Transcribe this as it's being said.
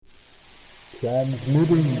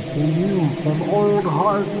Transmitting to you from Old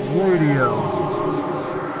Heart Radio.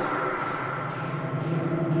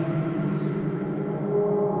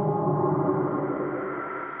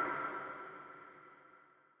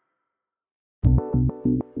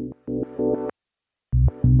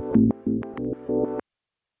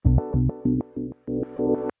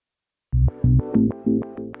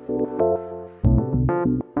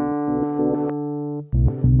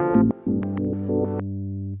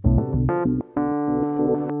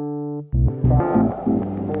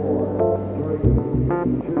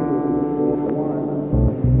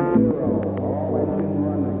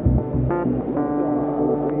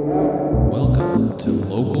 Welcome to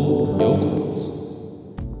Local Yokels.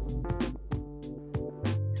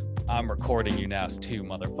 I'm recording you now too,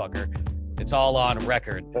 motherfucker. It's all on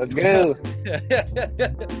record. Let's go.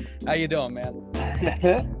 How you doing, man?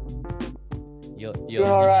 Doing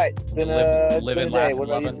all right. Living, laughing,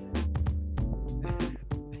 loving.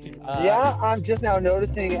 Yeah, I'm just now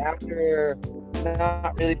noticing after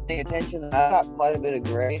not really paying attention that I got quite a bit of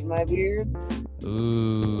gray in my beard.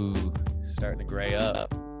 Ooh, starting to gray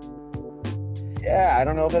up. Yeah, I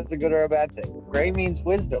don't know if that's a good or a bad thing. Gray means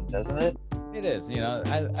wisdom, doesn't it? It is,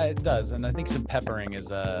 it does, and I think some peppering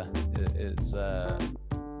is it's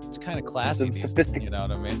kind of classy. You know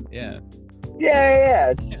what I mean? Yeah.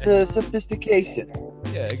 Yeah. It's sophistication.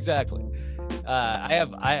 Yeah, exactly.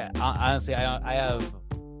 I honestly have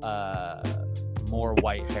more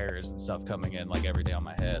white hairs and stuff coming in like every day on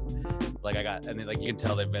my head. Like you can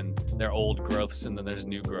tell they're old growths, and then there's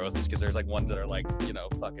new growths, because there's like ones that are like,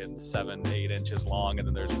 fucking 7-8 inches long, and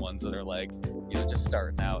then there's ones that are like, just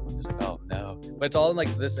starting out. I'm just like, oh no. But it's all in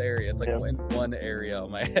like this area. It's like in one area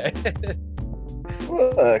on my head.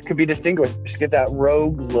 It could be distinguished. Get that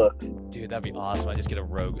rogue look. Dude, that'd be awesome. I just get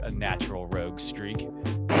a natural rogue streak.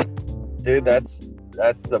 Dude, that's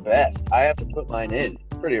the best. I have to put mine in.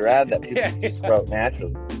 It's pretty rad that people just grow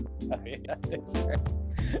naturally. Oh, yeah, thanks, right.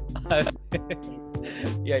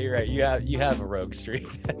 Yeah, you're right. You have a rogue streak.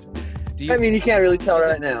 I mean, you can't really tell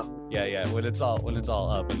right now. Yeah. When it's all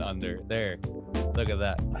up and under there. Look at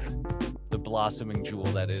that. The blossoming jewel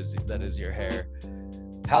that is your hair.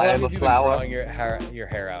 How long have you been growing your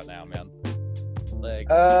hair out now, man? Like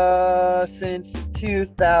since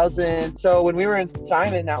 2000. So when we were in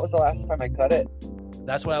Simon, that was the last time I cut it.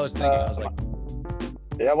 That's what I was thinking. I was like,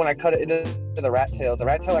 yeah, when I cut it into the rat tail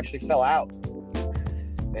actually fell out.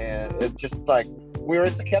 And it's just like, we were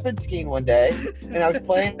kept skiing one day, and I was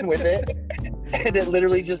playing with it, and it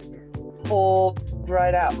literally just pulled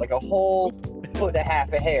right out, like a whole foot and a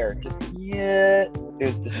half of hair. It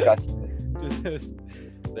was disgusting.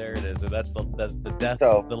 There it is. And that's the death,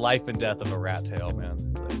 the life and death of a rat tail,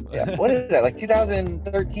 man. Yeah. What is that? Like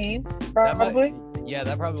 2013, probably.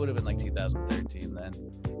 That probably would have been like 2013 then,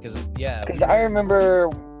 because I remember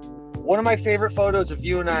one of my favorite photos of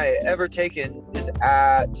you and I ever taken is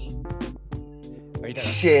at.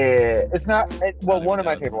 Shit, it's not. One of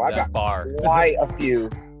my favorite. I got bar. Quite a few.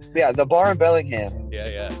 Yeah, the bar in Bellingham.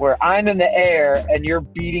 Yeah. Where I'm in the air and you're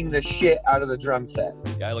beating the shit out of the drum set.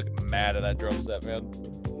 Yeah, I look mad at that drum set, man.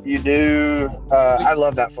 You do. I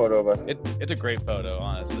love that photo of us. It's a great photo,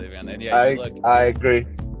 honestly, man. And I agree.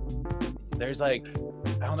 There's like,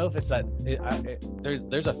 I don't know if it's that.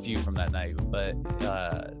 There's a few from that night, but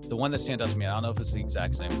the one that stands out to me, I don't know if it's the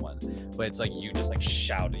exact same one, but it's like you just like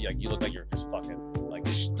shouting, like you look like you're just fucking like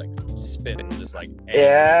spitting, just like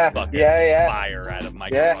fire at a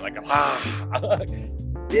microphone, like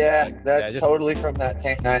that's totally from that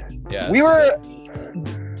same night. Yeah,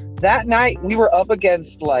 that night we were up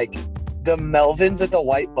against like the Melvins at the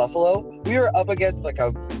White Buffalo. We were up against like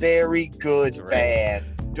a very good band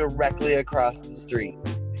directly across the street.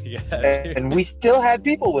 Yeah, and we still had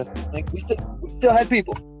people with us. Like we still had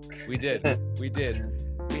people. We did. We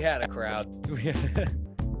had a crowd.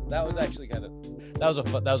 That was actually that was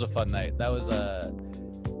a fun night. That was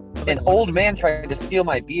an old man tried to steal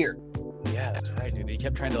my beer. Yeah, that's right, dude. He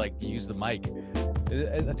kept trying to like use the mic.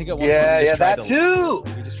 I think at one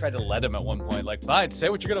point we just tried to let him at one point. Like, fine, say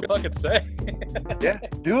what you're gonna fucking say. Yeah,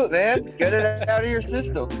 do it, man. Get it out of your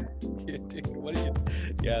system. Yeah, dude, what are you?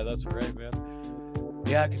 Yeah, that's right, man.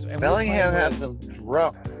 Yeah, because Bellingham has some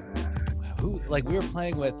rough. We were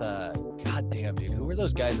playing with goddamn dude, who were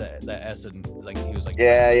those guys that Essen, like he was like,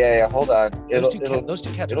 yeah, hold on, those two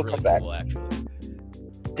cats are really cool, actually.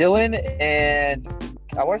 Dylan and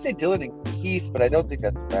I want to say Dylan and Keith, but I don't think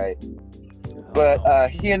that's right. But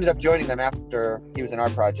he ended up joining them after he was in our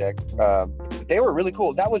project. They were really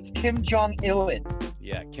cool. That was Kim Jong-il.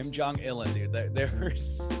 Yeah, Kim Jong-il, dude.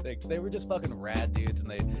 They were just fucking rad dudes, and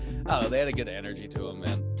they had a good energy to them,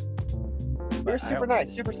 man. They were super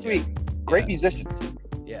nice, super sweet. Great Yeah. musicians.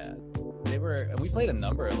 Yeah, they were, and we played a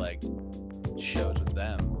number of like shows with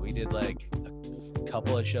them. We did like a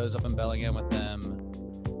couple of shows up in Bellingham with them.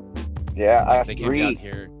 Yeah, I have They came down 3.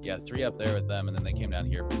 here, 3 up there with them, and then they came down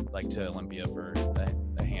here like to Olympia for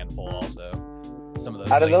a handful also. Some of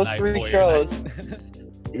those Out of late those night 3 voyeur shows- nights.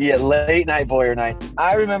 Yeah, late night voyeur nights.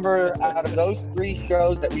 I remember out of those 3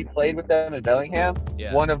 shows that we played with them in Bellingham,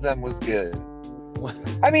 Yeah. one of them was good.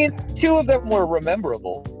 I mean, 2 of them were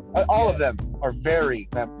memorable. All of them are very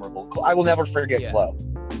memorable. I will never forget Yeah. Club.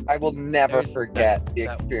 I will never There's forget the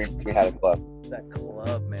that- experience we had at Club. That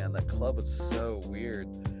club, man, that club was so weird.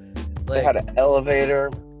 They Like had an elevator.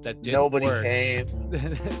 that didn't Nobody work. came.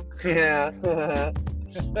 Yeah.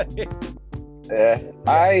 Yeah.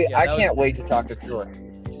 I that was- can't wait to talk to Troy.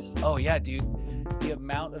 Oh yeah, dude. The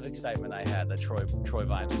amount of excitement I had that Troy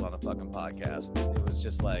Vines was on a fucking podcast. It was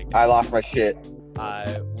just like I lost my shit.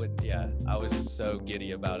 I was so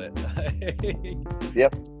giddy about it.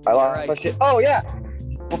 I lost Right. my shit. Oh yeah.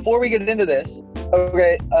 Before we get into this,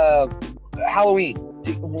 okay, Halloween.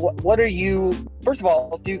 What are you? First of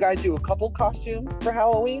all, do you guys do a couple costume for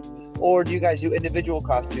Halloween, or do you guys do individual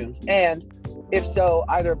costumes? And if so,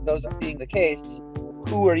 either of those being the case,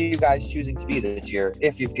 who are you guys choosing to be this year?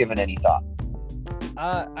 If you've given any thought.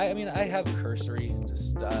 I mean, I have cursory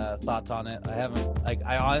just thoughts on it. I haven't like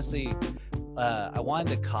I honestly I wanted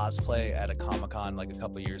to cosplay at a Comic-Con like a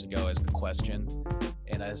couple years ago as the Question,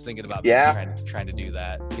 and I was thinking about trying to do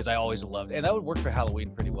that because I always loved, and that would work for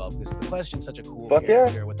Halloween pretty well because the Question's such a cool Fuck yeah.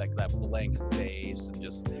 character with like that blank face and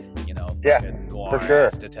just Yeah, fucking noir for sure.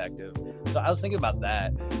 ass detective. So I was thinking about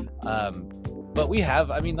that. But we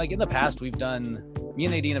have, I mean, like in the past, me and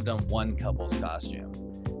Nadine have done one couple's costume.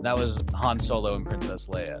 And that was Han Solo and Princess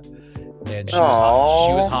Leia. And she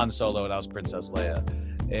was Han Solo and I was Princess Leia.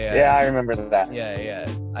 And Yeah, I remember that. yeah.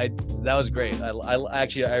 That was great. I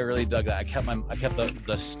actually really dug that. I kept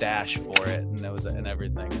the stash for it and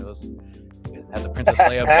everything. It had the Princess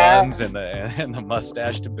Leia buns and the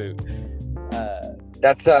mustache to boot.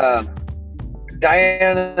 That's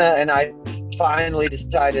Diana and I finally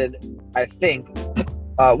decided. I think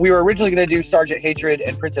we were originally going to do Sergeant Hatred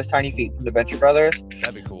and Princess Tiny Feet from the Venture Brothers,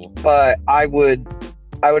 That'd be cool. but I would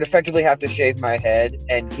effectively have to shave my head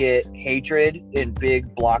and get Hatred in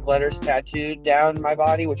big block letters tattooed down my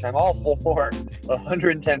body, which I'm all for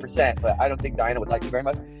 110%. But I don't think Diana would like it very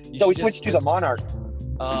much. So we switched to the Monarch.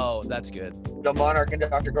 Oh, that's good. The Monarch and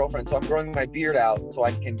Dr. Girlfriend. So I'm growing my beard out so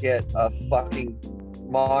I can get a fucking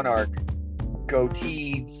Monarch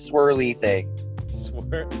goatee swirly thing.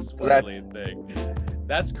 Swirly thing.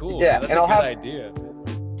 That's cool. Yeah, That's and a I'll good have- idea.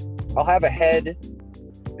 I'll have a head.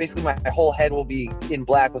 Basically, my whole head will be in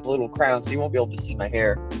black with a little crown, so you won't be able to see my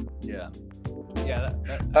hair. Yeah.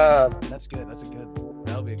 That's good.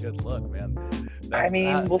 That'll be a good look, man. I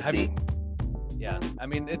mean, we'll have see. you- yeah, I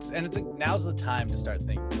mean, now's the time to start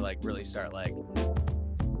really start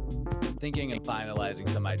thinking and finalizing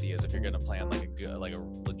some ideas if you're gonna plan like a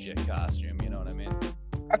legit costume. You know what I mean?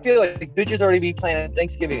 I feel like bitches already be planning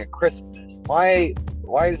Thanksgiving and Christmas. Why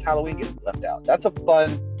does Halloween get left out? That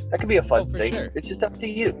could be a fun for thing. sure. It's just up to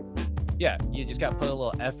you. Yeah, you just gotta put a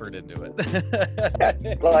little effort into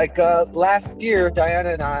it. Like last year,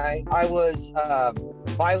 Diana and I was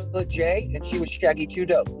Violet J and she was Shaggy 2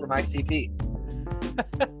 Dope from ICP.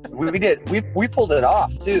 we pulled it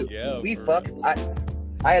off too. Yeah, We for fucked.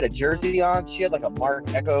 I had a jersey on. She had like a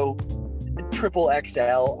Mark Echo triple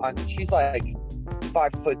XL on. She's like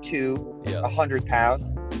 5'2", Yeah. 100 pounds.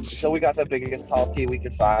 So we got the biggest tall tee we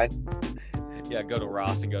could find. Yeah, go to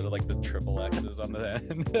Ross and go to like the triple X's on the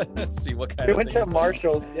end. See what kind We of went thing to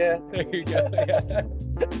Marshall's. Yeah. There you go. Yeah.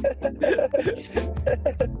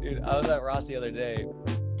 Dude, I was at Ross the other day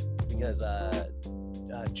because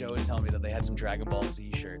Joe was telling me that they had some Dragon Ball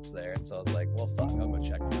Z shirts there, and so I was like, well, fuck, I'll go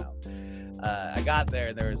check them out. I got there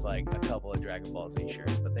and there was like a couple of Dragon Ball Z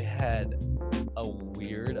shirts, but they had a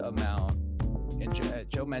weird amount. And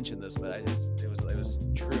Joe mentioned this, but it was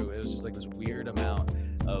true. It was just like this weird amount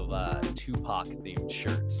of Tupac themed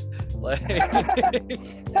shirts. Like,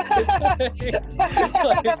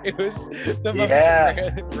 it was the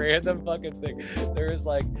most random fucking thing. There was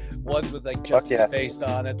like ones with like just his face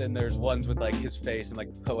on it, then there's ones with like his face and like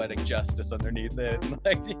poetic justice underneath it. And,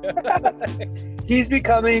 like, He's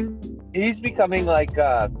becoming like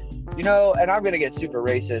and I'm gonna get super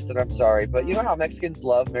racist, and I'm sorry, but you know how Mexicans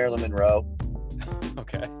love Marilyn Monroe?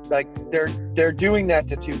 Okay. Like they're doing that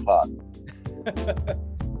to Tupac.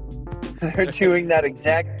 They're doing that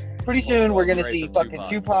exact. Pretty soon we're gonna see fucking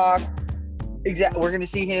Tupac Exactly. We're gonna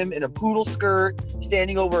see him in a poodle skirt,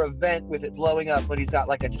 standing over a vent with it blowing up, but he's got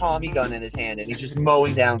like a Tommy gun in his hand, and he's just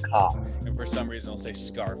mowing down cops. And for some reason, it'll say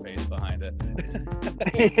Scarface behind it.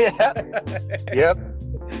 Yeah. Yep.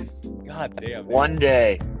 God damn. Man. One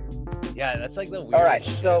day. Yeah, that's like the weirdest All right,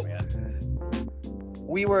 shit, so man.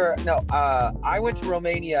 I went to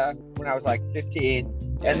Romania when I was like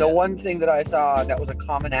 15, Yeah, and the one thing that I saw that was a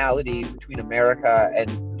commonality between America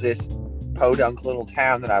and this podunk little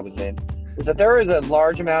town that I was in was that there is a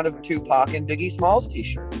large amount of Tupac and Biggie Smalls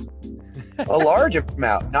t-shirts. A large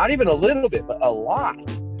amount, not even a little bit, but a lot.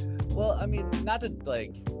 Well, I mean, not to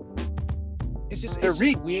like, it's just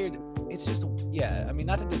reach. weird. It's just, yeah. I mean,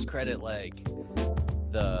 not to discredit like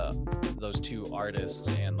those two artists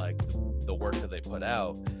and like the work that they put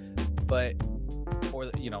out, but or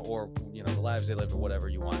the lives they live or whatever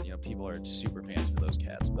you want. You know, people are super fans for those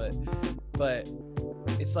cats, but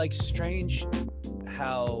it's like strange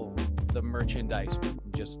how the merchandise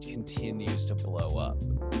just continues to blow up.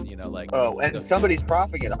 You know, like somebody's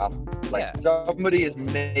profiting off. Like somebody is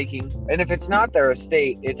making, and if it's not their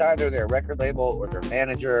estate, it's either their record label or their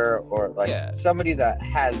manager or like somebody that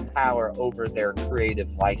has power over their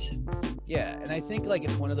creative license. Yeah, and I think like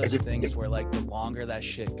it's one of those things where like the longer that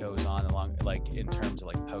shit goes on, like in terms of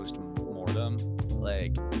like post mortem,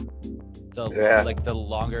 like the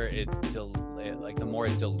longer the more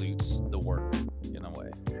it dilutes the work in a way.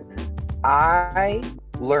 I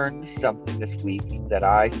learned something this week that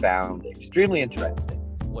I found extremely interesting.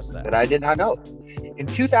 What's that? That I did not know. In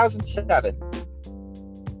 2007,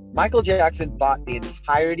 Michael Jackson bought the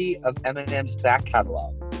entirety of Eminem's back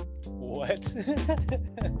catalog. What?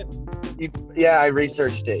 I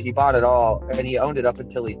researched it. He bought it all, and he owned it up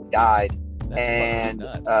until he died. That's and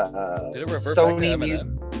nuts. Did it revert back to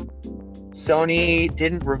Eminem? Sony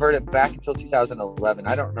didn't revert it back until 2011.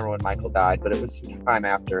 I don't remember when Michael died, but it was some time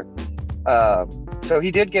after. So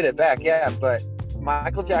he did get it back, but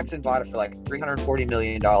Michael Jackson bought it for like $340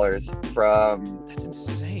 million from... That's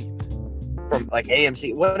insane. From like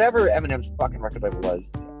AMC, whatever Eminem's fucking record label was.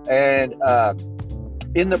 And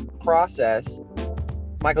in the process,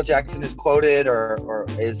 Michael Jackson is quoted or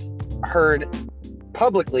is heard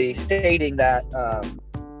publicly stating that...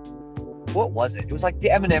 what was it? It was like the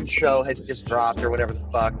Eminem show had just dropped or whatever the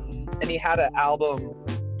fuck. And he had an album...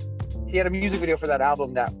 He had a music video for that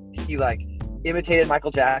album that he like imitated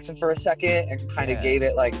Michael Jackson for a second and kind of gave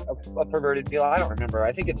it like a perverted feel. I don't remember.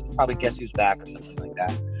 I think it's probably Guess Who's Back or something like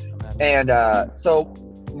that. And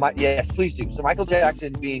yes, please do. So Michael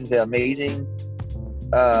Jackson being the amazing,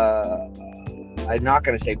 I'm not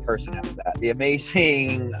going to say person after that, the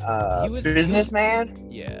amazing businessman.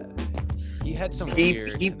 Yeah. He had some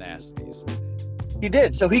weird tenacities. He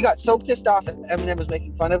did. So he got so pissed off that Eminem was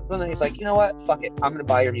making fun of him, and he's like, you know what? Fuck it. I'm going to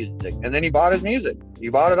buy your music. And then he bought his music. He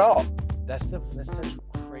bought it all. That's such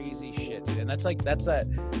crazy shit, dude. And that's that,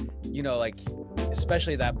 you know, like,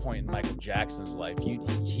 especially that point in Michael Jackson's life,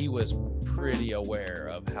 he was pretty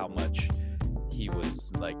aware of how much he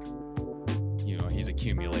was like, you know, he's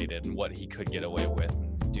accumulated and what he could get away with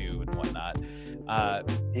and do and whatnot.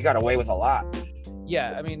 He got away with a lot.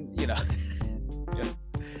 Yeah. I mean, you know,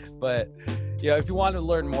 but you know, if you want to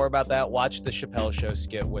learn more about that, watch the Chappelle Show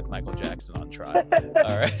skit with Michael Jackson on trial.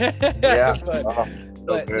 All right. Yeah.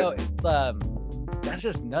 but no, that's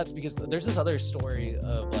just nuts because there's this other story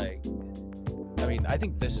of like, I mean, I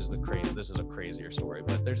think this is a crazier story,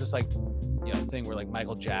 but there's this like, you know, thing where like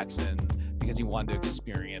Michael Jackson, because he wanted to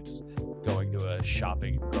experience going to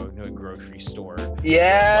a grocery store.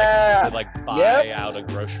 Yeah. Would like buy out a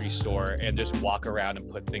grocery store and just walk around and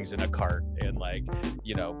put things in a cart and like,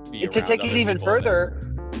 you know, be around to take it even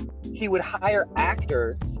further, he would hire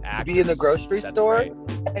actors to be in the grocery store, right.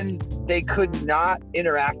 And they could not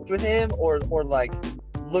interact with him or like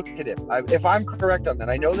look at him. If I'm correct on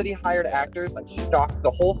that, I know that he hired actors that stalked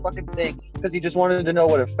the whole fucking thing because he just wanted to know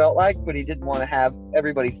what it felt like, but he didn't want to have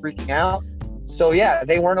everybody freaking out. So yeah,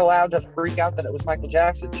 they weren't allowed to freak out that it was Michael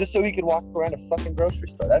Jackson just so he could walk around a fucking grocery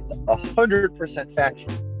store. That's 100%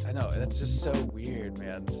 factual. I know, that's just so weird,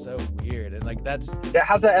 man. So weird, and like that's. Yeah,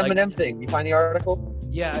 how's that Eminem thing? You find the article?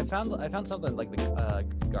 Yeah, I found something like the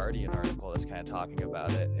Guardian article that's kind of talking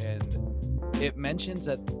about it, and it mentions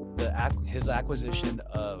that his acquisition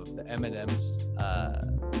of the Eminem's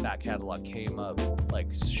back catalog came up like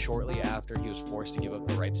shortly after he was forced to give up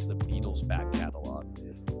the rights to the Beatles' back catalog.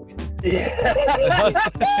 Yeah.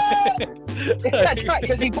 That's right,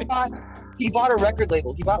 because he bought a record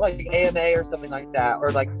label. He bought like AMA or something like that,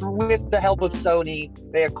 or like with the help of Sony,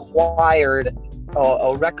 they acquired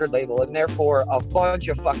a record label and therefore a bunch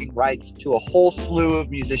of fucking rights to a whole slew of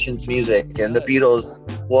musicians' music, and the Beatles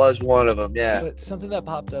was one of them. Yeah. But something that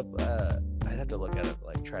popped up, I to look at it,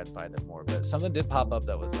 like try and find it more. But something did pop up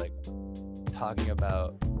that was like talking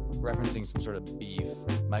about referencing some sort of beef.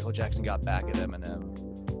 Michael Jackson got back at Eminem.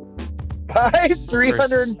 By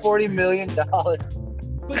 $340 million.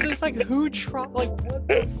 But there's like, who tried? Like, what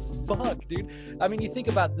the fuck, dude? I mean, you think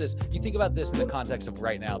about this in the context of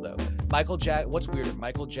right now, though. What's weirder,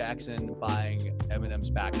 Michael Jackson buying Eminem's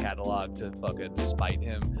back catalog to fucking spite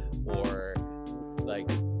him, or like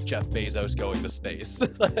Jeff Bezos going to space?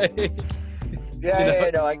 Like,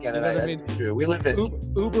 No, I get it. That's I mean, true. We live in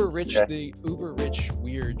uber rich, the uber rich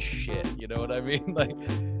weird shit. You know what I mean? Like,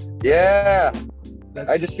 yeah. that's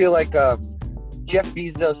I just feel like Jeff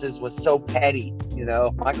Bezos was so petty. You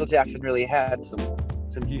know, Michael Jackson really had some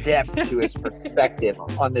depth to his perspective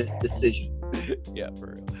on this decision. Yeah,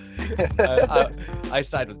 for real. I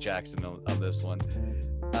side with Jackson on this one.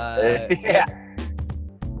 Yeah.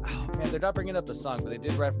 Oh man, they're not bringing up the song, but they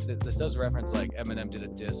did this does reference like Eminem did a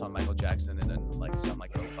diss on Michael Jackson and then like some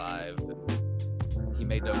like 05, and he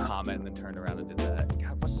made no comment and then turned around and did that.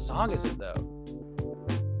 God, what song is it though?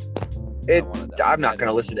 I'm not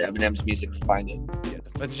gonna listen to Eminem's music to find it. Yeah,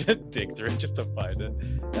 to dig through it just to find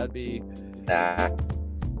it. That'd be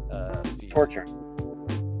torture.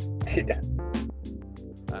 Yeah.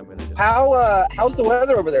 I'm gonna just How's the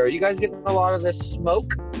weather over there? Are you guys getting a lot of this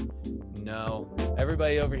smoke? No.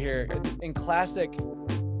 Everybody over here in classic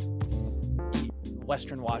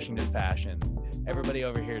Western Washington fashion, everybody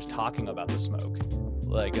over here is talking about the smoke.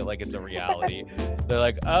 Like it's a reality. They're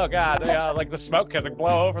like, oh god, like the smoke can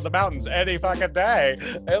blow over the mountains any fucking day.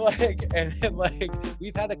 And like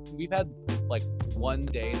we've had like one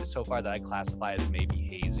day so far that I classify as maybe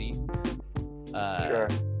hazy. Sure.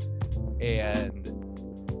 And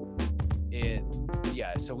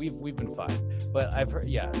so we've been fine. But I've heard,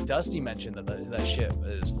 Dusty mentioned that shit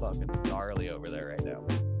is fucking gnarly over there right now.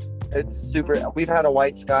 It's super. We've had a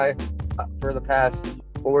white sky for the past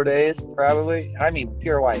 4 days, probably. I mean,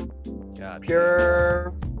 pure white. God.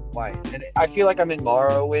 Pure white. And I feel like I'm in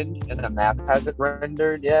Morrowind, and the map hasn't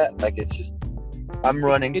rendered yet. Like, it's just, I'm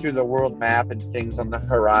running through the world map, and things on the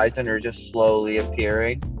horizon are just slowly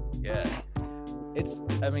appearing. Yeah. It's,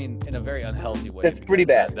 I mean, in a very unhealthy way. It's pretty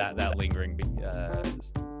bad. That lingering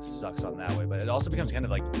sucks on that way, but it also becomes kind of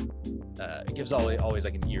like, it gives always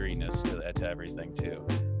like an eeriness to everything too.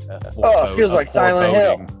 It feels like Silent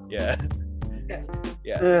Hill. Yeah.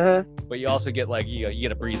 Yeah. Uh-huh. But you also get like, you get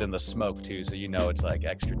to breathe in the smoke too, so you know it's like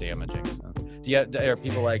extra damaging. So, are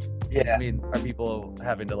people like, yeah. I mean, are people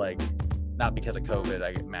having to like, not because of COVID,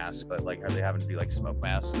 I get masks, but like, are they having to be like smoke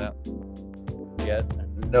masks now? Yet?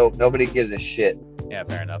 Nope, nobody gives a shit. Yeah,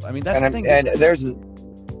 fair enough. I mean, that's the thing. And there's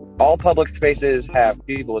all public spaces have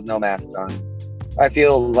people with no masks on. I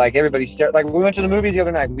feel like everybody's like, we went to the movies the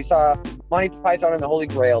other night. We saw Monty Python and the Holy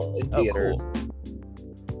Grail in theaters.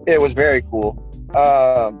 Cool. It was very cool.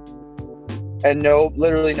 And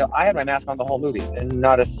literally no. I had my mask on the whole movie, and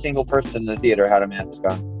not a single person in the theater had a mask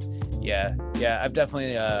on. Yeah. I've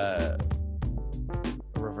definitely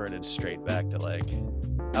reverted straight back to like,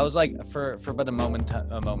 I was like for but a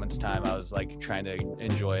moment's time, I was like trying to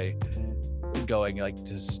enjoy going like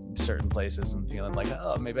to certain places and feeling like,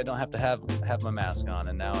 oh, maybe I don't have to have my mask on,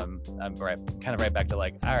 and now I'm right back to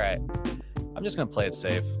like, all right, I'm just gonna play it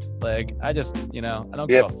safe. Like I just, I don't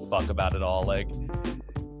give a fuck about it all. Like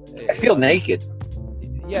I feel naked.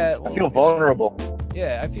 Yeah, I feel vulnerable.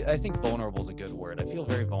 Yeah, I think vulnerable is a good word. I feel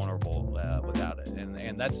very vulnerable without it,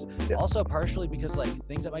 and that's also partially because like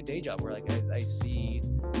things at my day job where like I see,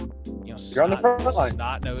 you're on the front line.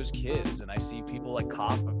 Snot-nosed kids, and I see people like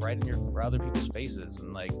cough right in other people's faces,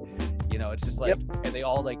 and like, it's just like, and they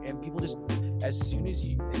all like, and people just, as soon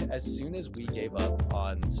as we gave up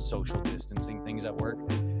on social distancing things at work,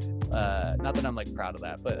 not that I'm like proud of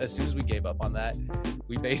that, but as soon as we gave up on that,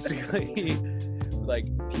 we basically like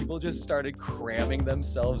people just started cramming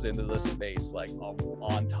themselves into the space like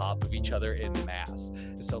on top of each other in mass.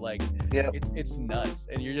 And so like it's nuts,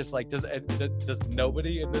 and you're just like, does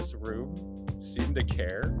nobody in this room seem to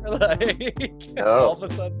care? Like all of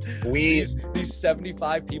a sudden these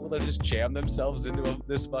 75 people that just jam themselves into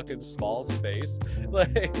this fucking small space,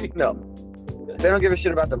 like no, they don't give a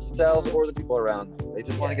shit about themselves or the people around them. They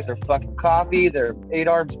just want to get their fucking coffee, their 8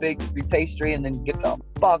 arms big pastry, and then get the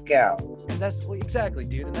fuck out. And that's exactly,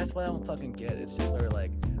 dude. And that's what I don't fucking get. It's just they're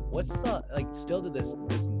like, what's the like? Still to this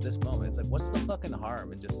moment, it's like, what's the fucking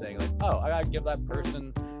harm in just saying like, oh, I gotta give that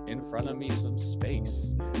person in front of me some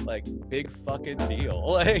space? Like, big fucking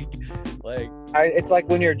deal. It's like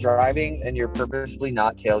when you're driving and you're purposely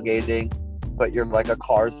not tailgating, but you're like a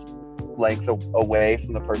car's length away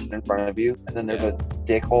from the person in front of you, and then there's a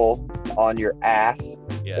dick hole on your ass.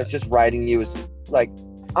 Yeah. It's just riding you. Is like,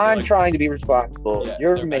 I'm like- trying to be responsible. Yeah,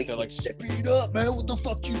 You're they're back making there like, shit. speed up, man. What the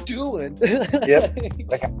fuck you doing? Yep.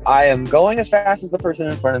 Like, I am going as fast as the person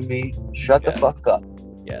in front of me. Shut the Yeah. fuck up.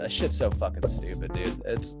 Yeah, that shit's so fucking stupid, dude.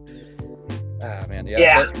 It's man. Yeah.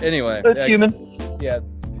 Yeah. But anyway, It's human. yeah.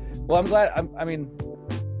 Well, I'm glad.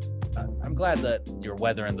 I'm glad that you're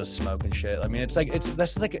weathering the smoke and shit. I mean, it's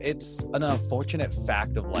an unfortunate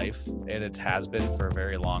fact of life, and it has been for a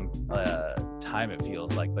very long time. It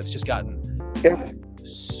feels like, but it's just gotten Yeah.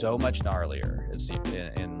 so much gnarlier. It seems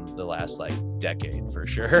in the last like decade for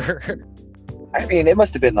sure. I mean, it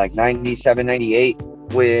must have been like 97, 98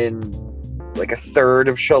 when like a third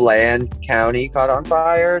of Chelan County caught on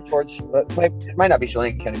fire towards, it might not be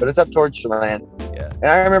Chelan County, but it's up towards Chelan. Yeah. And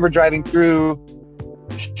I remember driving through,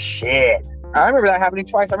 shit. I remember that happening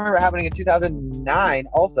twice. I remember it happening in 2009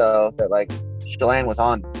 also, that like Chelan was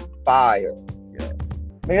on fire. Yeah.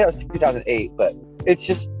 Maybe that was 2008, but it's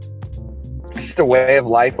just a way of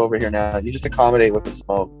life over here now. You just accommodate with the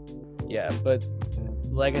smoke. Yeah, but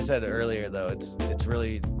like I said earlier, though, it's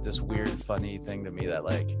really this weird, funny thing to me that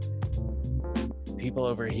like people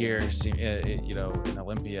over here seem, in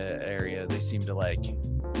Olympia area, they seem to like,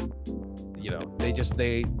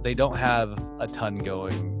 they don't have a ton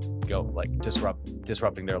like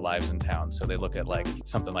disrupting their lives in town. So they look at like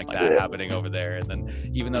something like that happening over there, and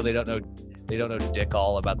then even though they don't know dick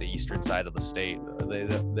all about the eastern side of the state,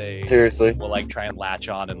 they Seriously. will like try and latch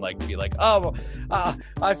on and like be like, oh,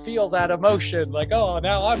 I feel that emotion, like, oh,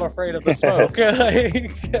 now I'm afraid of the smoke.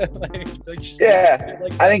 Yeah,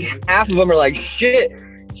 like I think half of them are like, shit,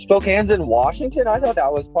 Spokane's in Washington? I thought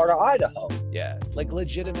that was part of Idaho. yeah, like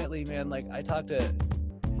legitimately, man. Like I talked to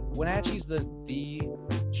Wenatchee's the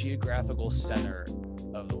geographical center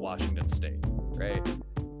of the Washington state, right?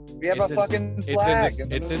 We have It's a in- fucking flag.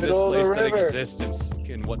 It's in this middle of the place that river. exists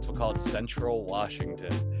in what's called Central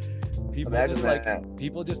Washington. People Imagine just that. like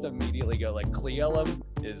people just immediately go like Cle Elum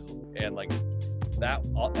is, and like that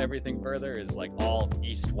everything further is like all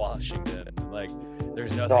East Washington. Like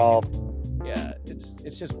there's It's nothing. all Yeah, it's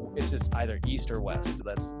just either east or west.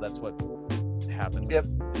 That's what happens. Yep.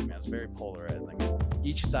 Man, it's very polarizing.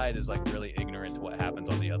 Each side is like really ignorant to what happens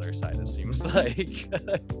on the other side. It seems like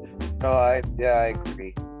no, I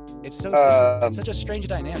agree. it's so Um, it's such a strange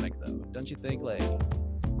dynamic, though, don't you think? Like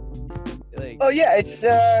Oh yeah, it's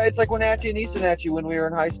like Wenatchee and East Wenatchee when we were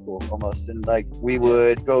in high school almost, and like we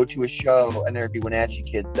would go to a show and there'd be Wenatchee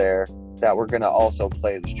kids there that were gonna also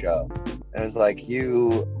play the show. And it's like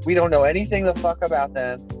we don't know anything the fuck about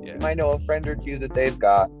them. Yeah. You might know a friend or two that they've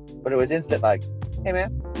got, but it was instant like, hey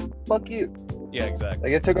man, fuck you. yeah, exactly.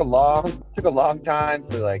 Like it took a long time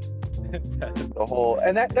for like the whole,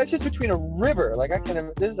 and that's just between a river. Like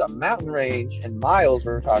this is a mountain range and miles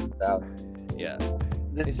we're talking about. Yeah,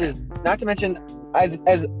 This is not to mention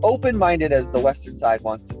as open-minded as the Western side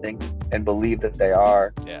wants to think and believe that they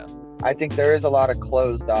are. yeah, I think there is a lot of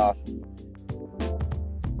closed off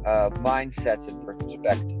mindsets and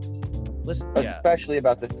perspectives, listen, yeah. especially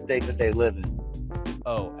about the state that they live in.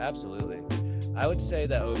 Oh, absolutely. I would say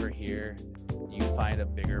that over here, you find a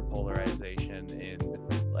bigger polarization in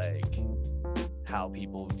like how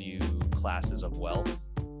people view classes of wealth.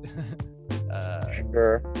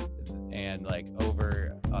 Sure. And like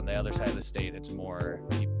over on the other side of the state, it's more,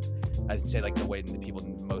 I'd say like the way that people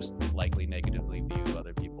most likely negatively view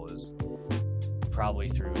other people is probably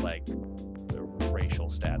through like the racial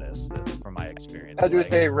status, from my experience. I was gonna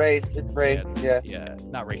Like, say race. It's race. Yeah. yeah,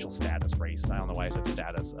 not racial status, race. I don't know why I said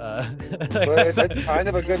status. But that's kind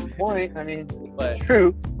of a good point. I mean, but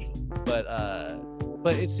true. but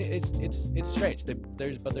it's strange.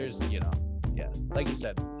 There's yeah, like you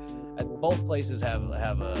said, both places have an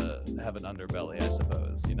underbelly, I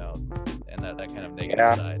suppose, and that kind of negative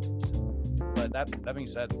Yeah. side. But that being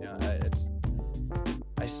said,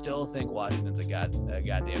 I still think Washington's a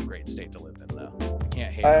goddamn great state to live in, though. I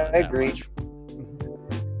can't hate on it that agree. much.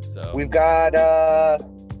 So We've got By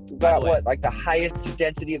the way- what, like the highest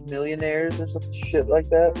density of millionaires or some shit like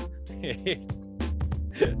that.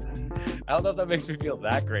 I don't know if that makes me feel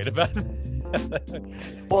that great about it.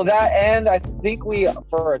 Well, that, and I think we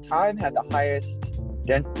for a time had the highest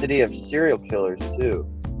density of serial killers too.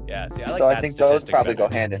 Yeah, see, I like So that I think those statistic probably better.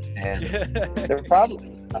 go hand in hand. They're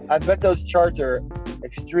probably. I bet those charts are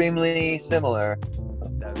extremely similar.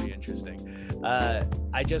 That'd be interesting.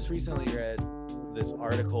 I just recently read this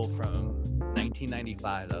article from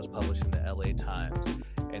 1995 that was published in the LA Times,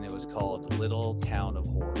 and it was called Little Town of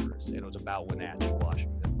Horrors. And it was about Wenatchee,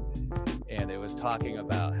 Washington. And it was talking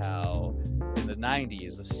about how in the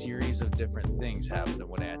 90s, a series of different things happened in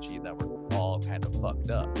Wenatchee that were all kind of fucked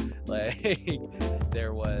up. Like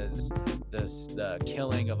there was the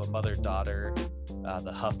killing of a mother-daughter,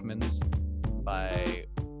 the Huffmans, by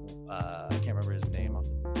I can't remember his name off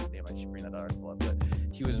the name. I should bring that article up, but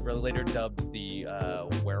he was later dubbed the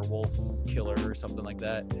werewolf killer or something like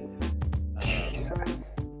that.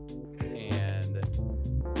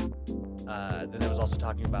 And then there was also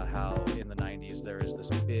talking about how in the 90s there was this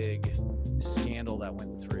big scandal that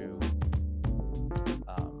went through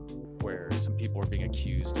where some people were being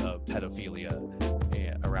accused of pedophilia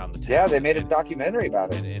around the town. Yeah, they made a documentary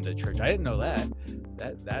about it in the church. I didn't know that.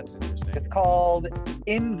 That's interesting. It's called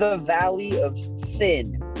In the Valley of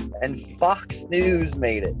Sin, and Fox News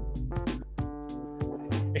made it.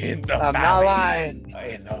 In the I'm valley, not lying.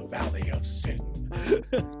 in the valley of sin.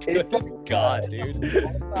 It's Good God, dude.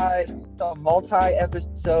 a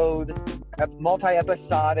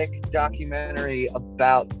multi-episodic documentary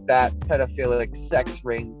about that pedophilic sex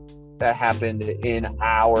ring that happened in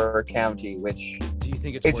our county, which Do you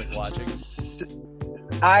think it's worth watching?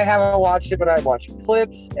 I haven't watched it, but I've watched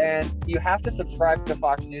clips, and you have to subscribe to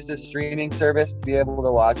Fox News' streaming service to be able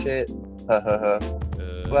to watch it.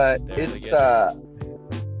 But it's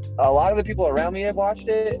a lot of the people around me have watched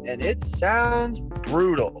it, and it sounds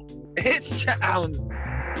brutal. It sounds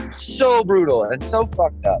so brutal and so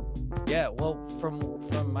fucked up. Yeah, well,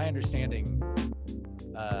 from my understanding,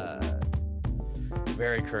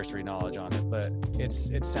 very cursory knowledge on it, but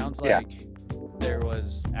it sounds like there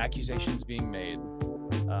was accusations being made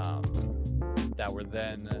that were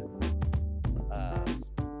then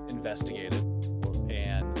investigated,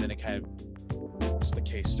 and then it kind of the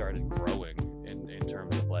case started growing in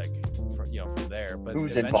terms of like from there. But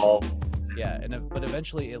who's involved? Yeah, but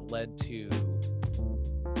eventually it led to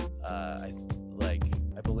I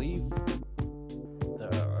believe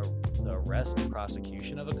the arrest and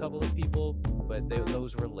prosecution of a couple of people, but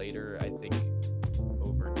those were later, I think,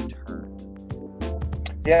 overturned.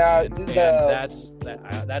 Yeah, and that's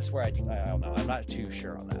where I don't know. I'm not too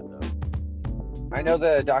sure on that though. I know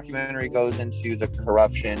the documentary goes into the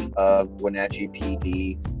corruption of Wenatchee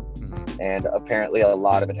PD, and apparently a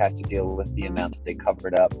lot of it has to deal with the amount that they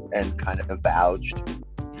covered up and kind of vouched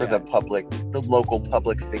for the local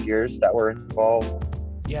public figures that were involved.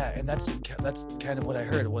 Yeah, and that's kind of what I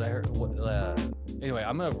heard. Anyway,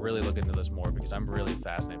 I'm gonna really look into this more because I'm really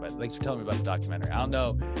fascinated by it. Thanks for telling me about the documentary. I don't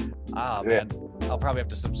know. Man, I'll probably have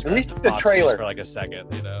to subscribe at least to the Fox trailer News for like a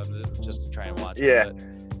second, just to try and watch Yeah. it.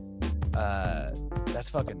 But, that's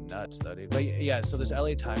fucking nuts, though, dude. But yeah, so this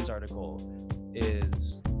LA Times article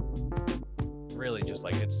is really just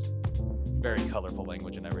like, it's very colorful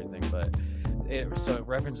language and everything, but it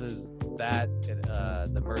references that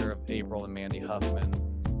the murder of April and Mandy Huffman,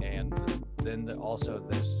 and then also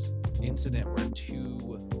this incident where two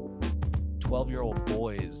 12-year-old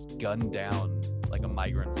boys gunned down like a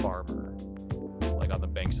migrant farmer, like on the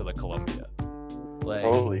banks of the Columbia. Like,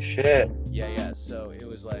 holy shit! Yeah. So it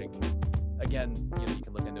was like, again, you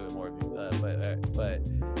can look into it more, but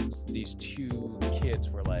these two kids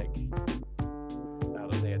were like,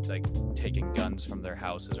 they had like taken guns from their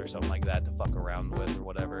houses or something like that to fuck around with or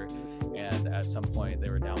whatever, and at some point they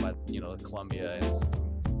were down by Columbia, and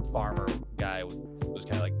some farmer guy was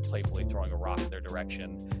kind of like playfully throwing a rock their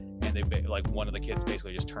direction, and they like one of the kids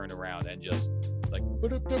basically just turned around and just like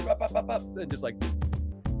just like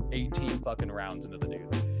 18 fucking rounds into the dude.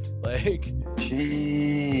 Like,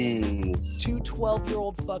 jeez, two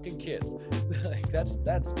 12-year-old fucking kids. Like, that's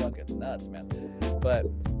fucking nuts, man. But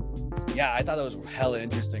yeah, I thought that was hella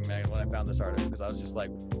interesting, man, when I found this article, because I was just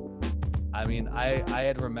like, I mean, I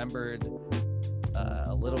had remembered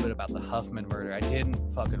a little bit about the Huffman murder. I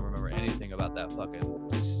didn't fucking remember anything about that fucking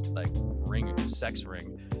sex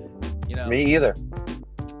ring. Me either.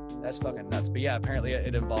 That's fucking nuts. But yeah, apparently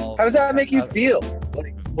it involved. How does that make you feel?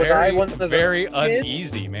 Like, very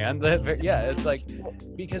uneasy, man. Yeah, it's like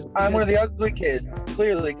because I'm one of the ugly kids,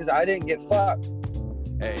 clearly, because I didn't get fucked.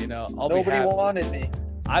 Hey, nobody wanted me.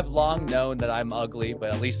 I've long known that I'm ugly,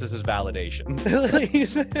 but at least this is validation.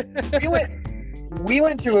 We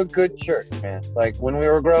went to a good church, man. Like, when we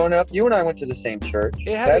were growing up, you and I went to the same church.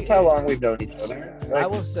 That's how long we've known each other. I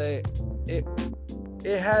will say it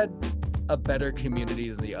had a better community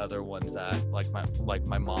than the other ones that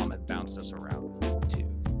my mom had bounced us around to.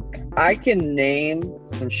 I can name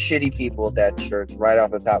some shitty people at that church right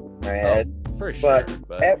off the top of my head. For sure.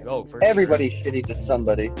 But everybody's shitty to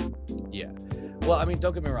somebody. Yeah. Well, I mean,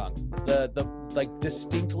 don't get me wrong.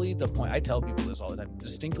 Distinctly the point, I tell people this all the time,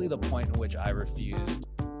 distinctly the point in which I refused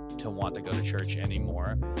to want to go to church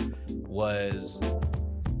anymore was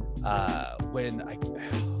when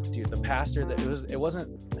the pastor it wasn't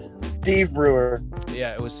Steve Brewer.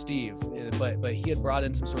 Yeah, it was Steve, but he had brought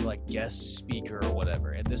in some sort of like guest speaker or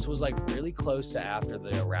whatever, and this was like really close to after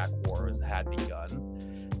the Iraq War had begun,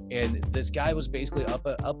 and this guy was basically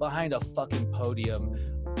up behind a fucking podium,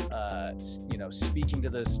 speaking to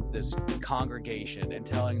this congregation and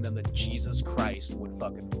telling them that Jesus Christ would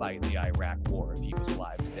fucking fight the Iraq War if he was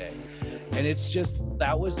alive today. And it's just,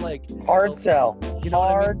 that was like Hard sell. You know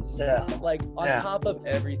what I Hard mean? sell. Like on top of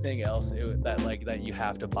everything else that you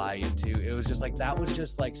have to buy into, it was just like, that was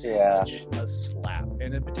just like such a slap.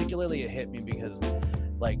 And particularly it hit me because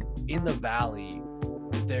like in the Valley,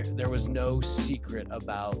 there was no secret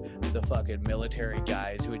about the fucking military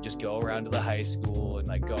guys who would just go around to the high school and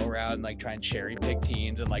like go around and like try and cherry pick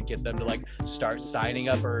teens and like get them to like start signing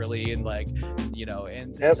up early and like,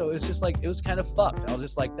 and so it was just like, it was kind of fucked. I was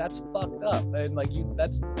just like, that's fucked up. And like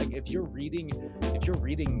that's like, if you're reading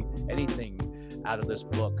anything out of this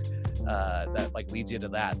book that like leads you to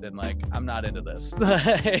that, then like I'm not into this.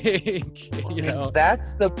 That's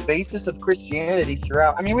the basis of Christianity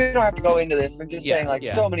throughout. I mean, we don't have to go into this. I'm just saying like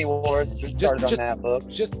so many wars started on that book.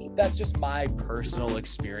 That's just my personal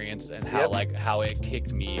experience and how how it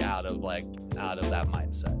kicked me out of that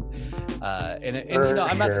mindset.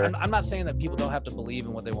 I'm not saying that people don't have to believe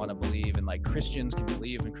in what they want to believe, and like Christians can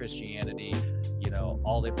believe in Christianity,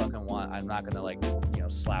 all they fucking want. I'm not gonna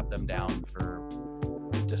slap them down for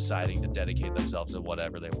deciding to dedicate themselves to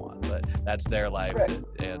whatever they want, but that's their life.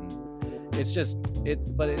 And it's just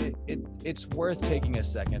it's worth taking a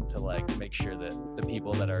second to like make sure that the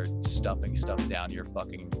people that are stuffing stuff down your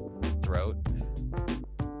fucking throat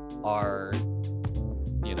are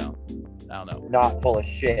I don't know, not full of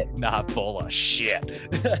shit.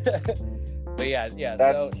 But yeah, that's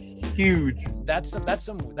so huge. That's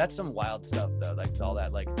some wild stuff though, like all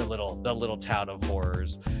that, like the little town of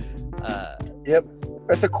horrors.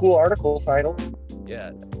 That's a cool article title.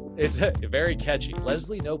 Yeah, it's very catchy.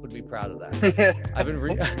 Leslie Knope would be proud of that. I've been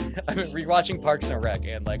rewatching Parks and Rec,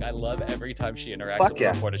 and like I love every time she interacts with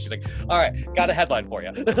a reporter. She's like, "All right, got a headline for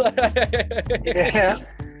you." Yeah.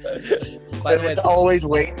 By the way, it's always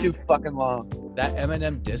way too fucking long. That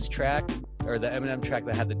Eminem diss track, or the Eminem track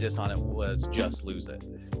that had the diss on it, was "Just Lose It."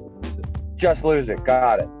 Just Lose It.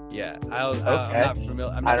 Got it. Yeah, I'm not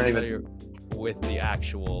familiar. I'm not familiar with the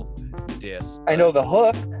actual diss. I know the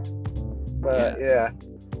hook, but yeah.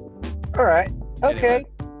 All right. Okay. Anyway,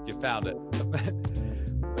 you found it.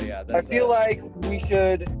 But yeah, I feel like we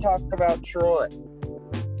should talk about Troy,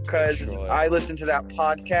 because I listened to that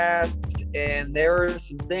podcast and there are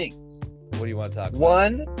some things. What do you want to talk about?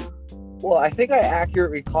 One, well, I think I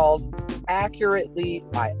accurately called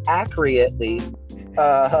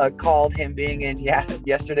him being in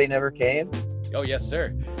Yesterday Never Came. Oh yes,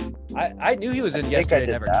 sir. I knew he was in Yesterday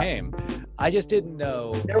Never Came. I just didn't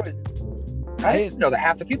know. I didn't know that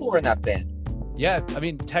half the people were in that band. Yeah, I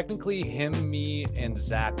mean, technically him, me, and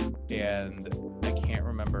Zach, and I can't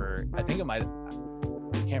remember. I can't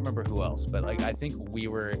remember who else, but like I think we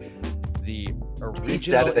were the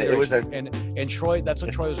original iteration. And Troy, that's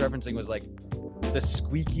what Troy was referencing, was like the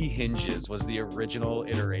Squeaky Hinges was the original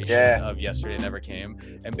iteration of Yesterday Never Came,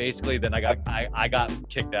 and basically then I got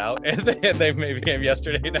kicked out, and then they became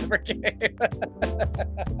Yesterday Never Came.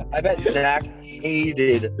 I bet Zach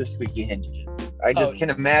hated the Squeaky Hinges. I just can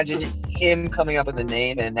imagine him coming up with the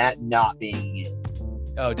name and that not being it.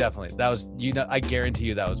 Oh, definitely. That was, I guarantee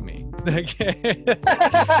you that was me. I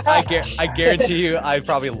guarantee you I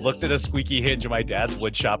probably looked at a squeaky hinge in my dad's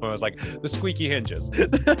wood shop and was like, the Squeaky Hinges.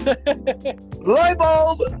 Light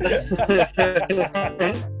bulb!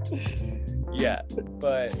 Yeah,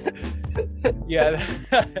 but yeah,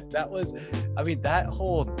 that was, I mean, that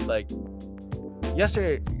whole, like,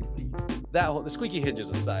 yesterday, the Squeaky Hinges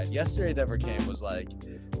aside, Yesterday Never Came was like,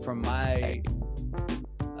 from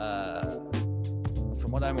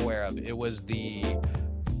what I'm aware of, it was the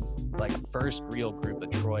like first real group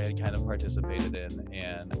that Troy had kind of participated in,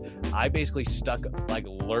 and I basically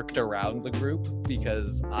lurked around the group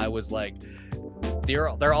because I was like,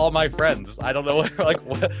 they're all my friends. I don't know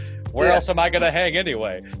where else am I gonna hang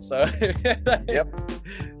anyway? So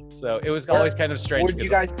So it was always kind of strange. Where did you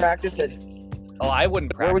guys practice it? Oh, I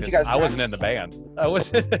wouldn't practice. I wasn't in the band. I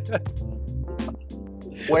was.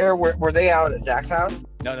 Where were they out at Zach's house?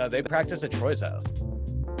 No, they practiced at Troy's house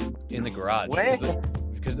in the garage.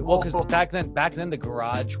 Because back then the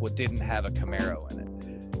garage didn't have a Camaro in it.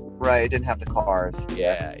 Right, it didn't have the cars.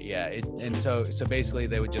 Yeah. And so basically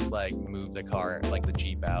they would just like move the car, like the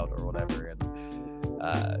Jeep out or whatever,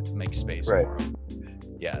 and make space for them.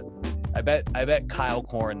 Yeah, I bet Kyle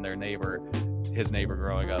Korn, their neighbor, his neighbor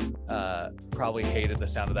growing up, probably hated the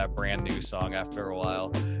sound of that brand new song after a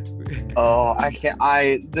while. Oh, I can't.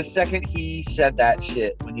 The second he said that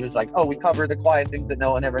shit, when he was like, "Oh, we covered the quiet things that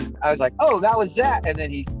no one ever," I was like, "Oh, that was that," and then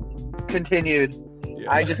he continued. Yeah.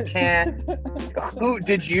 I just can't. Who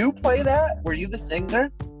did you play that? Were you the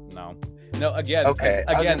singer? No. Again. Okay.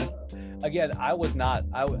 Again, I was not.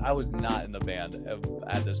 I was not in the band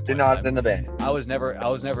at this point. You're not in the band. I was never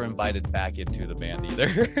invited back into the band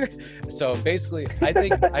either. So basically, I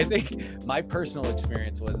think my personal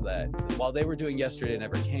experience was that while they were doing Yesterday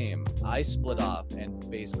Never Came, I split off and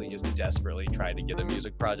basically just desperately tried to get a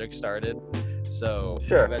music project started. So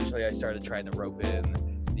Sure. eventually I started trying to rope in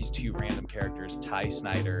these two random characters, Ty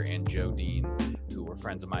Snyder and Joe Dean, who were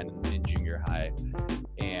friends of mine in junior high.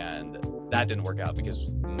 And that didn't work out because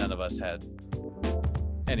none of us had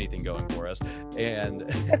anything going for us. And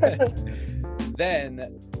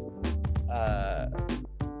then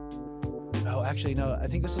actually no, I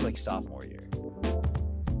think this was like sophomore year.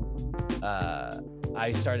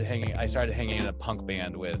 I started hanging in a punk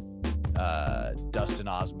band with Dustin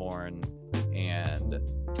Osborne and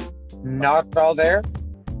Not all there.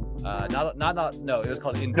 No, it was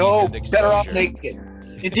called Indecent No, Exposure. Better Off Naked.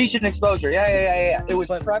 Indecent Exposure. Yeah. It was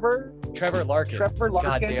Trevor Larkin. God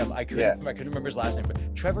Larkin. damn, I couldn't remember his last name, but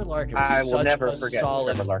Trevor Larkin was I will such never a forget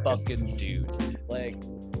solid Trevor Larkin. fucking dude. Like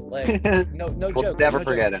no We'll joke. never no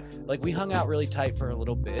forget joke. him. Like we hung out really tight for a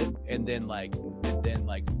little bit, and then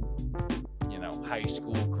you know, high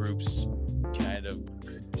school groups kind of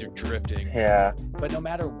drifting. Yeah. But no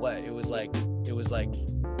matter what, it was like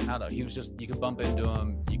I don't know. He was just, you could bump into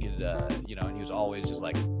him. You could you know, and he was always just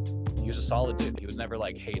like, he was a solid dude. He was never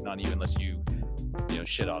like hating on you unless you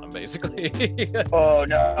shit on him, basically. Oh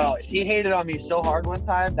no, he hated on me so hard one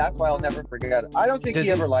time. That's why I'll never forget it. I don't think he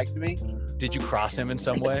ever liked me. Did you cross him in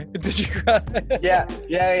some way? Yeah,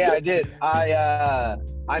 I did. I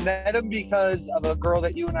met him because of a girl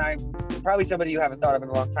that you and I, probably somebody you haven't thought of in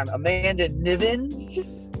a long time, Amanda Nivens.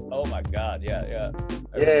 Oh my God, yeah.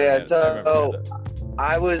 So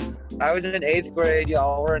I was in 8th grade,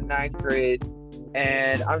 y'all were in 9th grade,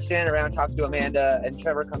 and I'm standing around talking to Amanda, and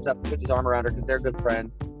Trevor comes up and puts his arm around her because they're good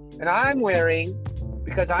friends. And I'm wearing,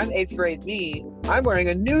 because I'm 8th grade me, I'm wearing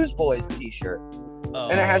a Newsboys t-shirt.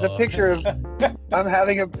 And it has a picture of,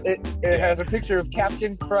 it has a picture of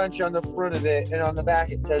Captain Crunch on the front of it, and on the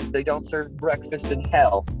back it says, "They don't serve breakfast in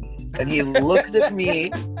hell." And he looks at me.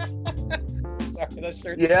 Sorry, that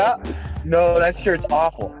shirt's No, that shirt's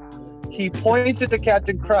awful. He points at the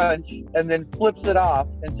Captain Crunch and then flips it off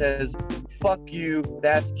and says, "Fuck you,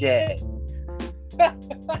 that's gay."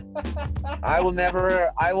 I will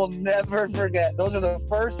never forget. Those are the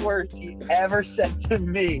first words he ever said to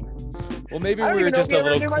me. Well, maybe we were just a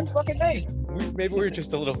little my fucking name. Maybe we were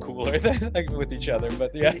just a little cooler with each other,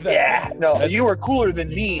 but You were cooler than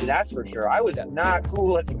me, that's for sure. I was not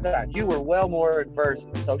cool at the time. You were well more adverse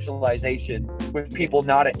in socialization with people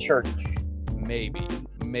not at church. Maybe.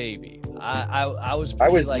 I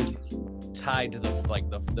was like tied to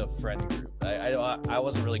the friend group. I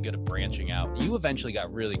wasn't really good at branching out. You eventually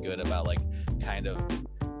got really good about like kind of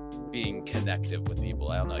being connective with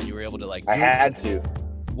people. I don't know. You were able to like. I had to.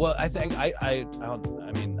 Well, I think I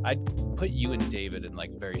mean, I'd put you and David in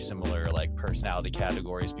like very similar like personality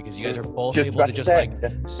categories because you guys are both able to just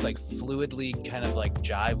fluidly kind of like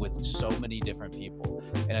jive with so many different people.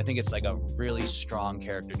 And I think it's like a really strong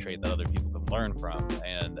character trait that other people can learn from.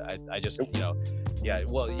 And I just,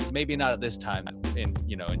 well, maybe not at this time in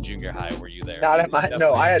junior high. Were you there? Not at my,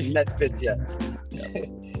 no, I hadn't met Fitz yet.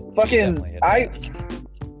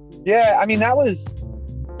 I mean,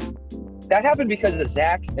 that happened because of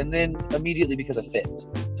Zach, and then immediately because of Fitz.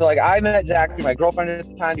 So like I met Zach through my girlfriend at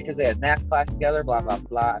the time because they had math class together, blah, blah,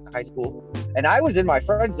 blah, at high school. And I was in my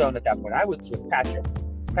friend zone at that point. I was with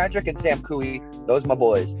Patrick and Sam Cooey. Those are my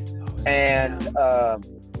boys. And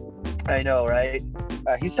I know, right?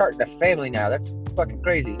 He's starting a family now. That's fucking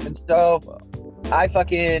crazy. And so I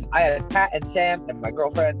had Pat and Sam and my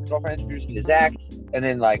girlfriend introduced me to Zach. And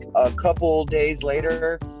then like a couple days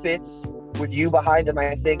later, Fitz, with you behind him,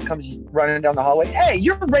 I think, comes running down the hallway. "Hey,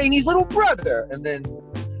 you're Rainey's little brother." And then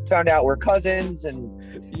found out we're cousins, and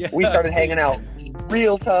we started hanging out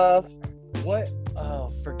real tough. What? Oh,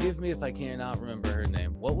 forgive me if I cannot remember her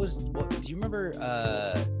name. What do you remember?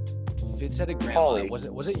 Fitz had a grandma. Holly. Was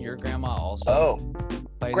it your grandma also? Oh,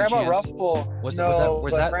 by any Grandma chance? Ruffle. Was no,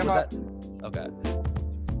 that? Okay.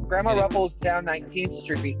 Grandma Ruffles down 19th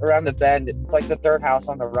Street around the bend. It's like the third house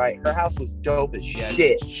on the right. Her house was dope as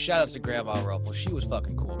shit. Shout out to Grandma Ruffles. She was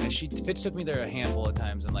fucking cool, man. Fitz took me there a handful of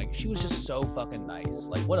times, and like she was just so fucking nice.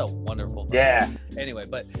 Like what a wonderful. Yeah. Anyway,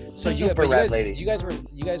 but so you guys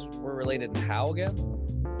were related in how again?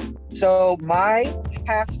 So my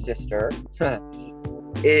half sister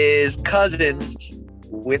is cousins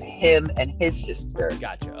with him and his sister.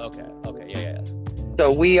 Gotcha. Okay. Yeah.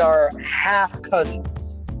 So we are half cousins.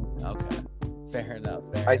 Okay. Fair enough.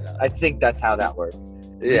 I think that's how that works.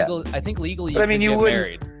 Yeah. I think legally But, I mean, you you get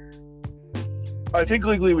wouldn't- married. I think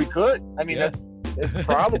legally we could. I mean, Yeah. it's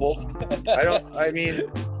probable.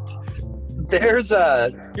 There's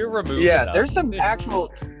a. You're removed. Yeah, enough. there's some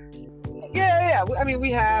actual. Yeah. I mean,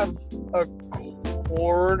 we have a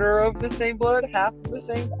quarter of the same blood, half of the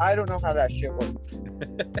same. I don't know how that shit works.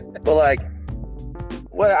 But like,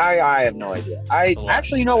 what I have no idea. I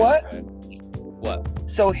actually, you know what? What?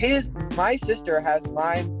 So my sister has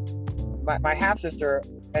my half sister,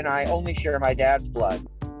 and I only share my dad's blood.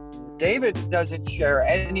 David doesn't share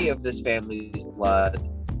any of this family's blood,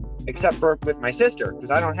 except for with my sister, because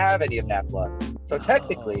I don't have any of that blood. So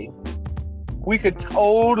technically, we could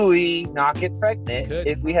totally not get pregnant Could.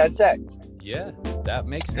 if we had sex. Yeah, that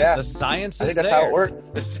makes sense. Yeah. The science I is think that's there. how it works.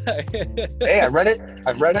 The sci- Hey, I read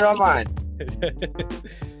it online.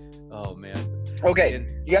 Oh man. Okay,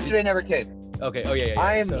 yesterday never came. Okay. Oh yeah.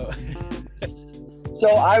 I am- So So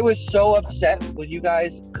I was so upset when you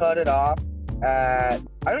guys cut it off at.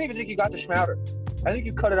 I don't even think you got to Schmouter. I think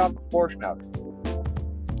you cut it off before Schmouter.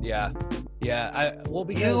 yeah.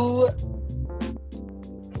 Because You.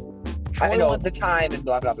 I Troy know wants- the time and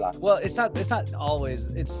blah blah blah. Well, it's not always.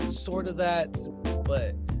 It's sort of that,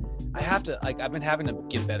 but I have to I've been having to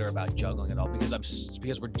get better about juggling it all because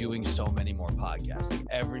we're doing so many more podcasts. Like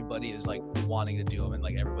everybody is like wanting to do them, and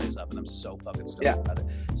like everybody's up, and I'm so fucking stoked about it.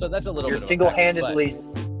 So that's a little You're bit. single-handedly.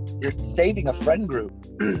 You're saving a friend group.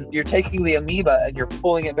 You're taking the amoeba and you're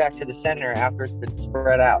pulling it back to the center after it's been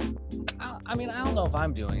spread out. I mean, I don't know if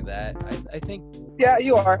I'm doing that. I think. Yeah,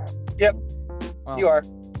 you are. Yep, Well, you are.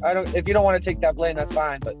 I don't. If you don't want to take that blame, that's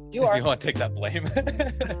fine. But you If are. you want to take that blame.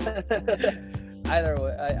 Either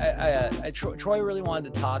way, Troy really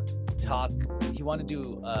wanted to talk. He wanted to do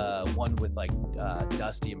one with like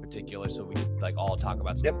Dusty in particular, so we could like all talk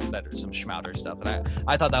about some Schmouter stuff. And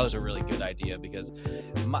I thought that was a really good idea because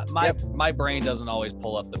my brain doesn't always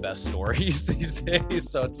pull up the best stories these days,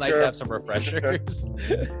 so it's nice to have some refreshers.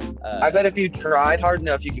 I bet if you tried hard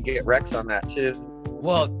enough, you could get Rex on that too.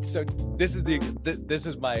 Well, so this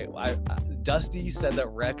is my Dusty said that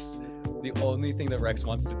Rex. The only thing that Rex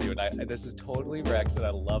wants to do, and this is totally Rex, and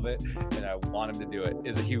I love it, and I want him to do it,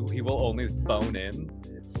 is that he will only phone in.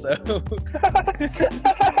 So,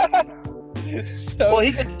 Well,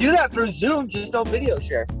 he could do that through Zoom. Just don't video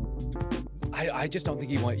share. I just don't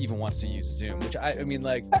think he even wants to use Zoom, which I mean,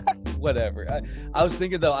 like, whatever. I was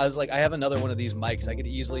thinking though, I was like, I have another one of these mics. I could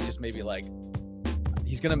easily just maybe like.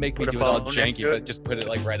 He's gonna make me Put a do it all phone janky, into it. but just put it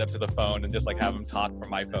like right up to the phone and just like have him talk from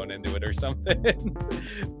my phone into it or something.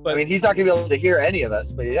 But I mean, he's not gonna be able to hear any of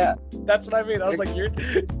us. But yeah, that's what I mean. I was like,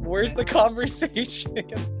 where's the conversation?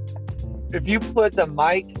 if you put the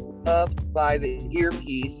mic up by the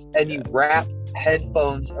earpiece and you wrap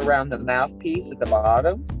headphones around the mouthpiece at the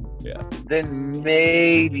bottom, then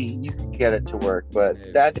maybe you can get it to work.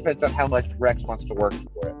 But that depends on how much Rex wants to work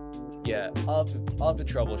for it. Yeah, I'll have to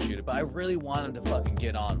troubleshoot it, but I really want him to fucking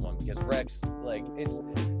get on one because Rex, like,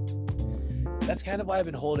 that's kind of why I've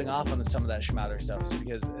been holding off on some of that Schmouter stuff, is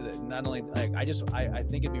because not only like I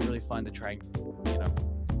think it'd be really fun to try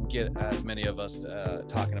and get as many of us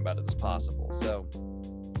talking about it as possible. So,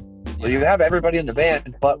 Well, you have everybody in the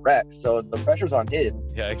band but Rex, so the pressure's on him.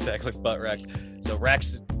 Yeah, exactly, but Rex. So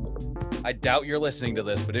Rex, I doubt you're listening to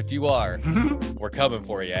this, but if you are, we're coming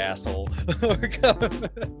for you, asshole. We're coming.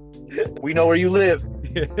 We know where you live.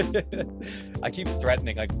 I keep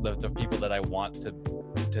threatening like the people that I want to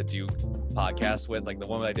do podcasts with. Like the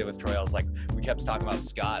one that I did with Troy, I was like, we kept talking about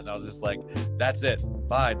Scott, and I was just like, that's it.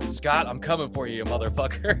 Fine, Scott, I'm coming for you, you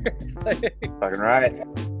motherfucker. Fucking right.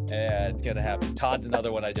 Yeah, it's gonna happen. Todd's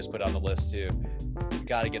another one I just put on the list too.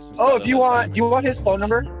 Got to get some. Oh, do you want his phone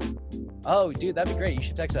number? Oh, dude, that'd be great. You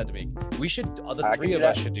should text that to me. We should. The three of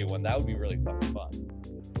us should do one. That would be really fucking fun.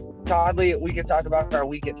 Toddley, we can talk about our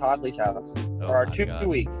week at Toddley's house. Oh Or our my 2 God.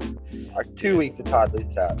 weeks. Our 2 weeks at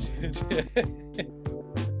Toddley's house.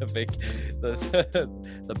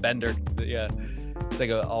 the bender. Yeah, it's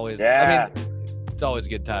like always. Yeah. I mean, it's always a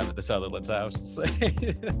good time at the Sutherland's house.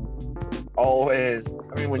 Always.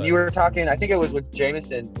 I mean, when you were talking, I think it was with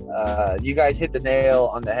Jameson, you guys hit the nail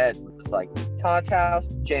on the head. It was like Todd's house,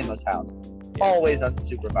 JMO's house. always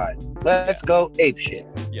unsupervised. Let's go ape shit.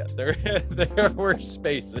 Yeah, there were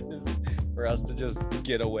spaces for us to just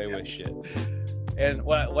get away with shit. And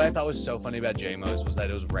what I thought was so funny about JMO's was that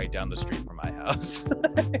it was right down the street from my house.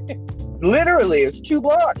 Literally, it's 2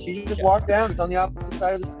 blocks. You just Yeah. walk down. It's on the opposite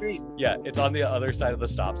side of the street. Yeah, it's on the other side of the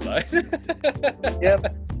stop sign.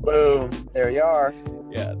 Yep. Boom. There you are.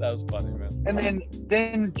 Yeah, that was funny, man. And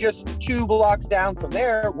then just 2 blocks down from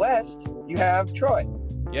there, west, you have Troy.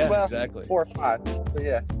 Yeah, Well, exactly. 4 or 5. So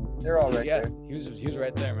yeah, they're all right Yeah, there. he was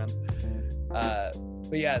right there, man.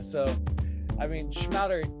 But yeah, so I mean,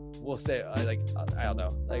 Schmatter will say I don't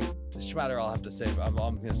know, like Schmatter I'll have to save. I'm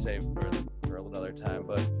gonna save for another time.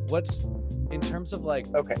 But what's in terms of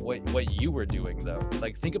like Okay. what you were doing though?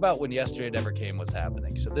 Like think about when Yesterday Never Came was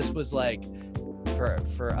happening. So this was like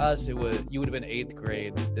for us, you would have been 8th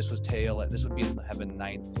grade. This would have been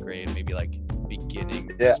 9th grade, maybe like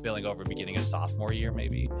spilling over beginning of sophomore year,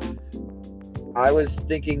 maybe. I was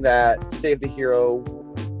thinking that Save the Hero,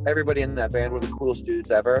 everybody in that band were the coolest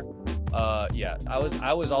dudes ever. Yeah, I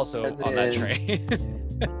was also And on that then- train.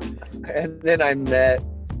 And then I met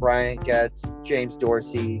Brian Getz, James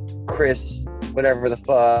Dorsey, Chris, whatever the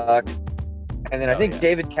fuck. And then I Oh, think yeah.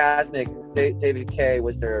 David Kasnick, David K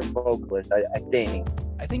was their vocalist, I think.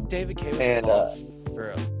 I think David K was And, involved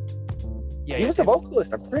for. Yeah, He was a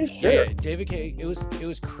vocalist, I'm pretty sure. Yeah, David K. It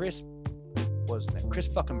was Chris. What was his name? Chris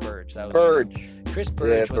fucking Burge. That was Burge. Chris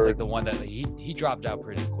Burge was like Burge. the one that he dropped out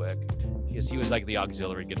pretty quick because he was like the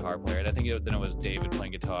auxiliary guitar player, and I think then it was David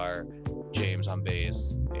playing guitar, James on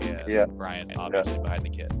bass, and Yeah. Brian obviously behind the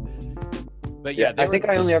kit. But Yeah, yeah, they I think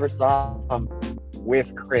I only ever saw him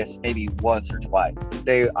with Chris maybe once or twice.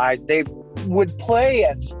 They would play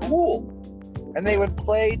at school, and they would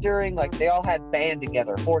play during like they all had band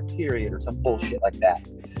together, 4th period or some bullshit like that.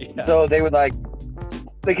 yeah. So they would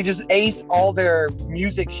they could just ace all their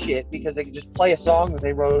music shit because they could just play a song that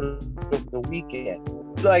they wrote over the weekend.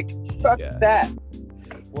 Like fuck Yeah. that,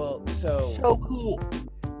 Well, so cool.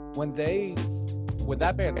 when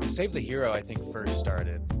that band Save the Hero I think first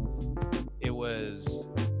started, it was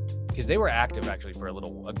because they were active actually for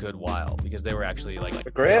a good while because they were actually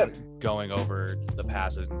like Great. going over the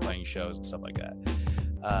passes and playing shows and stuff like that.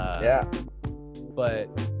 Yeah, But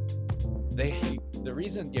the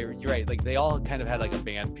reason you're right, like they all kind of had like a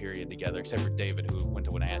band period together except for David who went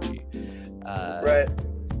to Wenatchee. right.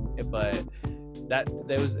 But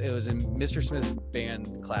it was in Mr. Smith's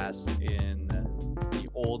band class in the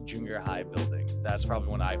old junior high building. That's probably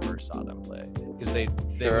when I first saw them play because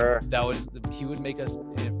Sure. he would make us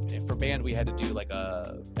if for band we had to do like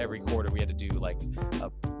every quarter we had to do like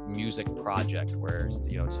a music project where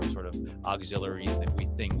some sort of auxiliary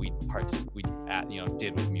thing we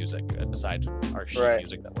did with music besides our sheet Right.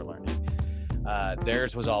 music that we're learning.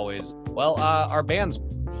 Theirs was always our band's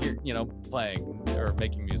here playing or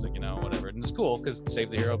making music whatever, and it's cool because Save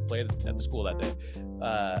the Hero played at the school that day.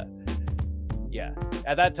 Yeah,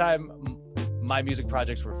 at that time my music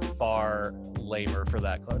projects were far lamer for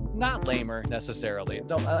that club. Not lamer necessarily.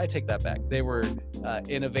 I take that back. They were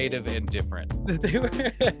innovative and different. They were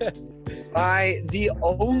The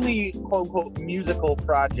only quote unquote musical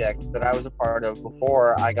project that I was a part of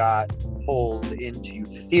before I got pulled into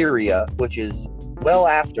Theria, which is well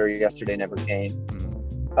after Yesterday Never Came,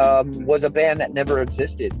 was a band that never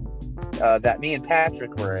existed that me and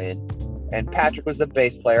Patrick were in. And Patrick was the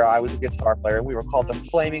bass player, I was a guitar player, and we were called the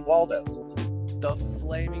Flaming Waldos. The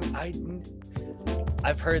Flaming.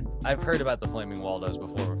 I've heard about the Flaming Waldos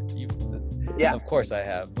before. Yeah. Of course I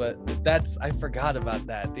have, but I forgot about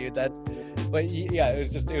that, dude. But yeah, it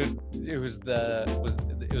was the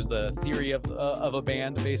theory of a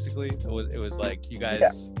band basically. It was like you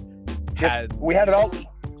guys had. We had it all.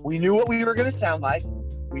 We knew what we were going to sound like.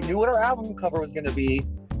 We knew what our album cover was going to be,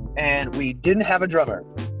 and we didn't have a drummer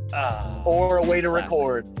or a way to classic.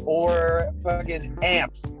 record or fucking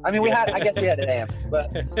amps. I mean, I guess we had an amp,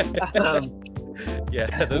 but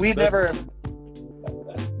Yeah,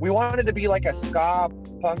 we wanted to be like a ska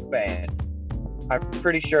punk band. I'm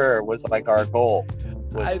pretty sure was like our goal.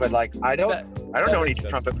 But like I don't know any makes sense.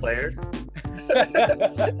 trumpet players,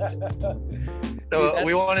 so Dude,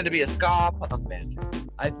 we wanted to be a ska punk band.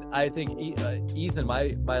 I think Ethan,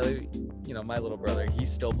 my little brother, he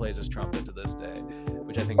still plays his trumpet to this day,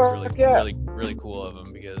 which I think is really Fuck yeah. really really cool of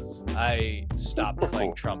him because I stopped Super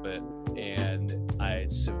playing cool. trumpet and I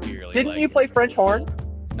severely Didn't you play French horn?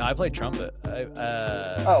 No, I played trumpet.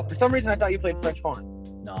 Oh, for some reason I thought you played French horn.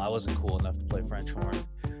 No, I wasn't cool enough to play French horn.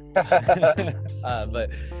 But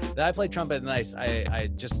then I played trumpet and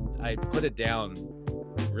I put it down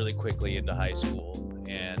really quickly into high school,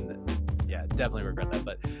 and yeah, definitely regret that.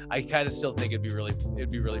 But I kind of still think it'd be really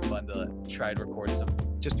fun to try and record some,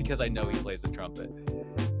 just because I know he plays the trumpet.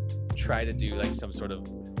 Try to do like some sort of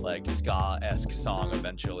like ska-esque song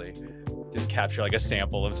eventually. Just capture like a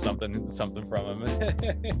sample of something from him.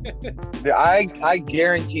 Yeah, I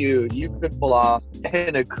guarantee you could pull off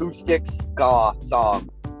an acoustic ska song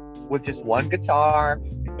with just one guitar,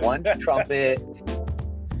 one trumpet.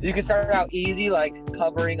 You can start out easy, like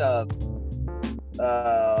covering a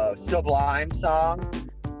Sublime song,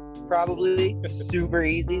 probably super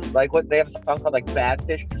easy. Like what they have a song called like Bad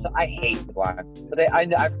Fish. I hate Sublime, but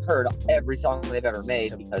I've heard every song they've ever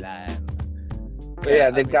made because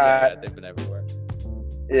they've been everywhere.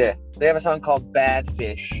 Yeah, they have a song called Bad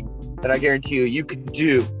Fish that I guarantee you could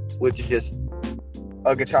do with just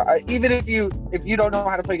a guitar. Even if you don't know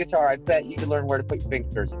how to play guitar, I bet you can learn where to put your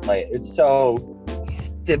fingers and play it. It's so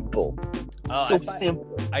simple.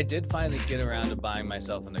 Simple. I did finally get around to buying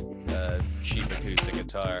myself a cheap acoustic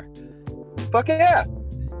guitar. Fuck yeah.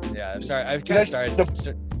 Yeah, I'm sorry. I've kind of started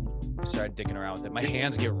dicking around with it. My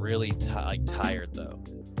hands get really tired though.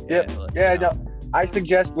 No. I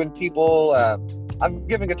suggest when people, I'm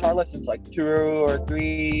giving guitar lessons like 2 or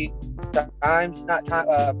 3 times,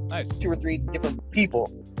 nice. 2 or 3 different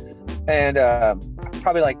people, and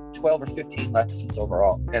probably like 12 or 15 lessons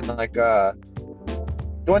overall. And like the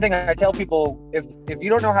one thing I tell people, if you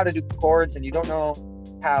don't know how to do chords and you don't know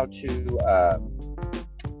how to,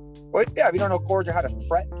 if you don't know chords or how to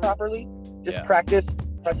fret properly, just practice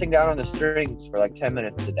pressing down on the strings for like 10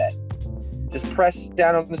 minutes a day. Just press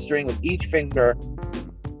down on the string with each finger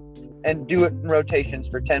and do it in rotations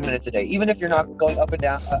for 10 minutes a day. Even if you're not going up and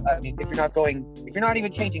down, if you're not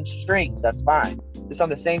even changing strings, that's fine. Just on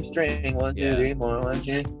the same string, 1, 2, 3, 4, 1,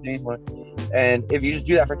 2, 3, 4. And if you just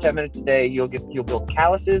do that for 10 minutes a day, you'll build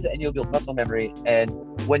calluses and you'll build muscle memory. And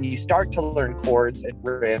when you start to learn chords and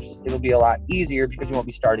riffs, it'll be a lot easier because you won't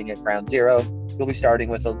be starting at ground zero. You'll be starting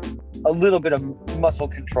with a little bit of muscle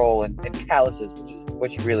control and calluses, which is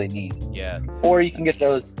what you really need. Yeah. Or you can get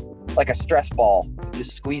those like a stress ball,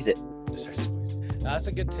 just squeeze it. No, that's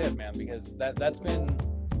a good tip, man, because that's been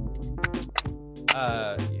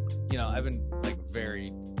I've been like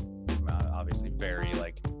very obviously very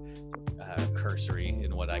like cursory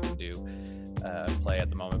in what I can do play at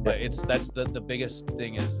the moment, but that's the biggest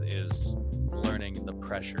thing is learning the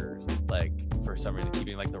pressure, like for some reason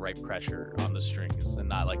keeping like the right pressure on the strings and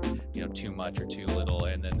not like too much or too little.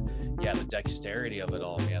 And then the dexterity of it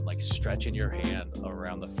all, man, like stretching your hand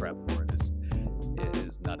around the fretboard is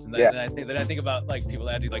nuts. And then I think about like people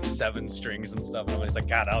that do like 7 strings and stuff, and I'm just like,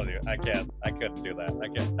 God, I couldn't do that. I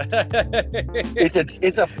can't.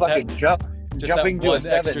 It's a fucking jump. Just jumping that to one a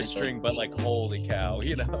 7 extra string, but like holy cow,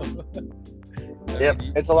 It's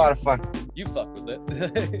a lot of fun. You fuck with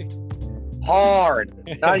it. Hard.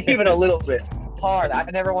 Not even a little bit. Hard. I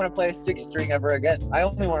never want to play a 6 string ever again. I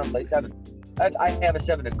only want to play 7. I have a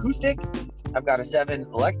 7 acoustic, I've got a 7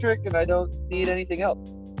 electric, and I don't need anything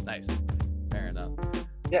else. Nice. Fair enough.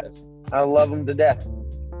 Yeah. I love them to death.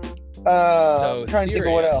 So trying to think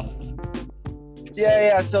of what else.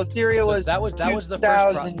 So Theria was that was the first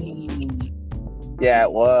project. Yeah,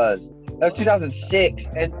 it was. That was 2006,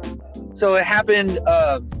 and so it happened.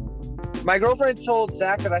 My girlfriend told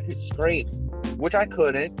Zach that I could scream, which I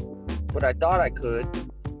couldn't, but I thought I could.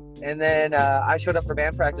 And then I showed up for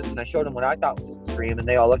band practice, and I showed them what I thought was a scream, and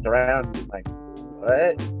they all looked around and like,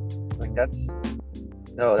 "What? Like that's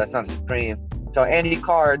not a scream." So Andy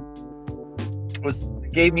Card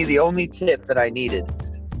gave me the only tip that I needed.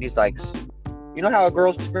 He's like, "You know how a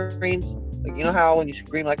girl screams? Like, you know how when you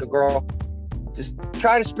scream like a girl, just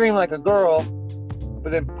try to scream like a girl,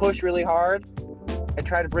 but then push really hard and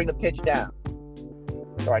try to bring the pitch down."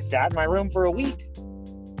 So I sat in my room for a week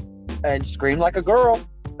and screamed like a girl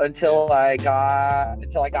until I got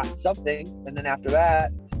something. And then after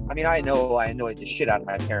that, I annoyed the shit out of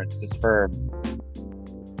my parents, because for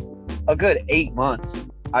a good 8 months,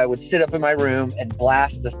 I would sit up in my room and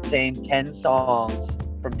blast the same 10 songs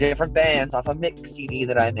from different bands off a mix CD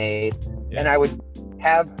that I made. And I'd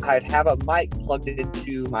have a mic plugged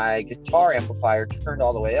into my guitar amplifier turned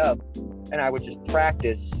all the way up, and I would just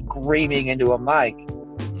practice screaming into a mic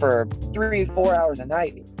for 3-4 hours a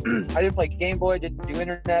night. I didn't play Game Boy, didn't do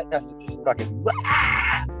internet, nothing, just fucking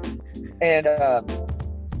and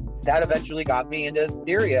that eventually got me into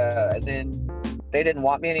Theria, and then they didn't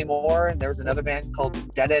want me anymore, and there was another band called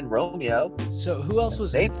Dead End Romeo. So who else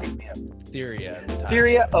was in picked me up. Theria at the time?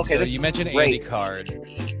 Theria, okay. So you mentioned Andy Card.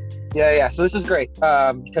 Yeah. So this is great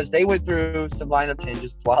because they went through some lineup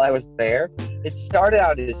changes while I was there. It started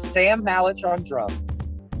out as Sam Malich on drums.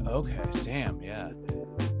 Okay, Sam, yeah.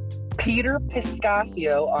 Peter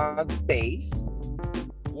Piscasio on bass.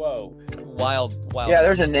 Whoa. Wild. Yeah,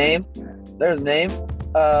 there's a name.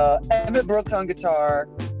 Emmett Brooks on guitar,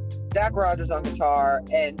 Zach Rogers on guitar,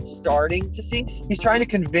 and starting to sing. He's trying to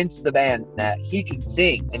convince the band that he can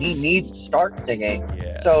sing and he needs to start singing.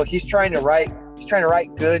 Yeah. So he's trying to write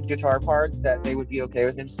good guitar parts that they would be okay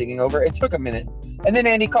with him singing over. It took a minute. And then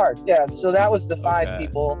Andy Card. Yeah, so that was the 5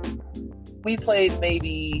 people. We played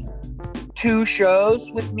maybe 2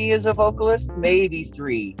 shows with me as a vocalist, maybe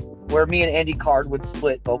 3, where me and Andy Card would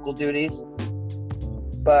split vocal duties.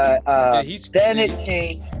 But then it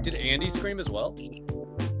changed. Did Andy scream as well?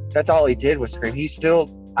 That's all he did was scream. He's still,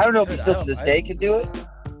 I don't know if he still to this day can do it.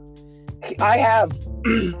 I have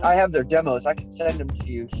their demos. I can send them to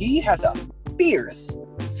you. He has a fierce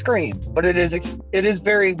scream, but it is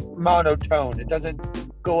very monotone. It doesn't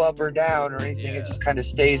go up or down or anything. It just kind of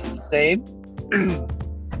stays the same.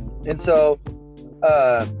 And so,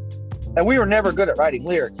 and we were never good at writing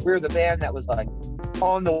lyrics. We were the band that was like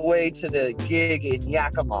on the way to the gig in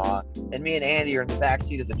Yakima, and me and Andy are in the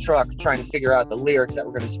backseat of the truck trying to figure out the lyrics that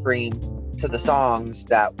we're going to scream to the songs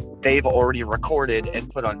that they've already recorded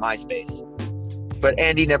and put on MySpace. But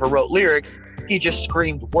Andy never wrote lyrics. He just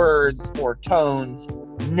screamed words or tones,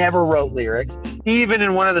 never wrote lyrics. He even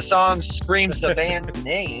in one of the songs screams the band's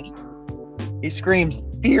name. He screams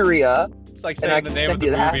Furia. It's like saying the name of the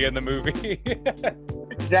movie in the movie.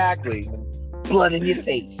 Exactly. Blood in your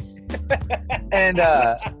face. And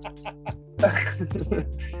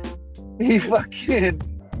he fucking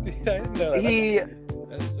I didn't know that.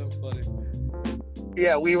 That's so funny.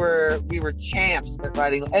 Yeah, we were champs at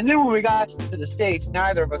writing. And then when we got to the stage,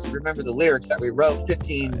 neither of us remember the lyrics that we wrote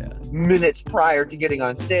 15 minutes prior to getting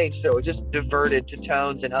on stage. So it just diverted to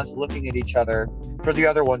tones and us looking at each other for the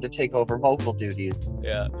other one to take over vocal duties.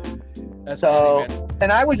 Yeah. That's so funny, man.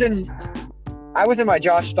 And I was in my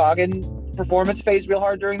Josh Scoggin performance phase real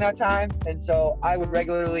hard during that time. And so I would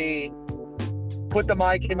regularly put the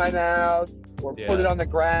mic in my mouth or put it on the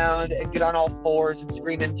ground and get on all fours and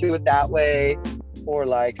scream into it that way. Or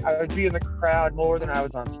like I would be in the crowd more than I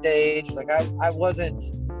was on stage. Like I wasn't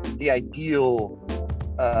the ideal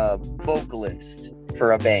vocalist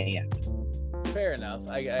for a band. Fair enough,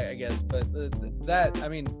 I guess. But that, I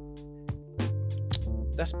mean,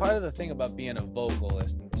 that's part of the thing about being a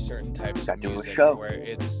vocalist in certain types of music, where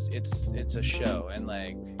it's a show, and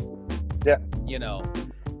like, you know,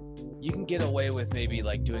 you can get away with maybe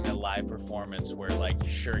like doing a live performance where like,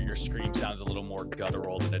 sure, your scream sounds a little more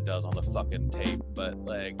guttural than it does on the fucking tape, but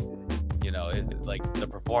like, you know, like the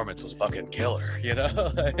performance was fucking killer, you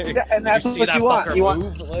know? Like, and that's you see what that you want. fucker You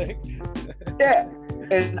move? Like, yeah.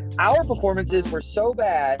 And our performances were so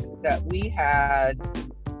bad that we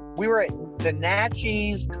were at the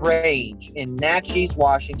Natchez Grange in Natchez,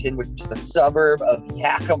 Washington, which is a suburb of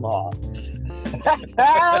Yakima.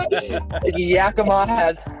 Yakima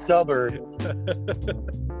has suburbs.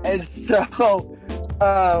 And so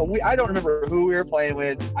I don't remember who we were playing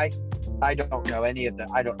with. I don't know any of that.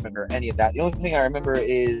 I don't remember any of that. The only thing I remember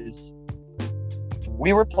is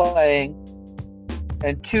we were playing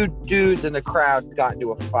and 2 dudes in the crowd got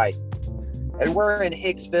into a fight. And we're in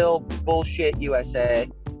Hicksville, bullshit, USA.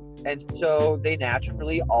 And so they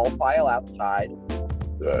naturally all file outside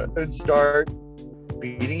and start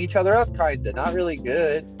beating each other up, kinda. Not really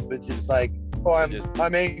good, but just like, oh,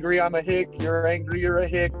 I'm angry, I'm a hick, you're angry, you're a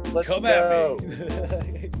hick, let's come go. at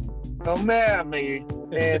me. Come at me.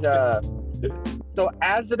 And so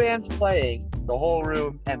as the band's playing, the whole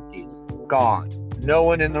room empties. Gone. No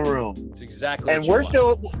one in the room. It's exactly and what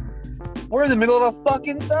we're in the middle of a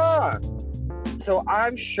fucking song. So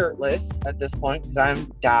I'm shirtless at this point because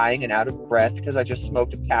I'm dying and out of breath because I just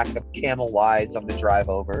smoked a pack of Camel Wides on the drive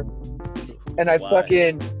over. And I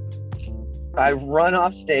run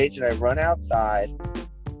off stage and I run outside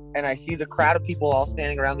and I see the crowd of people all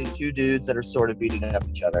standing around these 2 dudes that are sort of beating up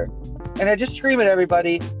each other. And I just scream at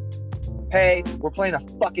everybody, hey, we're playing a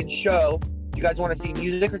fucking show. Do you guys want to see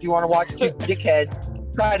music or do you want to watch 2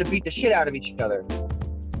 dickheads try to beat the shit out of each other?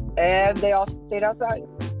 And they all stayed outside.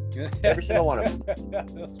 Every single one of them.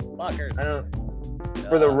 Those fuckers. I don't.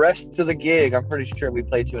 For the rest of the gig, I'm pretty sure we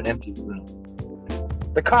played to an empty room.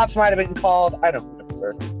 The cops might have been called. I don't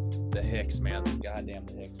remember. The Hicks, man. Goddamn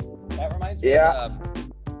the Hicks. That reminds me Yeah. of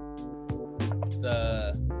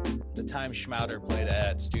the time Schmouder played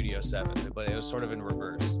at Studio 7, but it was sort of in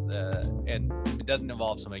reverse. And it doesn't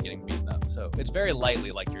involve somebody getting beaten up. So it's very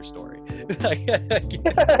lightly like your story.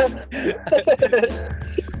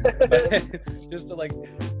 Just to like,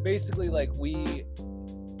 basically like we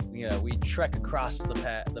trek across the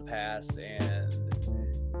pass and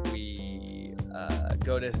we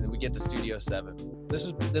get to Studio 7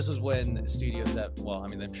 this was when Studio Set. Well, I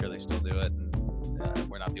mean, I'm sure they still do it. And,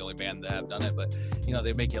 we're not the only band that have done it, but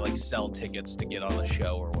they make you like sell tickets to get on the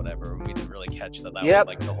show or whatever. And we didn't really catch that was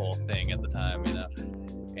like the whole thing at the time,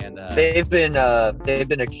 And they've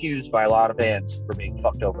been accused by a lot of bands for being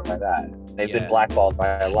fucked over by that. They've been blackballed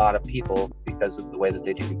by a lot of people because of the way that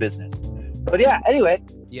they do business. But yeah, anyway.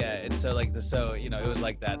 Yeah, and so like it was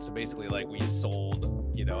like that. So basically, like we sold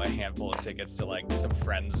a handful of tickets to like some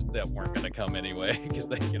friends that weren't going to come anyway because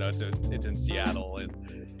they it's in Seattle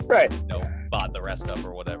and right bought the rest up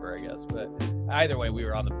or whatever, I guess. But either way, we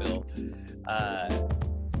were on the bill.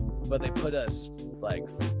 But they put us like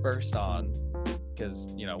first on because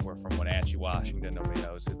we're from Wenatchee, Washington. Nobody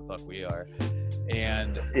knows who the fuck we are.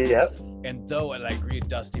 And and I agree,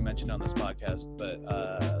 Dusty mentioned on this podcast, but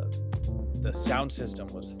the sound system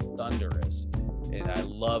was thunderous, and I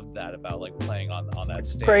loved that about like playing on that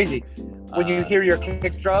stage. Crazy when you hear your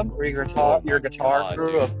kick drum or your guitar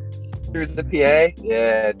through the PA.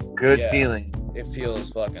 Yeah, it's a good feeling. It feels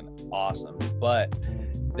fucking awesome. But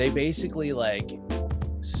they basically like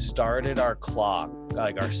started our clock,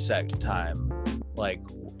 like our set time, like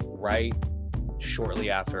right shortly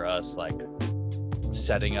after us like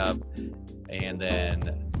setting up, and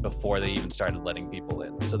then before they even started letting people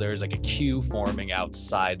in. So there's like a queue forming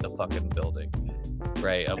outside the fucking building,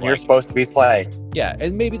 right? And you're supposed to be playing. Yeah,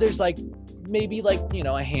 and maybe there's like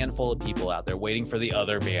a handful of people out there waiting for the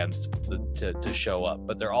other bands to show up,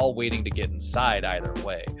 but they're all waiting to get inside either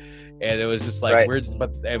way. And it was just like we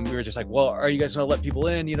were just like, well, are you guys gonna let people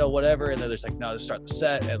in, whatever? And they're just like, no, let's start the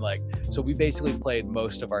set. And like, so we basically played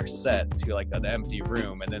most of our set to like an empty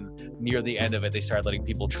room, and then near the end of it they started letting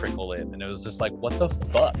people trickle in, and it was just like, what the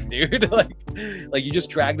fuck, dude? like you just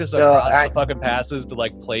dragged us across the fucking passes to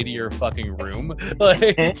like play to your fucking room.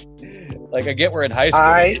 Like I get we're in high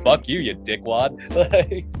school, fuck you dickwad.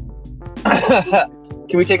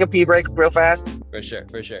 Can we take a pee break real fast? For sure.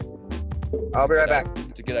 I'll be right back.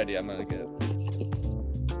 It's a good idea. I'm gonna get.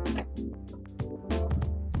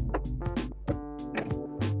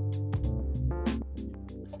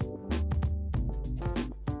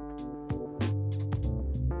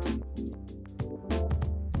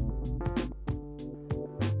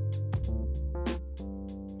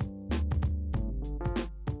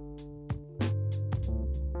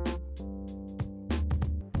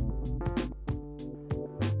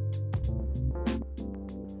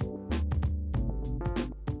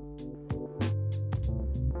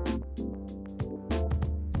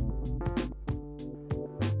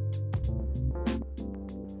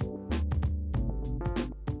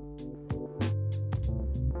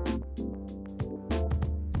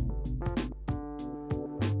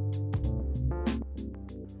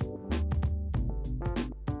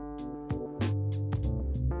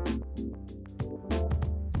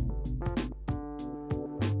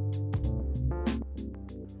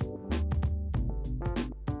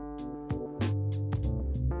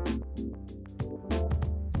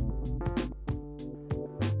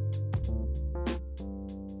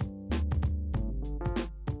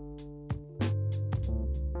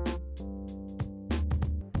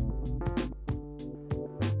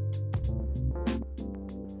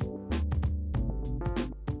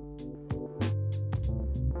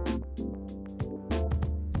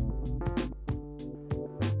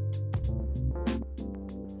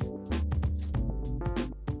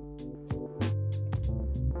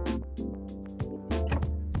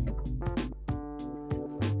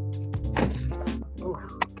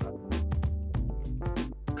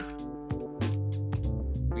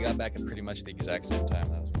 Back at pretty much the exact same time.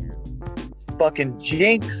 That was weird. Fucking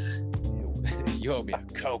jinx. You owe me a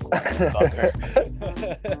Coke, motherfucker.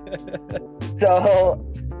 So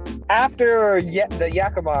after the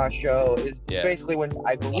Yakima show is basically when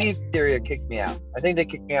I believe Syria kicked me out. I think they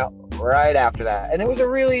kicked me out right after that, and it was a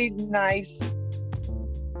really nice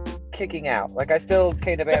kicking out. Like I still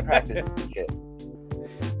came to band practice and shit.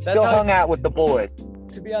 Still hung out with the boys.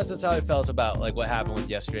 To be honest, that's how I felt about like what happened with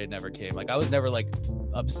Yesterday Never Came. Like I was never like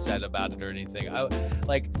upset about it or anything. I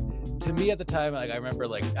like, to me at the time, like I remember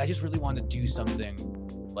like I just really wanted to do something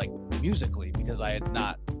like musically because I had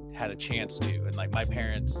not had a chance to, and like my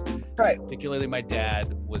parents, particularly my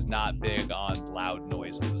dad, was not big on loud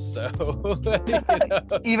noises, so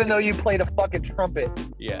even though you played a fucking trumpet.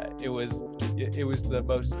 Yeah, it was the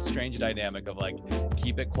most strange dynamic of like,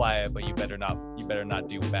 keep it quiet, but you better not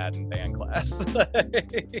do bad in band class.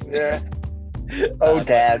 Yeah.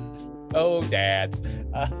 Dads.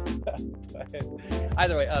 But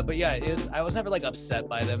either way, but yeah, I was never like upset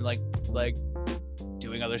by them like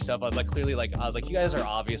doing other stuff. I was like, clearly, like I was like, you guys are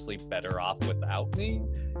obviously better off without me,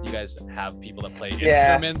 you guys have people that play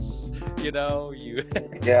Yeah. instruments, you know,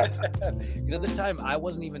 Yeah. because at this time I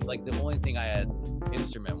wasn't even like, the only thing I had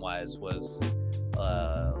instrument wise was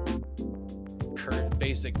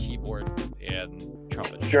basic keyboard and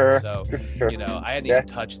trumpet. Sure. So Sure. you know, I hadn't Yeah. even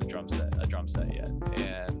touched a drum set yet,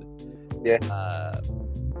 and Yeah.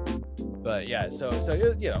 but yeah, so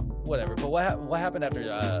you know, whatever. But what happened after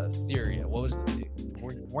Theoria? What was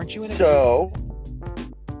weren't you in a So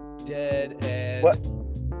group? Dead and What?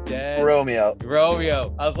 Dead Romeo.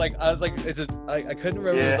 Romeo. I was like, is it? I couldn't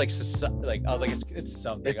remember. It Yeah. was like I was like, it's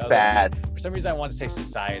something. It's I was bad. Like, for some reason, I wanted to say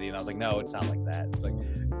Society, and I was like, no, it's not like that. It's like,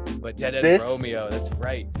 but Dead and This- Romeo. That's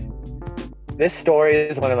right. This story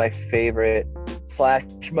is one of my favorite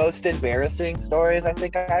 / most embarrassing stories I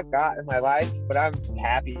think I've got in my life, but I'm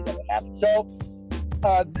happy that it happened. So,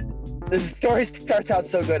 the story starts out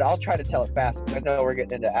so good. I'll try to tell it fast because I know we're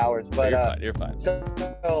getting into hours. But You're fine. So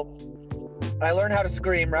I learned how to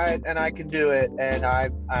scream, right? And I can do it, and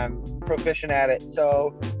I'm proficient at it.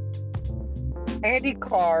 So Andy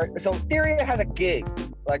Carr, so Theoria has a gig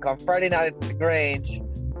like on Friday night at the Grange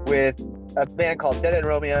with a band called Dead and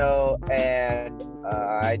Romeo, and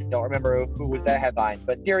I don't remember who was that headline,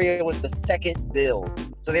 but Theoria was the second bill,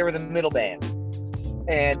 so they were the middle band,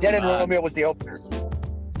 and Dead and Romeo was the opener.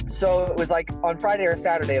 So it was like on Friday or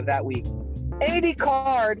Saturday of that week. Andy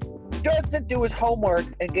Card doesn't do his homework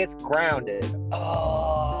and gets grounded.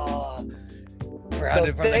 Oh,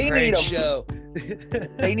 grounded So from the they great need a- show.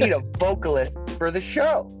 They need a vocalist for the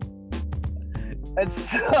show. And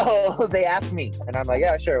so they asked me, and I'm like,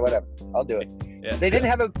 yeah, sure, whatever, I'll do it. Yeah. They didn't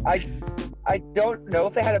have I don't know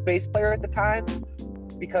if they had a bass player at the time,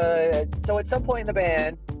 because so at some point in the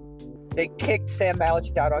band, they kicked Sam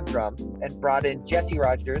Malich out on drums and brought in Jesse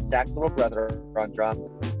Rogers, Zach's little brother, on drums.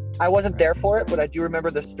 I wasn't there for it, but I do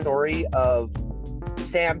remember the story of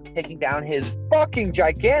Sam taking down his fucking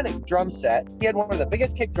gigantic drum set. He had one of the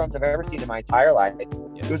biggest kick drums I've ever seen in my entire life.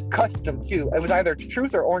 Yeah. It was custom too. It was either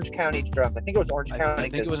Truth or Orange County drums. I think it was Orange County. I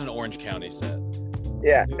think it 'cause- was an Orange County set.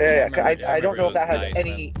 yeah. I I don't know if that has remember it was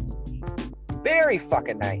nice, any. Very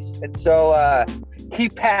fucking nice. And so he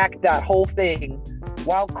packed that whole thing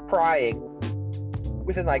while crying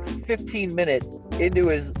within like 15 minutes into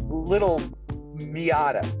his little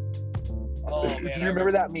Miata. Oh, Do man, you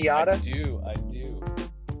remember that Miata? I do.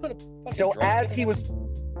 Put a fucking So drum as kit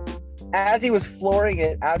he in was flooring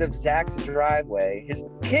it out of Zach's driveway, his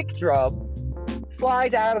kick drum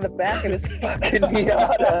flies out of the back of his fucking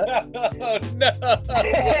Miata, Oh no!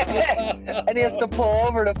 and he has to pull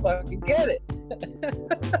over to fucking get it.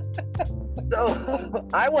 So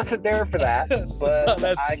I wasn't there for that, but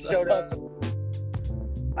That I showed up.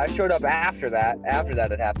 I showed up after that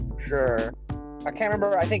it happened for sure. I can't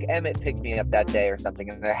remember. I think Emmett picked me up that day or something,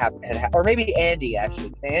 and it happened, or maybe Andy actually.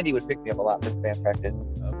 'Cause Andy would pick me up a lot for band practice.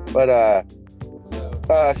 Okay. But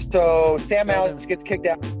so Sam Filled Alex gets kicked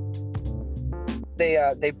out.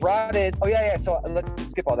 They brought in. Oh yeah. So let's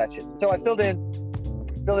skip all that shit. So I filled in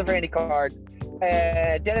for Andy Card,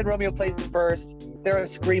 and Dead and Romeo played first. They're a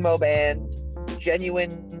screamo band,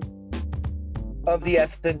 genuine of the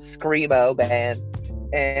essence screamo band.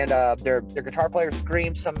 And their guitar player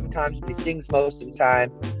screams sometimes, but he sings most of the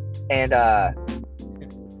time. And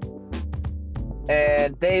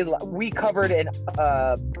we covered in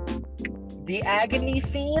the Agony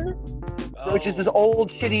Scene, which is this old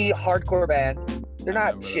shitty hardcore band. They're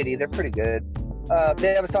not remember shitty; they're pretty good.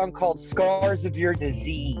 They have a song called "Scars of Your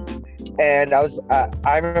Disease," and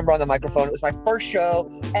I remember on the microphone. It was my first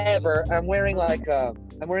show ever. I'm wearing a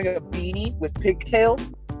beanie with pigtails.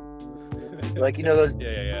 Like, you know those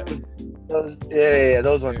Yeah.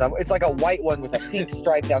 those ones. It's like a white one with a pink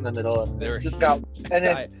stripe down the middle. They were It's just huge. got, and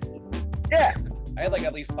then yeah, I had like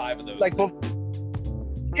at least 5 of those. like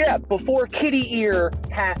before kitty ear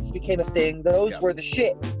hats became a thing, those Yeah. were the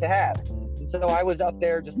shit to have. And so I was up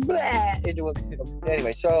there just into it.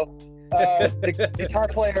 Anyway, so the guitar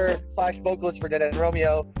player / vocalist for Dead and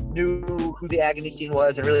Romeo knew who the Agony Scene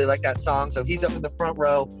was and really liked that song. So he's up in the front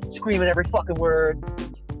row screaming every fucking word.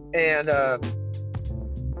 And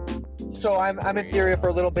so I'm in Theoria for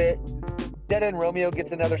a little bit. Dead and Romeo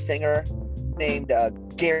gets another singer named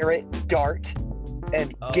Garrett Dart.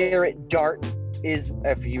 And Oh. Garrett Dart is,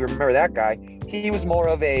 if you remember that guy, he was more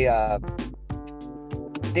of a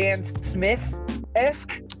Dan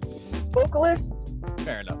Smith-esque vocalist.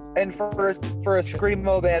 Fair enough. And for a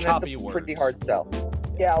screamo band, that's Choppy a pretty words. hard sell.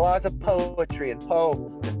 Yeah, lots of poetry and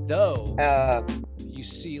poems. Though Um, you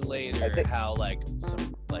see I later think- how like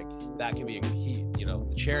some like that can be the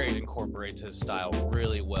Chariot incorporates his style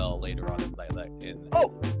really well later on in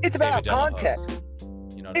it's about David Delaho's. context.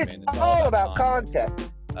 You know what I It's mean? all about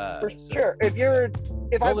context. For So sure. If go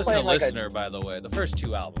I'm listen to playing like Listener, by the way, the first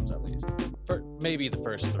 2 albums at least. For maybe the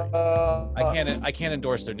first 3. I can't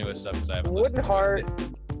endorse their newest stuff because I haven't listened Wooden to Heart.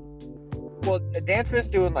 it. Well, Dan Smith's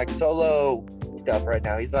doing like solo stuff right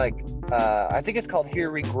now. He's like, I think it's called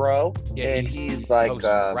Here We Grow, Yeah, and he's like hosts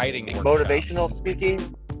writing motivational workshops.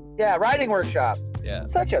 speaking. Yeah, writing workshops. Yeah.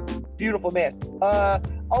 Such a beautiful man.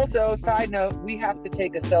 Also, side note, we have to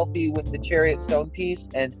take a selfie with the Chariot Stone piece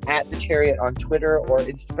and at the Chariot on Twitter or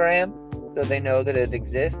Instagram, so they know that it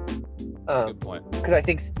exists. Good point. Because I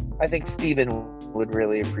think Steven would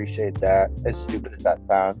really appreciate that, as stupid as that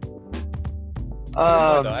sounds. That's a good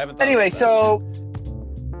point, though. I haven't thought Anyway, about that.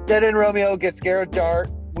 so Dead End Romeo gets Garrett Dart.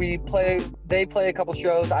 They play a couple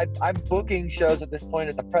shows. I'm booking shows at this point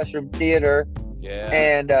at the Press Room Theater, Yeah.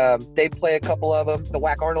 and they play a couple of them. The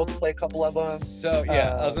Whack Arnolds play a couple of them. So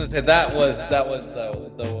yeah, I was gonna say that was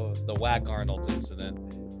the Whack Arnold incident.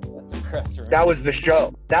 That's a press room. That was the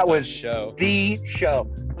show. That was show. the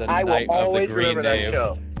show. The I will night of the always Green remember that Knave.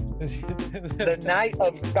 show. The night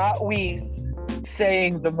of Scott Weiss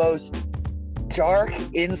saying the most dark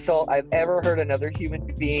insult I've ever heard another human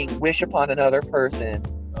being wish upon another person.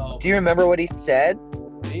 Oh, Do you remember what he said?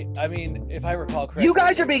 I mean, if I recall correctly, You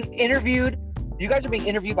guys are being interviewed. You guys are being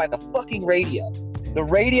interviewed by the fucking radio. The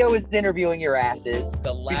radio is interviewing your asses.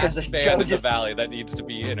 the because last the show band in the just- valley that needs to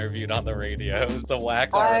be interviewed on the radio is the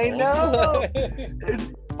Whack I Arnolds.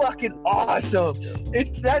 It's fucking awesome.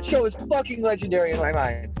 That show is fucking legendary in my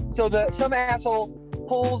mind. So some asshole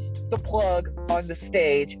pulls the plug on the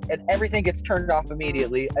stage and everything gets turned off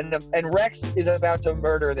immediately. And Rex is about to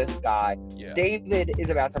murder this guy. Yeah. David is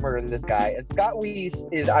about to murder this guy. And Scott Weiss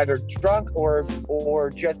is either drunk or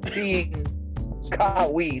just being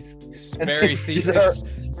Scott Weiss. It's And very it's the- just-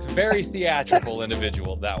 it's very theatrical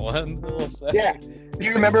individual, that one. We'll say. Yeah. Do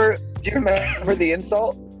you remember the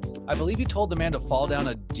insult? I believe you told the man to fall down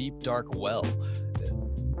a deep, dark well.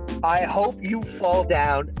 I hope you fall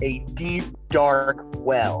down a deep, dark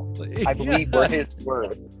well. I believe were his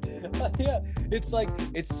words. Yeah, it's like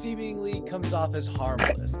it seemingly comes off as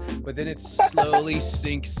harmless, but then it slowly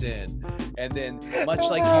sinks in, and then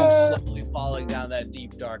much like you slowly falling down that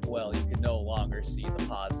deep dark well, you can no longer see the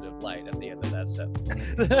positive light at the end of that sentence.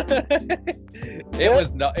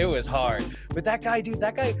 It was hard, but that guy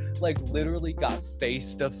like literally got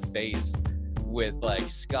face to face with like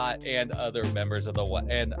Scott and other members of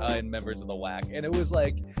the members of the Whack, and it was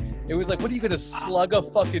like, what are you gonna slug a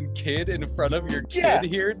fucking kid in front of your kid Yeah.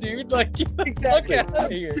 here, dude? Like, get the Exactly. fuck out I'm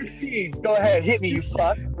of here. 16. Go ahead, hit me, you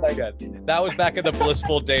fuck. Like, Yeah, that was back in the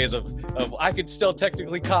blissful days of I could still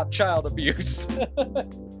technically cop child abuse.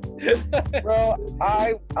 bro,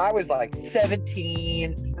 I was like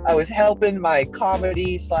 17. I was helping my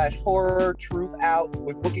comedy/horror troupe out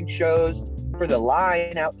with booking shows for the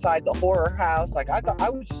line outside the horror house. Like I thought I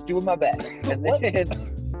was just doing my best. And What? then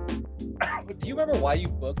Do you remember why you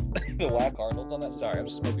booked the Whack Arnolds on that? Sorry, I'm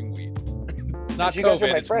smoking weed. It's not You guys are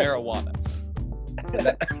COVID, my it's friends. marijuana.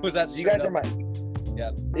 Was that you guys straight are my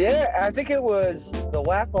Yeah. Yeah, I think it was the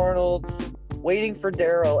Whack Arnolds, Waiting for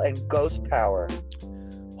Daryl, and Ghost Power.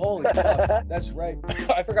 Holy fuck, that's right.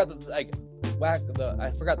 I forgot that I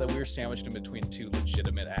forgot that we were sandwiched in between 2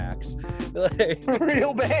 legitimate acts.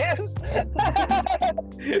 Real bands.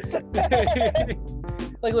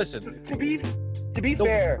 Like, listen, to be The-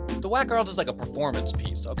 fair, the Whack Arnolds is like a performance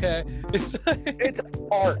piece, okay? It's it's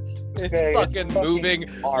art. it's Okay, fucking moving,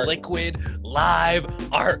 art. liquid, live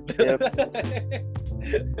art. To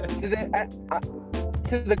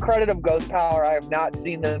the credit of Ghost Power, I have not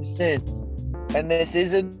seen them since. And this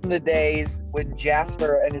is in the days when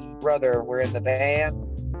Jasper and his brother were in the band.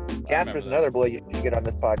 Jasper's that. another boy you should get on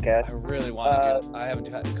this I podcast. really want to get. I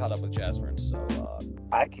haven't caught up with Jasper in so long.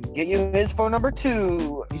 I can get you his phone number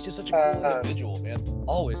too. He's just such a cool individual, man.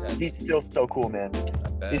 Always has. He's still so cool, man. I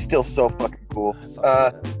bet. He's still so fucking cool.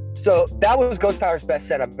 I fucking bet. So that was Ghost Power's best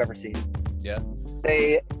set I've ever seen. Yeah.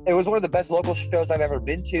 It was one of the best local shows I've ever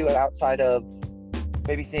been to, outside of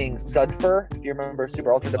maybe seeing Sudfur, if you remember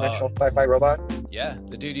Super Ultra Dimensional Sci-Fi Robot. Yeah,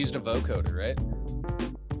 the dude used a vocoder, right?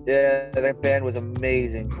 Yeah, that band was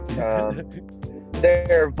amazing.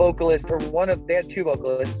 Their vocalist, they had 2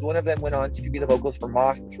 vocalists. One of them went on to be the vocalist for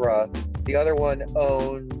Mothra. The other one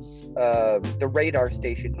owns the radar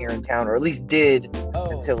station here in town, or at least did Oh,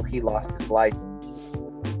 until he lost his license.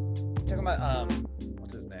 talking about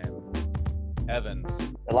what's his name? Evans.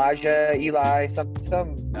 Eli, some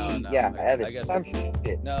No, yeah, I Evans, guess- some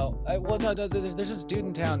shit. No, there's this dude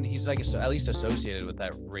in town. He's like at least associated with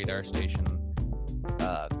that radar station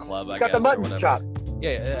club, I He's got guess, the or mutton whatever. chop.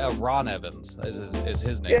 Yeah, Ron Evans is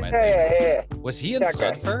his name. Yeah, I think. yeah. Was he in That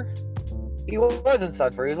guy. Sudfur? He was in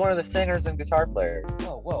Sudford. He was one of the singers and guitar players.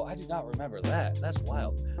 Oh, whoa! I do not remember that. That's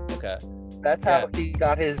wild. Okay. That's how he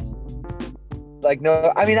got his. Like,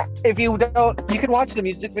 no, I mean, if you don't, you can watch the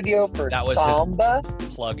music video for That was Samba.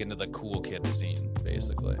 his plug into the cool kid scene,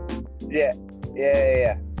 basically. Yeah.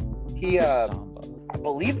 He, Samba. I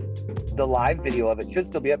believe the live video of it should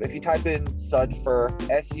still be up. If you type in Sudfur,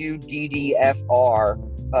 SUDDFR,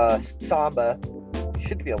 Samba, you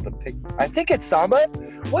should be able to pick. I think it's Samba.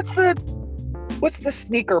 What's the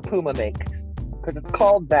sneaker Puma makes? Because it's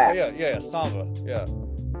called that. Oh, yeah, Samba. Yeah,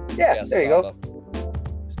 there Samba. you go.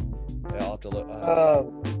 Yeah, I'll have to look.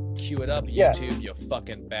 Cue it up, yeah. YouTube, you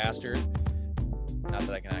fucking bastard. Not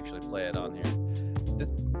that I can actually play it on here.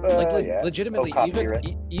 Legitimately, Oh,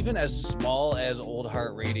 even as small as Old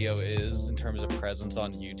Heart Radio is in terms of presence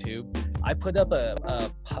on YouTube, I put up a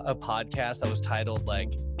podcast that was titled like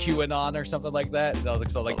QAnon or something like that. And I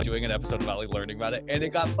was like, doing an episode about like learning about it, and it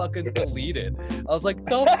got fucking deleted. I was like,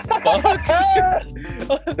 the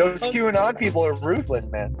fuck? Those QAnon people are ruthless,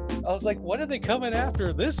 man. I was like, what are they coming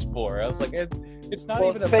after this for? I was like, it's not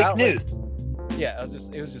even fake about news. Like, yeah,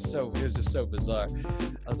 it was just so bizarre.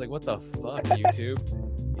 I was like, what the fuck, YouTube?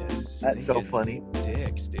 Yes, That's so funny.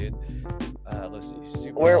 Dicks, dude. Let's see.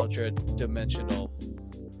 Super ultra dimensional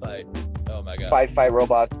fight. Oh my god. Fight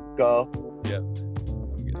robot go. Yep.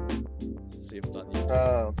 I'm gonna see if it's on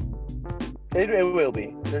YouTube. It will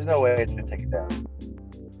be. There's no way it's gonna take it down.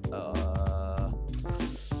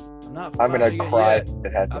 I'm not. I'm gonna cry. It if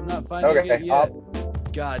it has. I'm not finding it yet.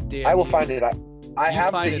 God damn. I will find it. I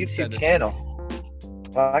have the YouTube channel.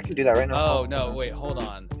 I can do that right now. Oh no! Wait, hold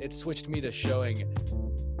on. It switched me to showing.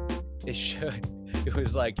 It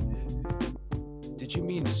was like, did you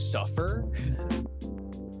mean suffer?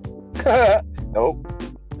 Nope.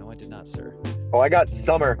 No, I did not, sir. Oh, I got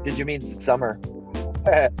summer. Did you mean summer?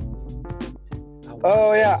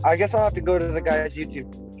 Oh yeah. I guess I'll have to go to the guy's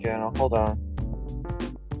YouTube channel. Hold on.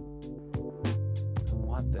 I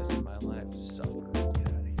want this in my life. Suffer. Get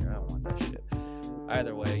out of here. I don't want that shit.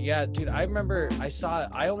 Either way, yeah, dude. I remember I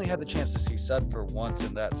only had the chance to see Sudfur once,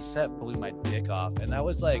 and that set blew my dick off. And that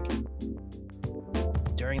was like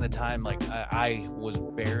during the time like I was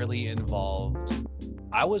barely involved.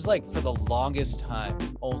 I was like for the longest time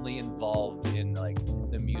only involved in like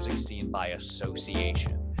the music scene by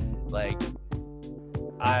association. Like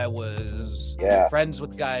I was friends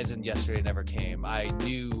with guys in Yesterday Never Came. I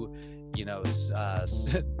knew,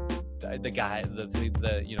 the guy,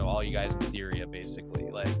 the all you guys in Theoria, basically.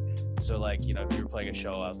 Like, so like, if you were playing a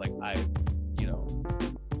show, I was like, I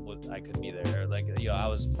could be there. Like, I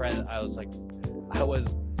was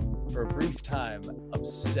for a brief time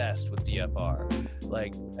obsessed with DFR.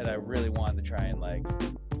 Like, and I really wanted to try and like,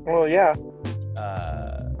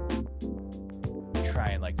 try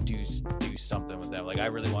and like do something with them. Like, I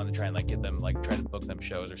really wanted to try and like get them, like try to book them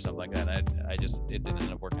shows or something like that. And it didn't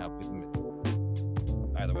end up working out with me.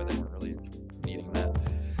 Either way, they weren't really needing that.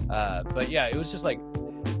 But yeah, it was just like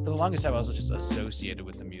for the longest time I was just associated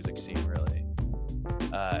with the music scene, really.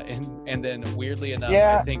 And then weirdly enough,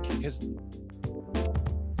 I think because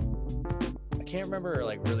I can't remember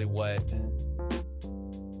like really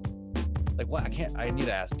I need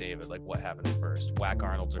to ask David like what happened first, Whack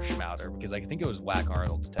Arnold's or Schmouder, because I think it was Whack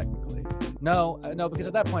Arnold's technically. No, because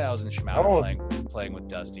at that point I was in Schmouder playing with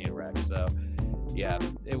Dusty and Rex, so yeah,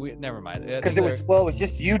 never mind. Because it was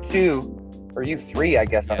just you two or you three, I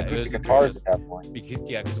guess, on acoustic guitars at that point.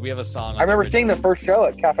 Because we have a song. I remember seeing the first show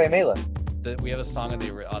at Cafe Mela. We have a song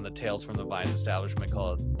on the Tales from the Vines establishment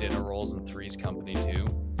called "Dinner Rolls and Three's Company 2,"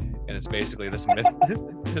 and it's basically this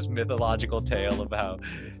this mythological tale of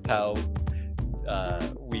how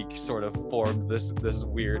we sort of formed this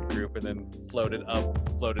weird group and then floated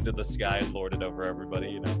to the sky and lorded over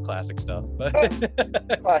everybody. Classic stuff. But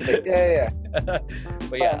classic, yeah.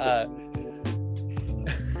 But yeah,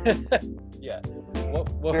 yeah.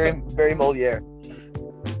 Very, very Moliere.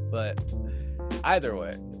 But either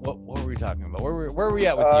way, what were we talking about? Where were we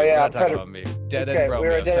at with you? We're not talking about me. Dead End Romeo.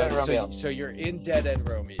 We're in Dead End Romeo. So you're in Dead End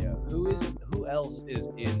Romeo. Who else is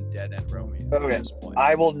in Dead End Romeo at this point?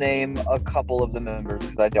 I will name a couple of the members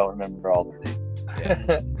because I don't remember all their names.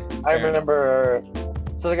 Yeah. I remember.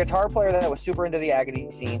 So the guitar player that was super into the Agony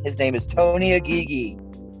scene, his name is Tony Agigi.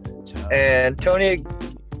 And Tony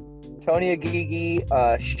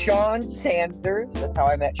Agigi, Sean Sanders. That's how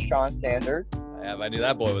I met Sean Sanders. I knew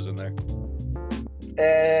that boy was in there.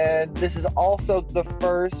 And this is also the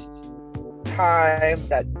first time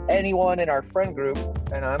that anyone in our friend group,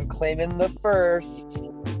 and I'm claiming the first,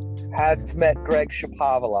 has met Greg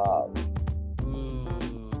Shapovalov.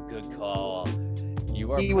 Ooh, good call.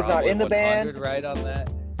 You are. He was not in the band. Right on that.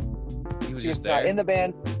 He was just not there. in the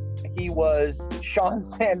band. he was Sean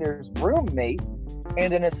Sanders' roommate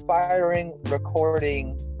and an aspiring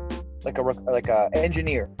recording, like a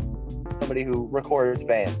engineer, somebody who records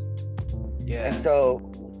bands. Yeah. And so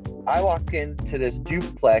I walk into this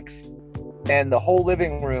duplex, and the whole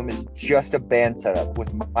living room is just a band setup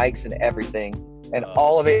with mics and everything, and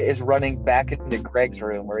all of it is running back into Greg's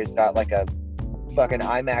room, where he's got like a fucking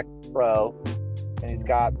iMac Pro, and he's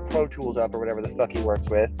got Pro Tools up or whatever the fuck he works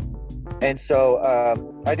with. And so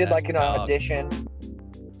I did like an audition.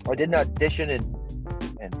 I did an audition,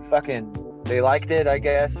 and fucking they liked it, I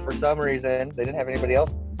guess, for some reason. They didn't have anybody else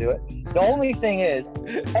to do it. The only thing is,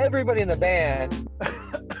 everybody in the band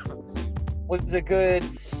was a good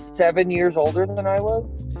 7 years older than I was.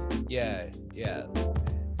 Yeah. I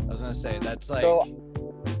was gonna say that's like. So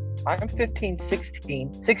I'm 15,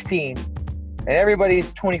 16, and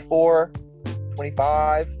everybody's 24,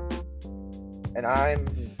 25, and I'm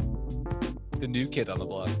the new kid on the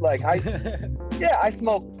block. like, I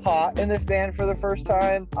smoke pot in this band for the first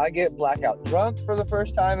time. I get blackout drunk for the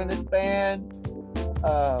first time in this band.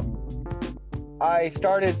 I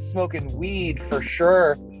started smoking weed for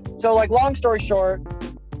sure. So, like, long story short,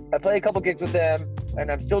 I played a couple gigs with them,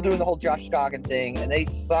 and I'm still doing the whole Josh Scoggin thing, and they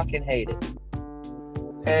fucking hate it.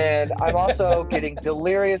 And I'm also getting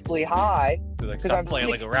deliriously high. Like, stop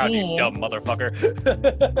flailing around, you dumb motherfucker.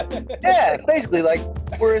 Yeah, basically, like,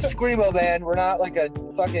 we're a screamo band. We're not like a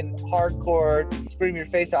fucking hardcore scream your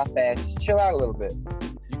face off band. Just chill out a little bit.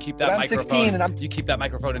 You keep that microphone. You keep that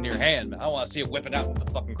microphone in your hand. I don't want to see it whipping out into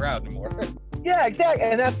the fucking crowd anymore. Yeah, exactly.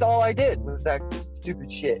 And that's all I did was that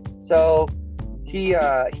stupid shit. So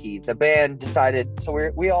the band decided.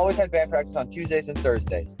 So we always had band practice on Tuesdays and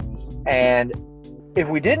Thursdays, and if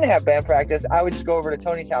we didn't have band practice, I would just go over to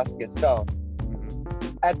Tony's house and get stoned.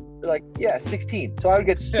 At 16. So I would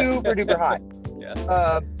get super duper high.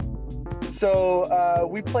 Yeah. So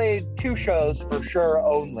we played 2 shows for sure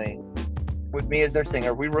only with me as their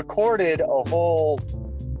singer. We recorded a whole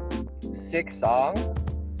 6 songs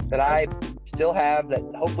that I still have that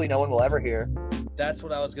hopefully no one will ever hear. That's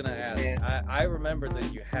what I was gonna ask. Yeah. I remember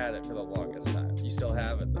that you had it for the longest time. You still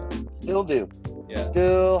have it though. Still do. Yeah.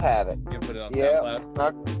 Still have it. You can put it on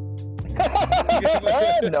SoundCloud?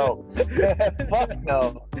 No.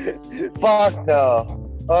 Fuck no.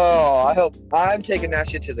 Oh, I'm taking that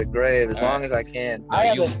shit to the grave as long as I can.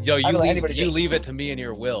 You leave it to me in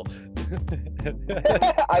your will.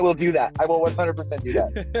 I will do that. I will 100% do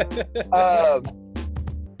that.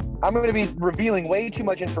 I'm going to be revealing way too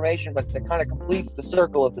much information, but that kind of completes the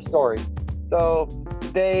circle of the story. So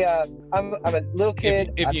I'm a little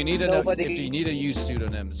kid. If you need to use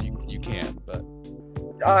pseudonyms, you can, but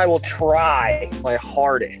I will try my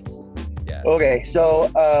hardest. Yeah. Okay,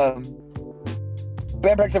 so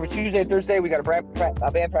band practice every Tuesday and Thursday. We got a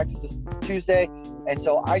band practice this Tuesday, and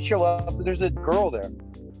so I show up. There's a girl there.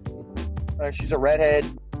 She's a redhead,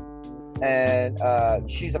 and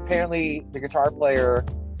she's apparently the guitar player,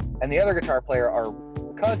 and the other guitar player are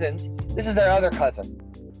cousins. This is their other cousin,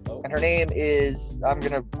 and her name is, I'm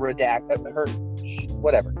gonna redact her.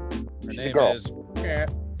 Whatever. She's a girl.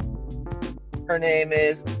 Her name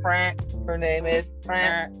is Pratt.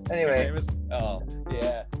 Anyway. Oh,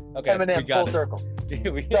 yeah. Okay. Eminem, full circle.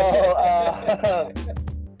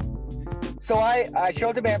 So I showed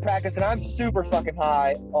up to band practice, and I'm super fucking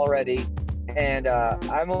high already. And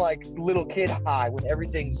I'm like little kid high when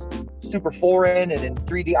everything's super foreign and in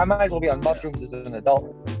 3D. I might as well be on mushrooms as an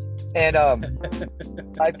adult. And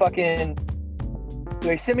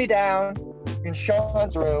they sit me down in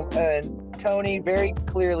Sean's room, and Tony very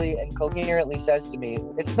clearly and coherently says to me,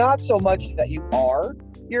 it's not so much that you are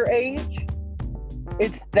your age,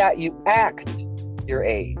 it's that you act your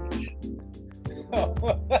age.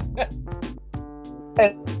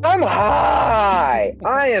 And I'm high.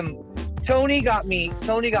 Tony got me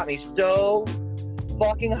so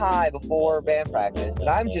fucking high before band practice that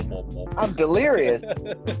I'm delirious.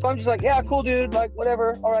 So I'm just like, yeah, cool dude, like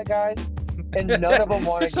whatever, all right guys. And none of them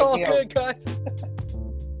want to get me good, guys.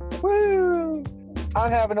 Woo!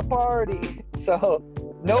 I'm having a party. So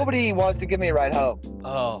nobody wants to give me a ride home.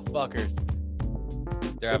 Oh, fuckers.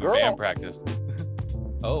 They're having band practice.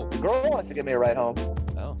 Oh. The girl wants to give me a ride home.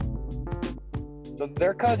 Oh. So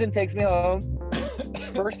their cousin takes me home.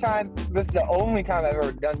 First time, this is the only time I've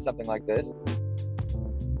ever done something like this.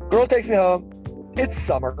 Girl takes me home. It's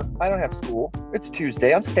summer. I don't have school. It's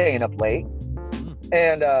Tuesday. I'm staying up late.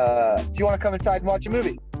 And do you want to come inside and watch a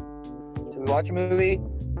movie? So we watch a movie,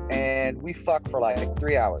 and we fuck for like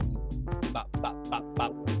 3 hours. Bop, bop, bop,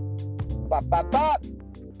 bop. Bop, bop, bop.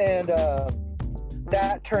 And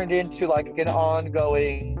that turned into like an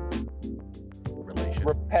ongoing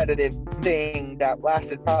repetitive thing that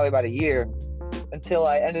lasted probably about a year until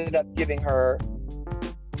I ended up giving her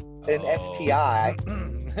an STI,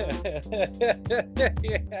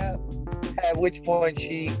 Yeah. at which point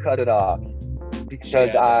she cut it off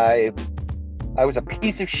because Yeah. I was a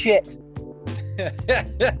piece of shit.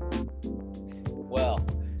 Well,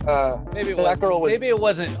 maybe it that was, girl was. maybe it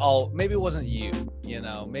wasn't you, you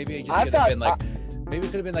know, maybe it just I could have thought- been like, maybe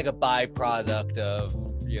it could have been like a byproduct of,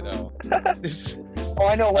 you know, this, Oh,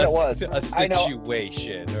 I know what it was. a I know-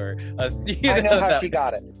 situation or a, you I know how that- she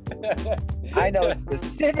got it. I know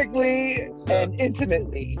specifically and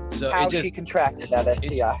intimately So how it just, she contracted that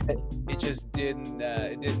STI. it just didn't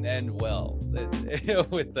end well with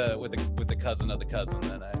the cousin of the cousin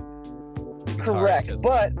that I the guitarist Correct, cousin.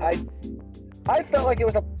 but I felt like it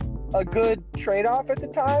was a good trade-off at the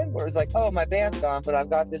time, where it's like, oh, my band's gone, but I've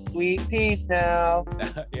got this sweet piece now.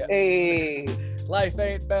 Yeah. Hey, Life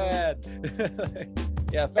ain't bad.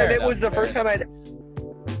 Yeah, fair and it enough, was the fair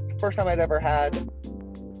first time I'd ever had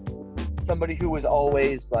somebody who was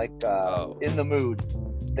always like Oh. in the mood.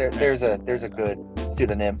 There's a good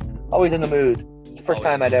pseudonym. Always in the mood. It's the first Always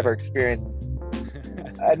time in I'd the ever experienced.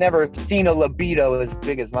 I'd never seen a libido as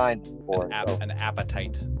big as mine before. so. an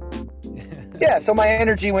appetite. Yeah, so my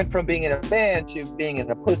energy went from being in a band to being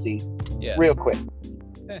in a pussy Yeah. real quick.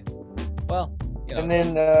 Well, you know, And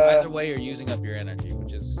then either way, you're using up your energy,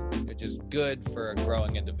 which is good for a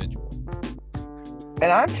growing individual.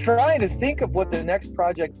 and I'm trying to think of what the next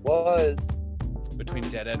project was. Between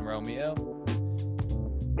Dead End Romeo,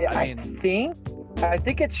 I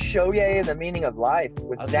think it's Shoye and the Meaning of Life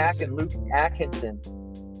with I was gonna Zach say- and Luke Atkinson.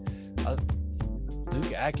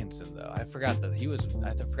 Luke Atkinson though, I forgot that he was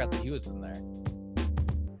in there.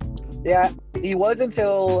 Yeah, he was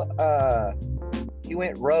until he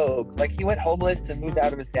went rogue. Like he went homeless and moved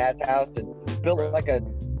out of his dad's house and built like a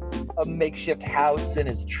makeshift house in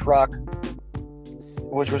his truck,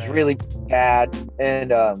 which was really bad.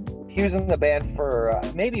 And he was in the band for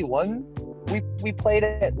maybe one. We played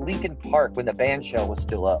at Lincoln Park when the band shell was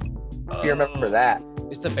still up. If you remember that?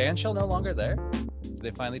 Is the band shell no longer there? Did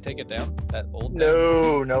they finally take it down? That old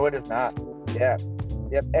No, it is not. Yeah.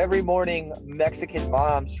 Yep. Every morning, Mexican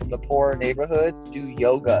moms from the poor neighborhoods do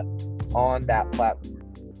yoga on that platform.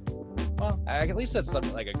 Well, at least that's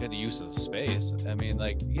something like a good use of the space. I mean,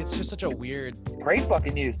 like it's just such a weird, Great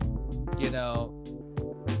fucking use. you know,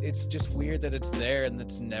 it's just weird that it's there and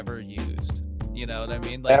it's never used. You know what I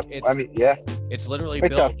mean? Like Yep, I mean, yeah. it's literally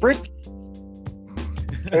It's a built.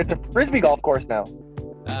 it's a frisbee golf course now.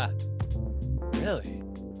 Really?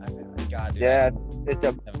 God, dude, Yeah, it's a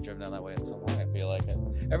I haven't driven down that way in so long. I feel like it.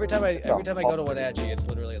 Every time I go to Wenatchee, it's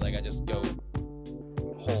literally like I just go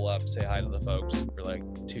hole up, say hi to the folks for like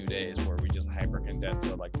 2 days, where we just hyper condense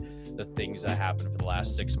on like the things that happened for the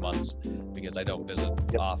last 6 months, because I don't visit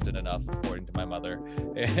often enough, according to my mother,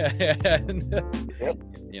 and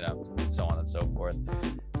you know, so on and so forth.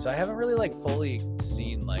 So I haven't really like fully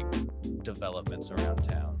seen like developments around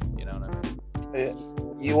town. You know what I mean?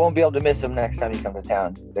 you won't be able to miss them next time you come to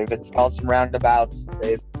town. They've installed some roundabouts.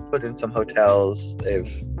 They've put in some hotels. They've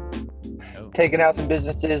taken out some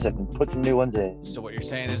businesses and put some new ones in. So what you're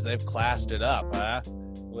saying is they've classed it up, huh?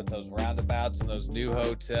 With those roundabouts and those new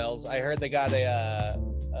hotels. I heard they got a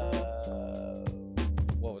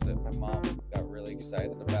what was it? My mom got really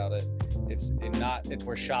excited about it. It's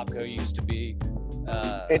where Shopko used to be.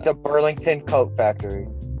 It's a Burlington coat factory.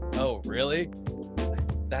 Oh, really?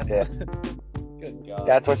 That's Yeah. Good God.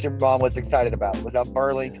 That's what your mom was excited about, was a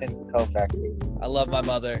Burlington coat factory. I love my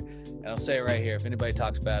mother, and I'll say it right here. If anybody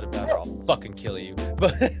talks bad about her, I'll fucking kill you.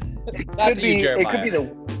 But not to you, Jeremiah. It could be the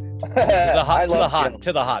to the hot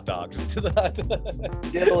dogs. To the hot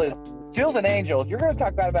Jill's an angel. If you're gonna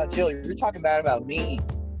talk bad about Jill, you're talking bad about me.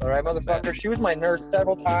 All right, motherfucker. She was my nurse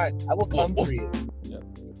several times. I will come for you.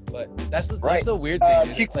 But that's the weird thing.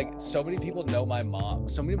 Dude. It's like so many people know my mom.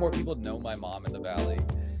 So many more people know my mom in the valley.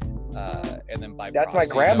 And then by that's my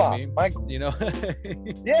proxy, grandma. You know?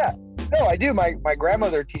 Yeah. No, I do. My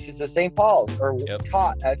grandmother teaches at St. Paul's, or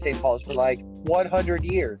taught at St. Paul's for like 100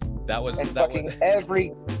 years. That was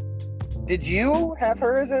every. Did you have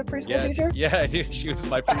her as a preschool teacher? Yeah, I did. She was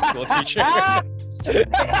my preschool teacher.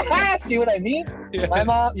 See what I mean?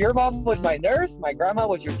 Yeah. Your mom was my nurse. My grandma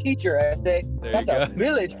was your teacher. I say, that's our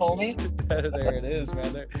village, homie. There it is,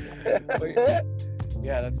 man.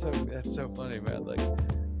 Yeah, that's so funny, man. Like,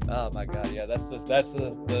 oh my God, yeah, that's the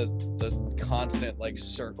constant like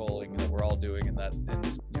circling that we're all doing in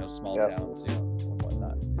small towns, and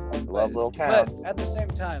whatnot. Love little towns. But at the same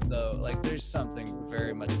time, though, like there's something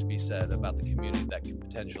very much to be said about the community that could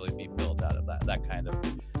potentially be built out of that kind of,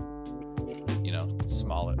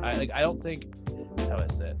 smaller. I don't think how do I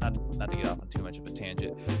say it? Not to get off on too much of a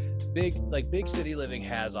tangent. Big city living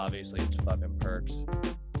has obviously its fucking perks,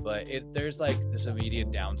 but there's like this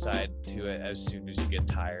immediate downside to it as soon as you get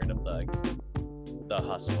tired of the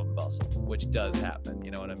hustle and bustle, which does happen.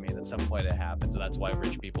 You know what I mean? At some point it happens, and that's why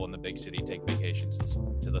rich people in the big city take vacations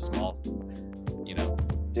to the small, you know.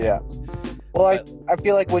 Yeah. towns. Well, But- I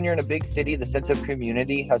feel like when you're in a big city, the sense of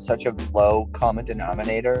community has such a low common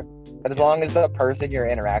denominator that as long as the person you're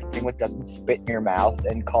interacting with doesn't spit in your mouth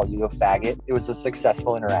and call you a faggot, it was a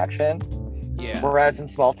successful interaction. Yeah. Whereas in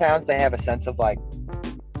small towns, they have a sense of like,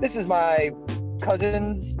 this is my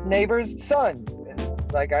cousin's neighbor's son.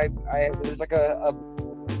 And like there's like a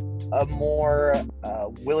more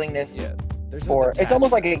willingness Yeah. There's for. It's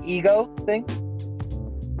almost like an ego thing.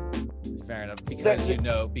 fair enough because you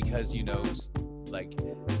know like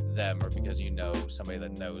them, or because you know somebody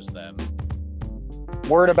that knows them.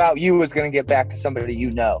 Word about you is going to get back to somebody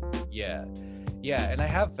you know. Yeah, and I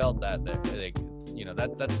have felt that like, you know,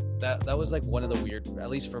 that was like one of the weird, at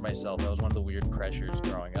least for myself, that was one of the weird pressures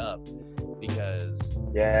growing up, because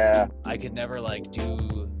Yeah. I could never like do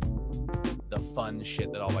the fun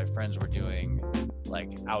shit that all my friends were doing like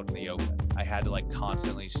out in the open. I had to like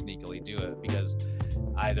constantly sneakily do it because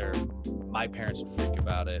either my parents would freak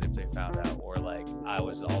about it if they found out, or like I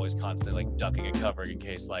was always constantly like ducking and covering in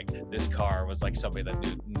case like this car was like somebody that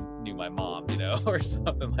knew my mom, you know, or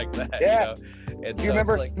something like that. Yeah. You know? And Do you so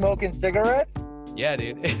remember it's like, smoking cigarettes? yeah,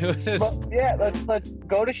 dude. It was, Well, yeah, let's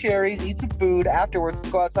go to Sherry's, eat some food. Afterwards,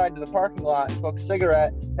 go outside to the parking lot, smoke a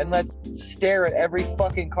cigarette, and let's stare at every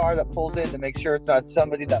fucking car that pulls in to make sure it's not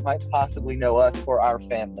somebody that might possibly know us or our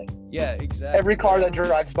family. yeah, exactly. Every car that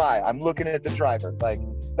drives by, I'm looking at the driver. Like,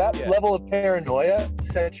 that Yeah. level of paranoia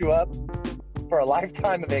sets you up for a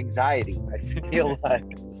lifetime of anxiety, I feel like.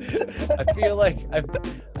 I feel like I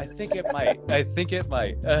think it might.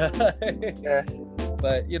 Yeah.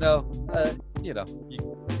 But you know,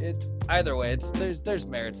 either way, there's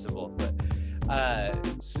merits to both. But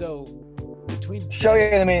so between Show you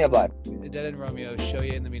the meaning of life. Dead End Romeo, Show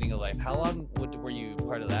You in the Meaning of Life, how long were you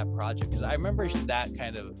part of that project? Because I remember that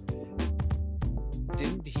kind of.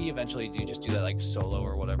 Didn't he eventually do that like solo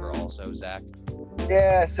or whatever? Also, Zach.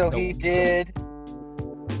 Yeah, so No, he so- did.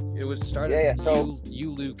 It was started. Yeah, so-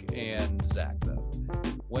 you, Luke, and Zach though.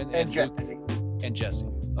 When And Luke Jesse. and Jesse.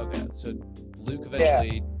 Okay, so Luke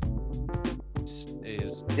eventually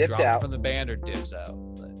is Dipped dropped out. from the band or dips out.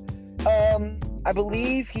 I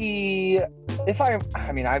believe he, I'm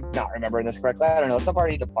not remembering this correctly. I don't know. Some part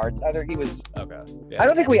he departs. Either he was. Okay. Yeah. I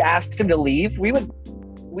don't think we asked him to leave. We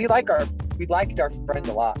liked our friends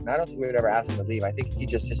a lot, and I don't think we would ever ask him to leave. I think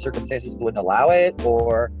his circumstances wouldn't allow it,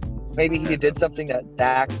 or maybe he did something that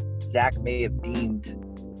Zach may have deemed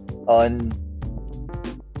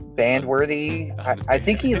unband-worthy. I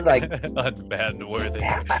think he's like. unband-worthy.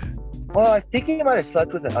 Well, I think he might have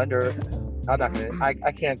slept with an under. I'm not gonna. I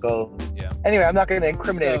can't go. Yeah. Anyway, I'm not gonna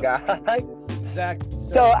incriminate So- a guy. Zach.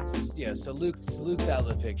 So- So Luke's out of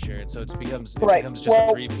the picture, and so it becomes Right. just Well-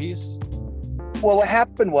 a three-piece. Well, what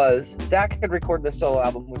happened was Zach had recorded the solo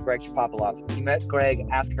album with Greg Shapopoulos. He met Greg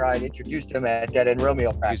after I had introduced him at Dead End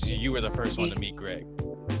Romeo practice. Because you were the first one to meet Greg.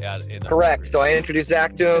 Yeah. Correct. So I introduced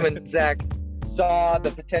Zach to him, and Zach saw the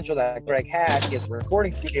potential that Greg had. He has a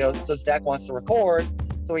recording studio, so Zach wants to record.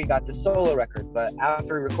 So he got the solo record. But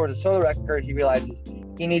after he recorded the solo record, he realizes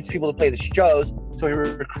he needs people to play the shows. So he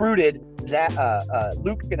recruited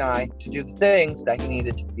Luke and I to do the things that he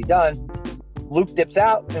needed to be done. Luke dips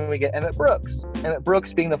out, and we get Emmett Brooks. Emmett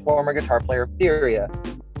Brooks being the former guitar player of Theoria.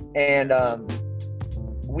 And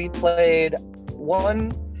we played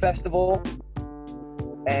one festival,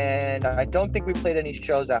 and I don't think we played any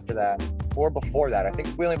shows after that or before that. I think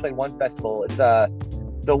we only played one festival. It's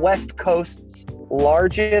the West Coast's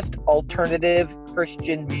largest alternative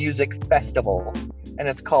Christian music festival, and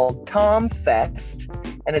it's called Tom Fest,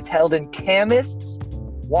 and it's held in Camas,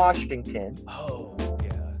 Washington. Oh,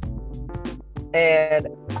 yeah. And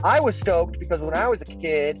I was stoked because when I was a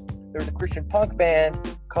kid, there was a Christian punk band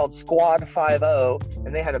called Squad 5-0,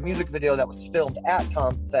 and they had a music video that was filmed at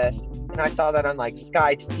Tom Fest. And I saw that on like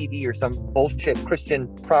Sky TV or some bullshit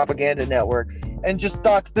Christian propaganda network, and just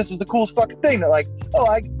thought this was the coolest fucking thing. That like, oh,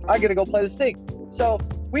 I gotta go play this thing. So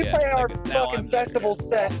we Yeah, play our like, now I'm fucking there, festival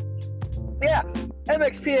yeah. set. Yeah,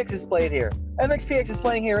 MXPX is played here. MXPX is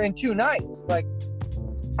playing here in 2 nights. Like,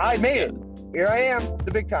 I made it. Here I am,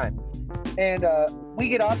 the big time. And we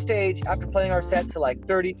get off stage after playing our set to like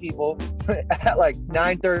 30 people at like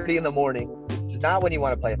 9:30 in the morning, which is not when you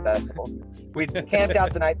want to play a festival. We camped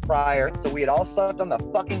out the night prior, so we had all slept on the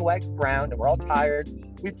fucking wet ground, and we're all tired.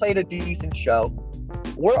 We played a decent show.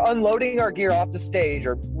 We're unloading our gear off the stage,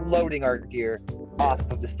 or loading our gear, off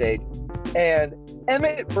of the stage. And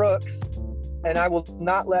Emmett Brooks, and I will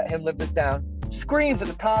not let him live this down, screams at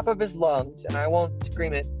the top of his lungs, and I won't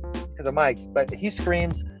scream it because of mics, but he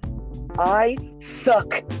screams, "I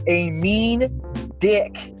suck a mean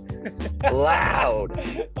dick." Loud.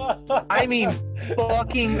 I mean,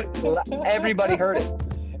 fucking everybody heard it.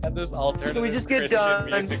 At this alternative So we just get Christian done.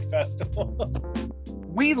 music festival.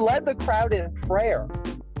 We led the crowd in prayer.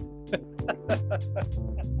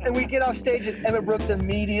 And we get off stage and Emmett Brooks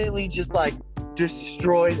immediately just like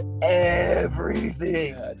destroys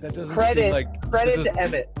everything. Yeah, that doesn't seem like Credit to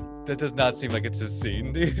Emmett. that does not seem like it's his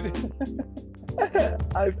scene, dude.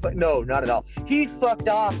 No, not at all. He fucked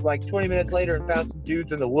off like 20 minutes later and found some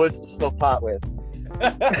dudes in the woods to smoke pot with.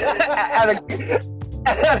 at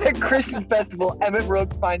a Christian festival, Emmett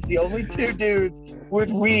Brooks finds the only two dudes with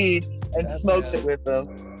weed and smokes it with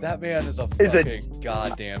them. That man is a fucking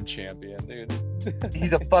goddamn champion, dude.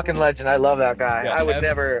 He's a fucking legend. I love that guy. Yeah, I would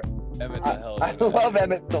never. Emmett's a hell of I a guy. love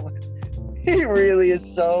Emmett so much. He really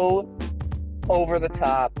is so over the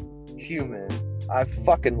top human. I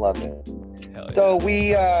fucking love him. Hell yeah. So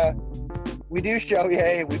we do show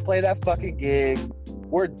yay. We play that fucking gig.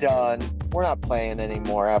 We're done. We're not playing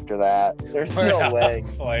anymore after that. There's We're no not way.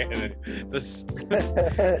 playing it. This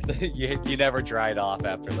you never dried off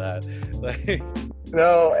after that. Like,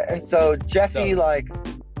 No, and so Jesse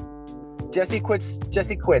quits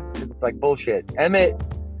because it's like bullshit. Emmett,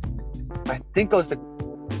 I think goes to.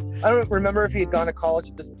 I don't remember if he had gone to college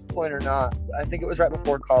at this point or not. I think it was right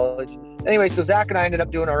before college. Anyway, so Zach and I ended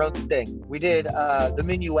up doing our own thing. We did the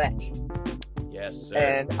Minuet. yes, sir.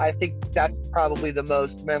 And I think that's probably the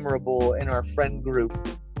most memorable in our friend group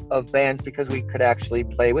of bands because we could actually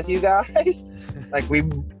play with you guys. Like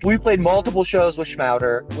we played multiple shows with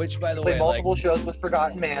Schmouder. Which, by the Played way, multiple like, shows with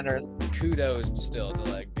Forgotten Manners. kudos still to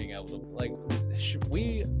like being able to like.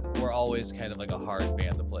 We were always kind of like a hard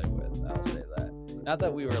band to play with. I'll say that. Not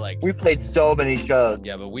that we were like. We played so many shows.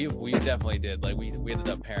 Yeah, but we definitely did. Like we ended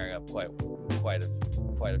up pairing up quite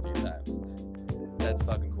a few times. That's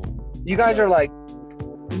fucking cool. You guys So- are like,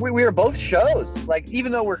 we were both shows. Like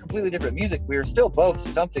even though we're completely different music, we were still both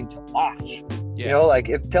something to watch. Yeah. You know, like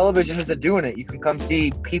if television isn't doing it, you can come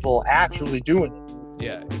see people actually doing it.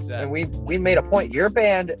 Yeah, exactly. And we made a point. Your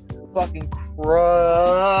band fucking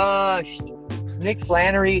crushed. Nick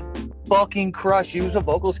Flannery fucking crushed. He was a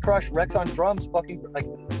vocalist crushed. Rex on drums fucking like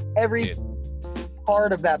every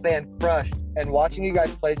part of that band crushed. And watching you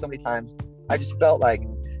guys play so many times, I just felt like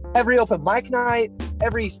every open mic night,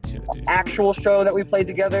 every Dude. actual show that we played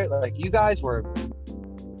together, like you guys were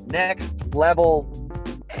next level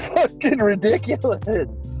fucking ridiculous.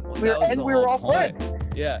 Well, We that were, was and the we were whole all point. friends.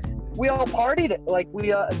 Yeah. We all partied. Like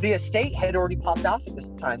the estate had already popped off at this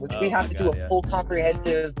time, which we Oh have my to do God, a yeah. full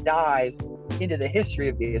comprehensive dive into the history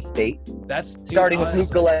of the estate, That's dude, starting with Luke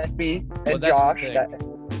honestly, Gillespie Well, and that's the Josh.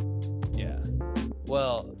 thing. Yeah.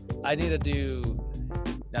 Well, I need to do.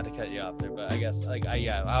 Not to cut you off there, but I guess like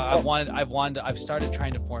I've started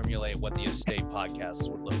trying to formulate what the estate podcasts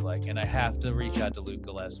would look like, and I have to reach out to Luke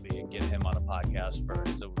Gillespie and get him on a podcast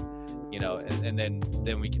first. So, you know, and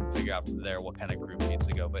then we can figure out from there what kind of group needs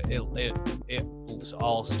to go. But it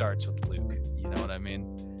all starts with Luke. You know what I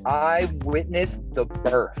mean? I witnessed the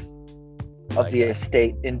birth of Like the that.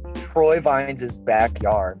 estate in Troy Vines'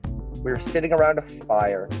 backyard. We were sitting around a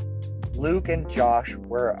fire. Luke and Josh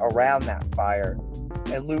were around that fire,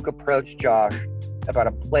 and Luke approached Josh about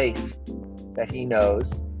a place that he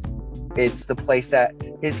knows. It's the place that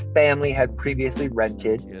his family had previously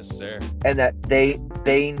rented, Yes, sir. and that they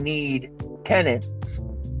need tenants,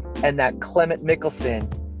 and that Clement Mickelson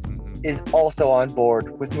Mhm. is also on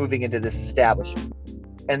board with moving into this establishment.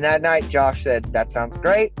 And that night, Josh said, "That sounds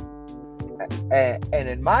great." And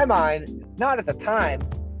in my mind, not at the time,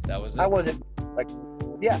 That was it. I wasn't like,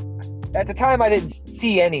 yeah. At the time, I didn't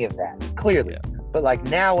see any of that clearly. Yeah. But like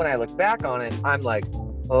now, when I look back on it, I'm like,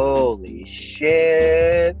 holy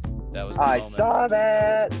shit! That was the I moment. saw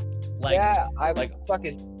that. Like, Yeah, I'm like-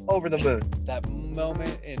 fucking over the moon. that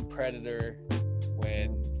moment in Predator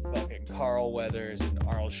when fucking Carl Weathers and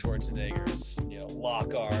Arnold Schwarzenegger,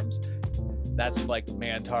 lock arms. That's like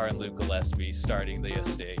Mantar and Luke Gillespie starting the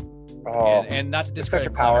estate. Oh, And not to such discredit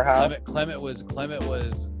a powerhouse. Clement was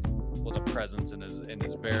a presence in his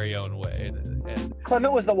very own way. And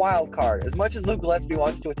Clement was the wild card. As much as Luke Gillespie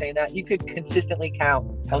wants to attain that, you could consistently count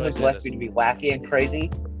How on do I Luke say Gillespie this? to be wacky and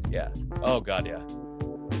crazy. yeah. Oh god, yeah.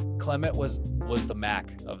 Clement was the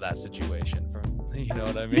Mac of that situation. You know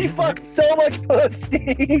what I mean? He fucked so much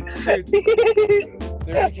pussy.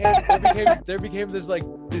 there became this like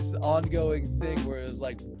this ongoing thing where it was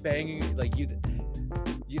like banging, like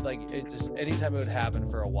it just anytime it would happen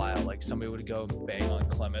for a while, like somebody would go and bang on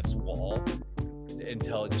Clement's wall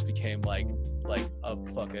until it just became like a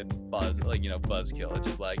fucking buzzkill. It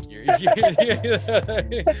just like you're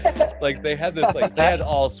like they had this like they had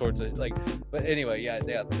all sorts of like, but anyway,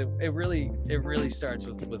 it really starts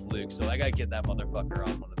with Luke. So I gotta get that motherfucker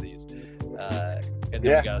on one of these, and then we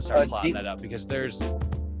gotta start plotting that out because there's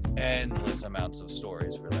endless amounts of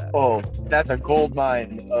stories for that. Oh, that's a gold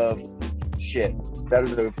mine of shit. That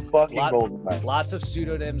is a fucking gold mine. Lots of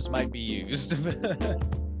pseudonyms might be used.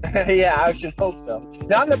 Yeah, I should hope so.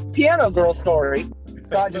 Now, on the piano girl story,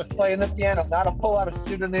 Scott just playing the piano. Not a whole lot of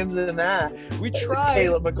pseudonyms in that. We tried.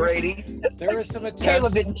 Caleb McGrady. There were some attempts.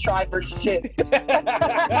 Caleb didn't try for shit.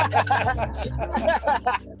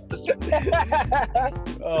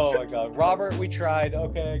 Oh my God, Robert, we tried.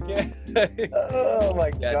 Okay, again. Oh my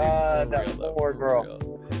God, dude, that real, poor girl.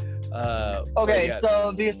 Okay,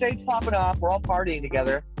 so the estate's popping off. We're all partying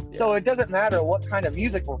together. Yeah. So it doesn't matter what kind of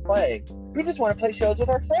music we're playing. We just want to play shows with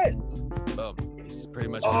our friends. Boom. It's pretty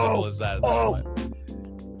much as simple as that at this point.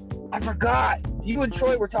 I forgot. You and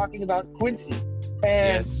Troy were talking about Quincy.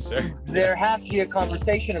 And yes, sir. There has to be a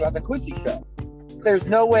conversation about the Quincy show. There's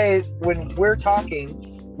no way when we're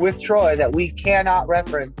talking with Troy that we cannot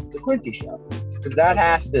reference the Quincy show. Because that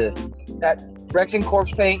Rex and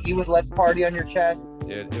Corpse Paint, you with Let's Party on your chest.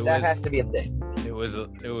 Dude, that has to be a thing. It was a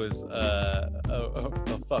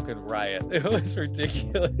fucking riot. It was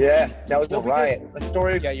ridiculous. Yeah, that was a riot. A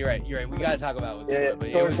story. Yeah, you're right. We gotta talk about it. Yeah, but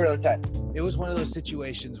story for another time. It was one of those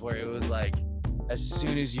situations where it was like, as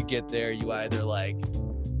soon as you get there, you either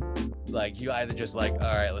just like,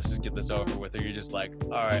 all right, let's just get this over with, or you're just like,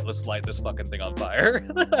 all right, let's light this fucking thing on fire.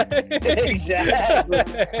 Exactly.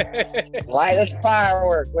 Light this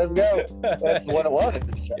firework. Let's go. That's what it was.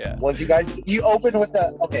 Yeah. Once you open with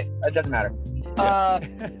okay, it doesn't matter. Yeah.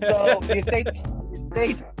 So the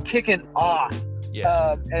estate's kicking off.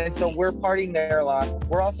 Yeah. And so we're partying there a lot.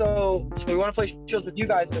 We want to play shows with you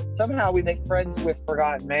guys, but somehow we make friends with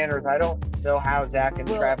Forgotten Manners. I don't know how Zach and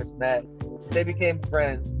Travis met. They became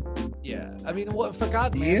friends. Yeah, I mean, what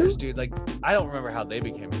Forgotten Manners, dude? Like, I don't remember how they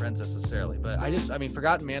became friends necessarily, but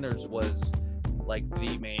Forgotten Manners was like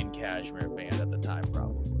the main Kashmir band at the time,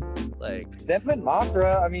 probably. Like them and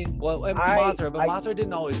Mothra. I mean, Mothra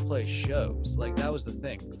didn't always play shows. Like that was the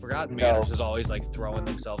thing. Forgotten Manners was always like throwing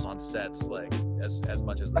themselves on sets, like as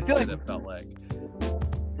much as they did. It felt like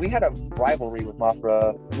we had a rivalry with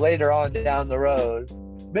Mothra later on down the road.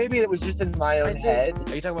 Maybe it was just in my own head.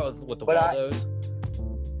 Are you talking about with the Waldos?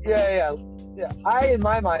 Yeah. I, in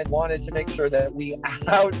my mind, wanted to make sure that we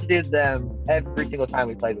outdid them every single time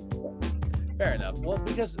we played with them. Fair enough. Well,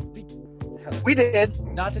 because we did.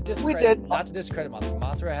 Not to discredit Mothra.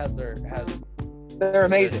 Mothra they're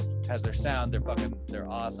amazing. Has their sound. They're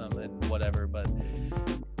awesome and whatever. But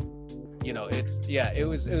it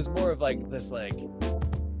was more of like this, like,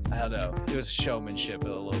 I don't know. It was showmanship a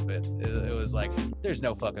little bit. It was like, there's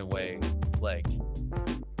no fucking way, like,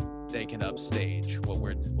 they can upstage what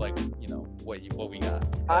we're like, what we got.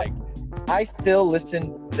 Like, I still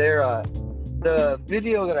listen their the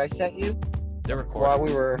video that I sent you. They're recording while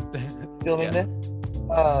we were filming this.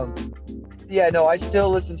 I still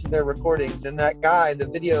listen to their recordings. And that guy, the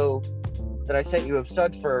video that I sent you of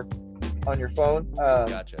Sudfur on your phone,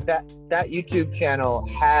 gotcha. That YouTube channel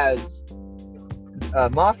has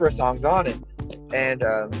Mothra songs on it. And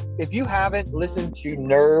if you haven't listened to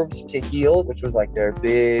Nerves to Heal, which was like their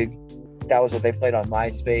big, that was what they played on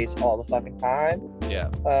MySpace all the fucking time.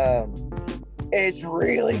 Yeah. It's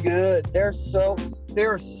really good. They're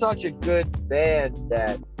such a good band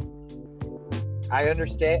that I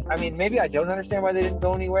understand. I mean, maybe I don't understand why they didn't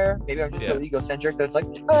go anywhere. Maybe I'm just so egocentric that it's like,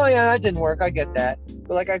 oh yeah, that didn't work. I get that.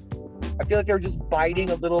 But like, I feel like they were just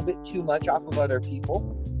biting a little bit too much off of other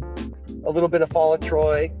people. A little bit of Fall of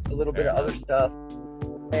Troy, a little bit of other stuff.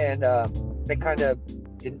 And they kind of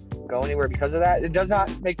didn't go anywhere because of that. It does not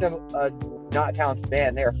make them a not talented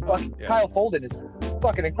band. They're fucking Kyle Folden is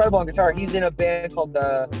fucking incredible on guitar. He's in a band called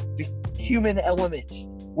the Human Element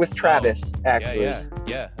with Travis, actually.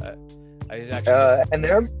 Yeah. I actually and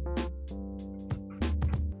they're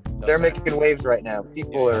making waves right now.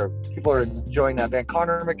 People are enjoying that band.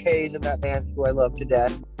 Connor McKay's in that band, who I love to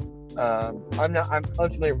death. I'm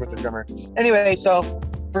unfamiliar with the drummer. Anyway, so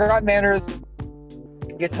Forgotten Manners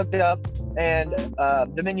gets hooked up, and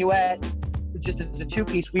the Minuet, just as a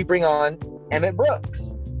two-piece, we bring on Emmett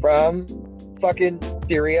Brooks from fucking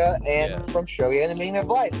Syria and from Show You the Meaning of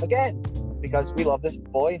Life again, because we love this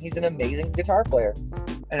boy and he's an amazing guitar player.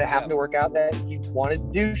 And it happened to work out that he wanted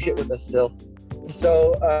to do shit with us still.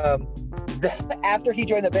 So after he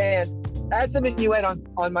joined the band, as the Minuet on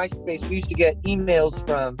MySpace, we used to get emails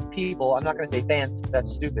from people. I'm not going to say fans because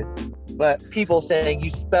that's stupid, but people saying you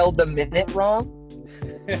spelled the minute wrong.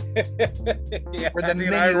 Yeah, Or the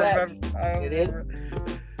dude, I Minuet. remember. It is.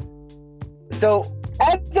 So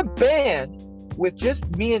as a band with just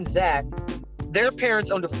me and Zach, their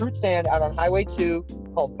parents owned a fruit stand out on Highway 2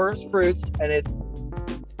 called First Fruits, and it's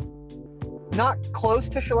not close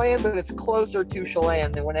to Chelan, but it's closer to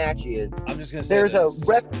Chelan than Wenatchee is. I'm just gonna say There's this.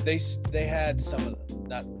 a rep- They had some of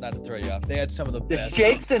not to throw you off. They had some of the The best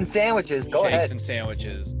shakes and sandwiches. Go shakes ahead. and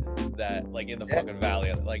sandwiches that like in the Yeah. fucking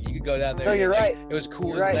valley. Like you could go down there. No, you're like, right. It was cool.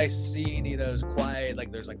 You're It was right. a nice scene. You know, it was quiet.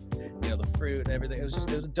 Like there's like the fruit and everything. It was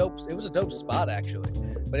a dope spot actually.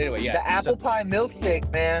 But anyway, yeah. The apple pie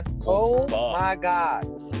milkshake, man. Oh, Oh fuck. my God. I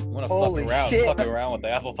want to holy shit. fuck around with the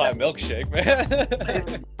apple pie milkshake,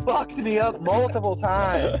 man. Fucked me up multiple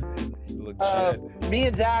times. Legit. Me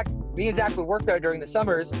and Zach would work there during the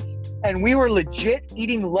summers, and we were legit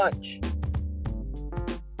eating lunch.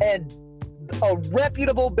 And a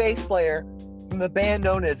reputable bass player from the band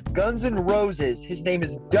known as Guns N' Roses, his name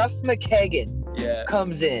is Duff McKagan, Yeah.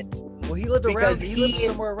 comes in. Well, he lived Because around. He lived he-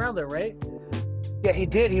 somewhere around there, right? Yeah, he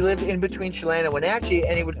did. He lived in between Chelan and Wenatchee,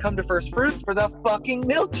 and he would come to First Fruits for the fucking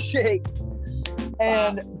milkshakes.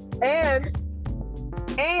 And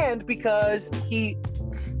because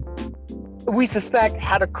we suspect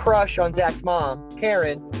had a crush on Zach's mom,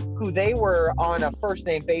 Karen, who they were on a first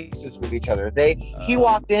name basis with each other. He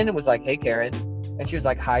walked in and was like, "Hey, Karen," and she was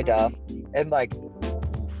like, "Hi, Duff," and like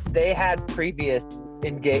they had previous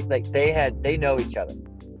engage, like they know each other,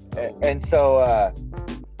 and so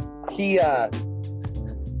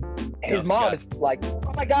his Duff's mom got- is like,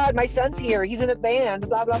 "Oh my God, my son's here. He's in a band.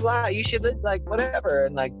 Blah blah blah. You should like whatever,"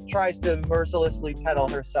 and like tries to mercilessly peddle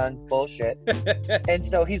her son's bullshit. And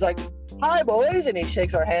so he's like, "Hi, boys," and he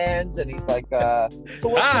shakes our hands, and he's like, "So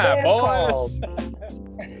what's Hi, the band boys.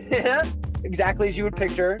 called?" Yeah, exactly as you would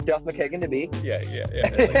picture Duff McKagan to be. Yeah.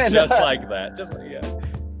 And, Just like that. Just like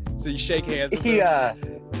So you shake hands with He,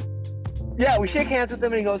 him? yeah, we shake hands with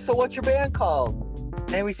him, and he goes, "So what's your band called?"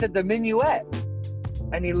 And we said, "The Minuet."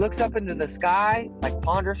 And he looks up into the sky, like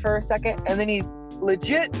ponders for a second, and then he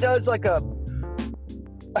legit does like a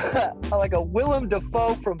like a Willem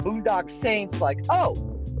Dafoe from Boondock Saints, like, "Oh,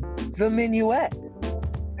 the Minuet,"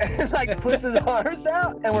 and like puts his arms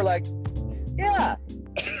out, and we're like, "Yeah,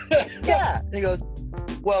 yeah." And he goes,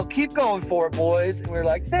 "Well, keep going for it, boys." And we're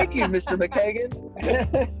like, "Thank you, Mr. McKagan."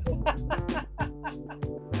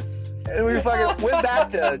 And we fucking went back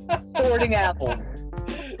to sorting apples.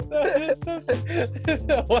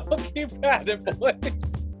 Well, keep at it,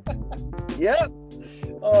 boys. Yep.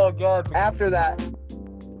 Oh God! After that,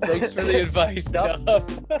 Thanks for the advice, Duff. Duff.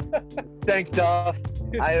 thanks, Duff.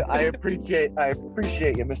 I appreciate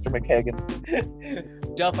you, Mr.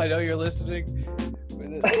 McKagan. Duff, I know you're listening.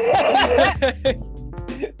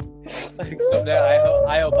 Like someday,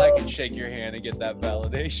 I hope I can shake your hand and get that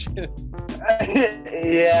validation.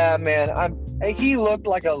 Yeah, man. He looked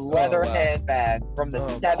like a leather wow. handbag from the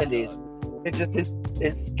Oh, 70s. God. It's just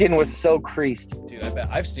his skin was so creased. Dude, I bet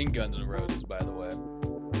I've seen Guns N' Roses, by the way.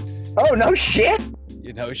 Oh, no shit.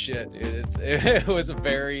 You know, shit. It was a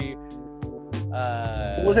very.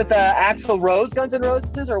 Was it the Axl Rose Guns N'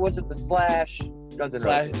 Roses, or was it the Slash Guns N'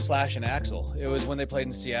 Roses? Slash and Axl? It was when they played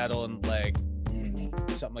in Seattle and like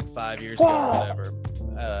something like 5 years ago or Whoa. whatever.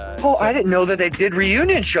 I didn't know that they did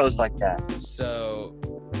reunion shows like that. So,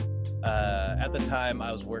 at the time,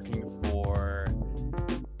 I was working for.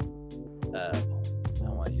 I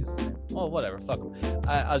don't want to use his name. Oh, whatever. Fuck him.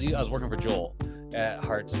 I was working for Joel at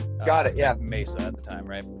Hearts. Got it, yeah. Mesa at the time,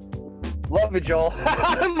 right? Love it, Joel.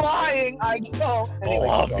 I'm lying. I don't. Anyway,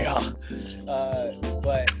 Love Joel. ya.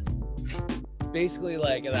 But basically,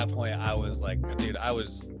 like at that point, I was like, dude, I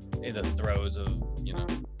was in the throes of,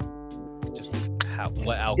 just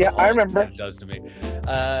what alcohol Yeah, I remember. does to me.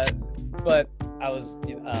 But I was,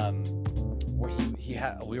 where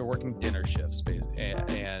we were working dinner shifts,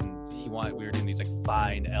 and we were doing these like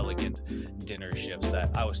fine, elegant dinner shifts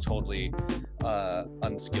that I was totally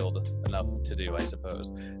unskilled enough to do, I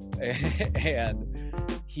suppose. And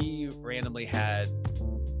he randomly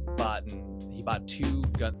bought 2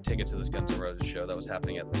 tickets to this Guns N' Roses show that was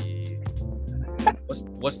happening at the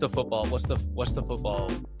what's the football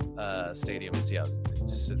stadium in Seattle?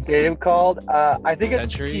 Stadium called? I think it's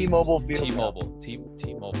Century? T-Mobile Field.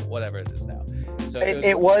 T-Mobile, whatever it is now. So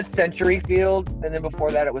It was Century Field, and then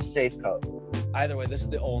before that it was Safeco. Either way, this is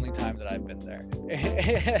the only time that I've been there.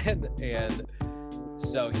 and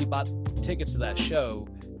so he bought tickets to that show.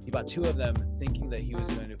 He bought 2 of them thinking that he was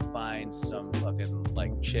going to find some fucking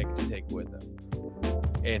like chick to take with him.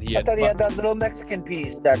 and he I had. thought he had that little Mexican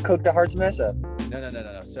piece that cooked the heart's mesa. No.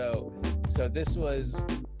 So this was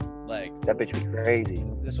like That bitch was crazy.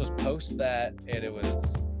 this was post that, and it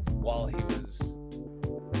was while he was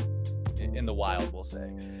in the wild, we'll say.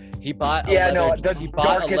 He bought a Yeah, leather, no, the he bought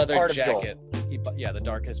a darkest leather part of Joel. jacket. The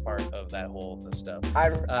darkest part of that whole stuff. I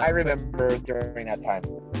remember during that time.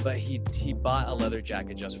 But he bought a leather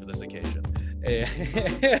jacket just for this occasion. And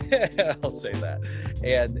I'll say that.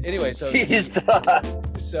 And anyway, Jesus.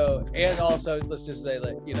 so and also let's just say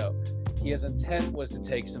that, you know, his intent was to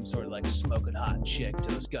take some sort of like smoking hot chick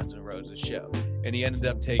to this Guns N' Roses show, and he ended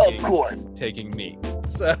up Of course. taking me.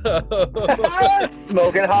 So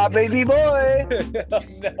Smoking hot baby boy.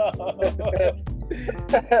 No.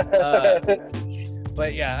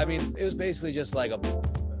 But yeah, I mean, it was basically just like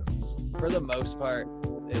for the most part,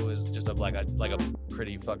 it was just like a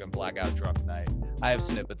pretty fucking blackout drunk night. I have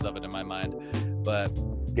snippets of it in my mind, but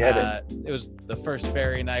Get it. it was the first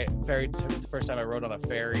ferry night, the first time I rode on a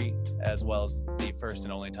ferry, as well as the first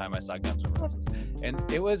and only time I saw Guns N' Roses, and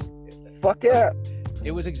it was Fuck yeah.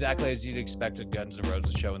 exactly as you'd expect a Guns N'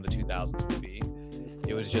 Roses show in the 2000s would be.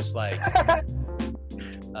 It was just like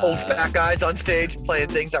Old fat guys on stage playing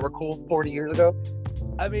things that were cool 40 years ago.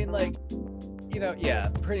 I mean, like, you know, yeah,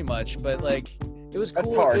 pretty much, but like, it was That's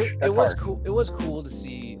cool. harsh. It That's was harsh. cool. It was cool to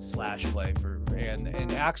see Slash play and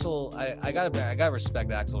Axl. I gotta respect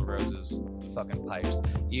Axl Rose's fucking pipes.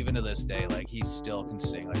 Even to this day, like he still can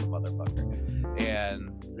sing like a motherfucker.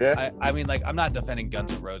 And Yeah. I mean, like, I'm not defending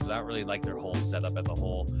Guns N' Roses. I don't really like their whole setup as a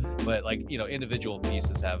whole, but like, you know, individual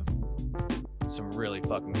pieces have some really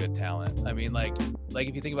fucking good talent. I mean, like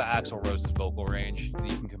if you think about Axl Rose's vocal range,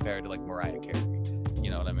 you can compare it to like Mariah Carey. You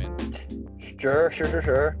know what I mean? Sure.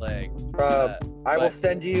 Like, I will but-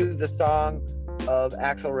 send you the song of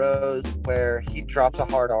Axl Rose where he drops a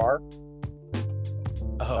hard R,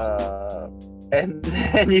 and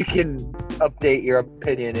then you can update your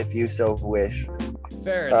opinion if you so wish.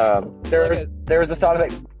 fair enough. There's a song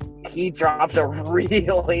that he drops a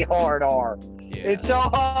really hard R. Yeah. It's so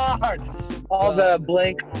hard. All Well- the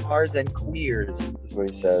blank R's and queers is what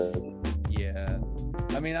he says. Yeah.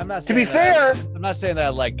 I mean, I'm not To saying be fair- I'm not saying that I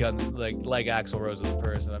like Axl Rose as a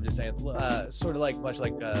person. I'm just saying, sort of like much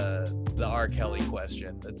like the R. Kelly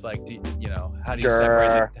question. It's like, you know, how do you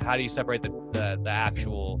separate the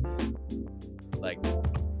actual, like,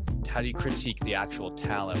 how do you critique the actual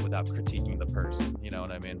talent without critiquing the person? You know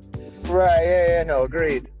what I mean? Right? Yeah. No,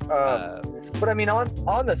 agreed. Uh, But I mean,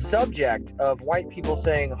 on the subject of white people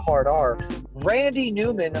saying hard R, Randy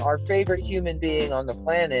Newman, our favorite human being on the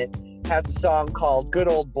planet, has a song called "Good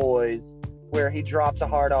Old Boys," where he drops a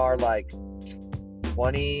hard R like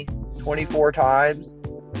 24 times,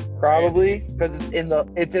 probably, because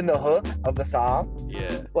it's in the hook of the song.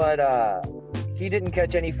 yeah. But he didn't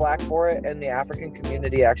catch any flack for it, and the African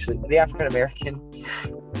American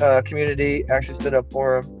community actually stood up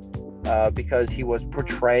for him because he was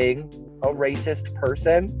portraying a racist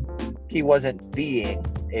person. He wasn't being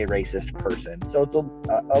a racist person, so it's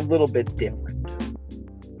a little bit different.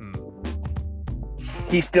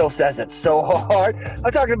 He still says it so hard.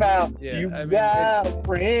 I'm talking about Yeah, you I mean, got it's- a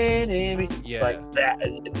friend in me. Yeah. Like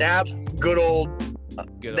that good old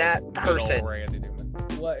that Good person. old Randy Newman.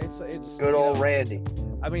 Well, it's good you old know, Randy.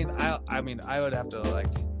 I mean, I would have to like.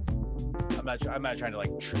 I'm not trying to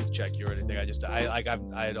like truth check you or anything. I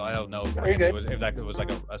don't know if You're Randy good. was, if that was like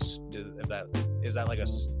is that like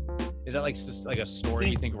a story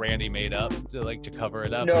you think Randy made up to cover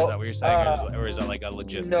it up? No, Is that what you're saying, or is that like a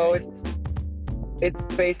legit? No, thing? it's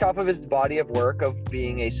based off of his body of work of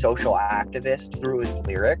being a social activist through his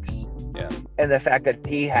lyrics. Yeah. And the fact that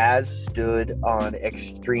he has stood on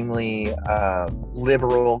extremely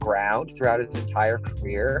liberal ground throughout his entire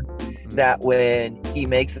career, that when he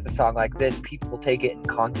makes a song like this, people take it in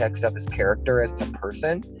context of his character as a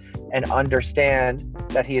person and understand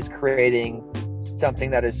that he is creating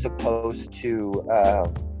something that is supposed to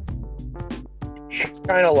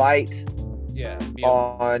shine a light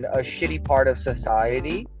on a shitty part of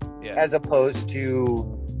society, as opposed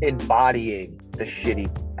to embodying the shitty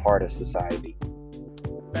part of society.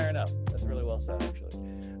 Fair enough. That's really well said, actually.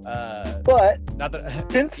 But not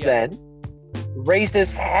that since then,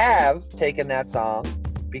 racists have taken that song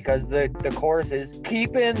because the chorus is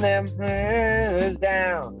keeping them hands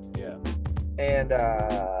down. Yeah. And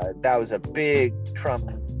that was a big Trump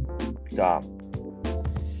song.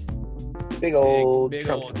 Big old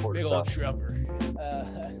Trump supporter big song. old Trumper.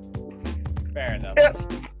 Fair enough. Yep.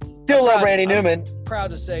 Still love Randy Newman. Proud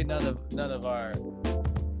to say none of our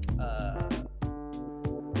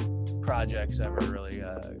projects ever really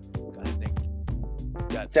I think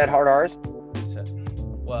got Said hard R's.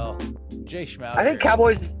 well, Jay Schmouder. I think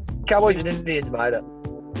Cowboys and Indians might have.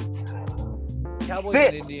 Cowboys Fitz,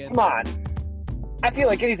 and Indians. come on. I feel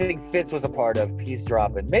like anything Fitz was a part of, he's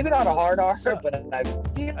dropping. Maybe not a hard R, but I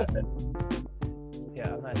feel it.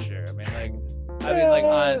 Yeah, I'm not sure. I mean,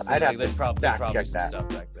 honestly, I'd have there's to probably fact some check that. stuff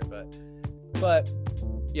back there, but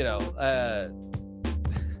you know,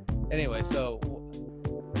 anyway, so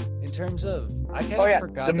in terms of, I kind of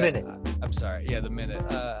forgot the that, minute. I'm sorry, yeah, the minute.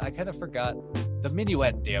 I kind of forgot the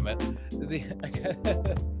minuet. Damn it, I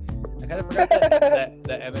kind of forgot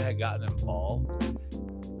that Emmett had gotten involved.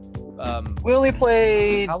 We only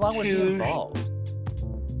played How long was he 2 involved?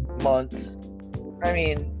 months. I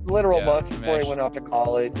mean, literal Yeah, months I mean, before I he went off to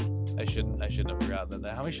college. I shouldn't have forgotten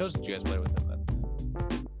that. How many shows did you guys play with him then?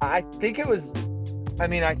 I think it was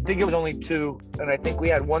only 2, and I think we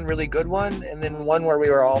had one really good one, and then one where we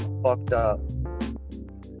were all fucked up.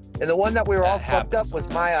 And the one that we were all fucked up was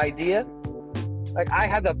my idea. Like, I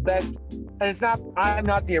had the best, and I'm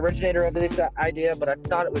not the originator of this idea, but I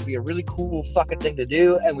thought it would be a really cool fucking thing to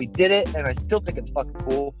do, and we did it, and I still think it's fucking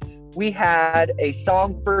cool. We had a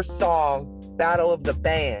song for song battle of the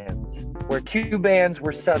bands, where 2 bands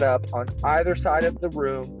were set up on either side of the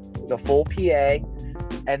room with a full PA,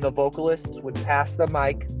 and the vocalists would pass the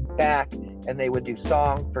mic back, and they would do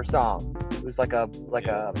song for song. It was like a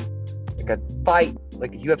fight,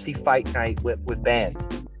 like a UFC fight night with bands.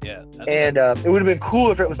 Yeah. And it would have been cool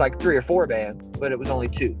if it was like 3 or 4 bands, but it was only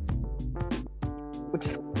 2. Which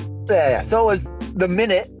is, yeah. So it was the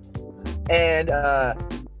minute and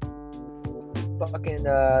fucking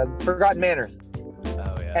Forgotten Manners.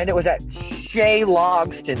 Oh yeah. And it was at Shay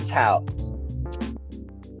Logston's house.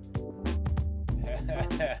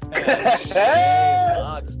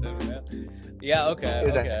 Logston, man. Yeah,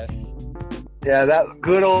 okay. Yeah, that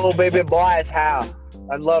good old baby boy's house.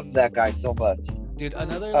 I love that guy so much. Dude,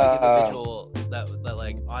 another individual that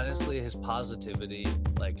like, honestly, his positivity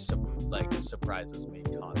like surprises me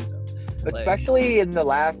constantly. Especially in the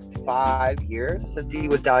last 5 years since he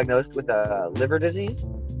was diagnosed with a liver disease.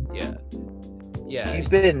 Yeah.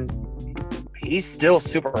 He's still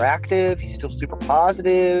super active. He's still super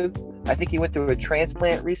positive. I think he went through a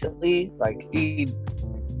transplant recently. Like, he's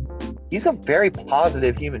a very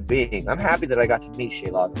positive human being. I'm happy that I got to meet Shay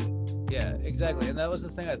Logston. Yeah, exactly. And that was the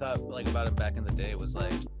thing I thought like about him back in the day was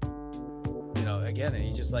like, you know, again,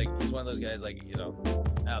 he's just like, he's one of those guys, like, you know,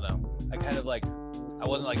 I don't know. I kind of like, I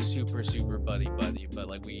wasn't like super buddy, but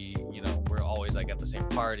like we, you know, we're always like at the same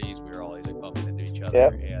parties. We were always like bumping into each other.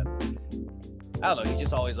 Yep. And I don't know, he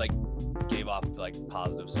just always like gave off like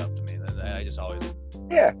positive stuff to me. And I just always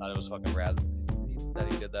thought it was fucking rad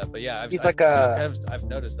that he did that. But yeah, I've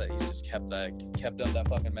noticed that he's just kept up that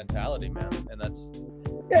fucking mentality, man. And that's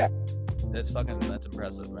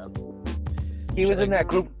impressive, man. He was in that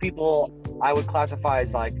group of people I would classify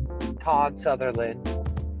as like Todd Sutherland,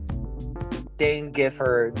 Dane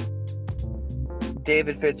Gifford,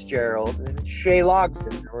 David Fitzgerald, and Shay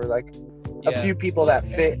Logston. There were like a few people that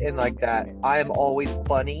fit in like that I am always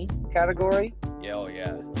funny category. Yeah, oh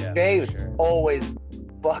yeah. Shay was always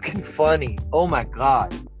fucking funny. Oh my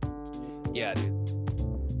god. Yeah, dude.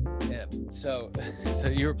 Yeah. So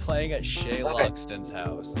you were playing at Shay Logston's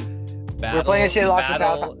house. We're playing at Shay Logston's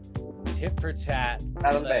house. Tit for tat.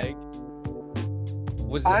 Like,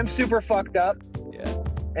 I'm super fucked up. Yeah.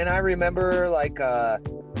 And I remember like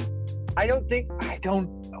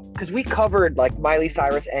because we covered like Miley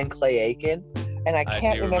Cyrus and Clay Aiken, and I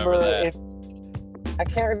can't remember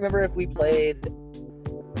if we played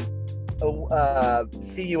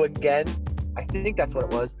See You Again. I think that's what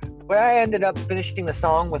it was. But I ended up finishing the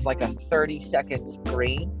song with like a 30-second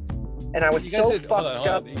scream, and I was fucked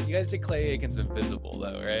up. You guys did Clay Aiken's Invisible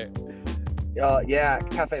though, right? Yeah,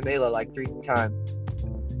 Cafe Mela like 3 times.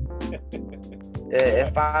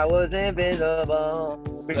 If I was invisible.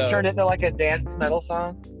 We turned it into like a dance metal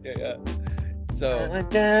song. Yeah. So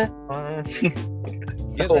bad.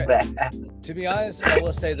 To be honest, I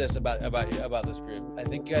will say this about this group. I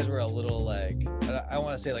think you guys were a little like, I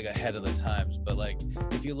want to say like ahead of the times, but like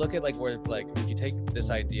if you look at like where, like if you take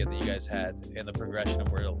this idea that you guys had and the progression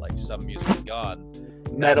of where like some music had gone,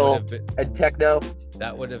 metal and techno,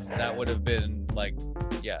 that would have been like,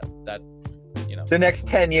 that, you know, the next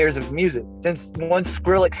 10 years of music. Since once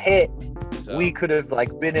Skrillex hit, we could have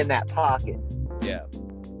like been in that pocket. Yeah.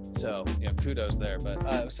 So, you know, kudos there.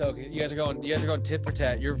 But so you guys are going tit for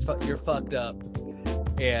tat. You're fucked up,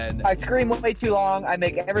 and I scream way too long. I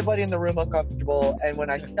make everybody in the room uncomfortable. And when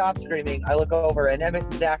I stop screaming, I look over and Emmett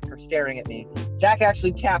and Zach are staring at me. Zach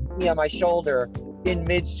actually tapped me on my shoulder in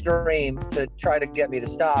mid scream to try to get me to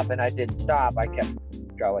stop, and I didn't stop. I kept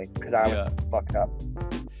going because I was fucked up.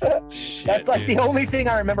 Shit, That's like dude. the only thing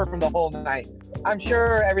I remember from the whole night. I'm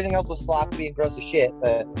sure everything else was sloppy and gross as shit,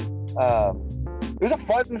 but it was a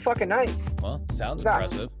fun fucking night. Well, sounds Yeah.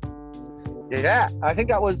 impressive. Yeah, I think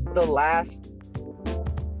that was the last.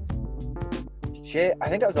 Shit, I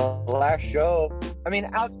think that was the last show. I mean,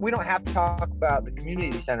 we don't have to talk about the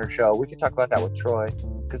community center show. We could talk about that with Troy,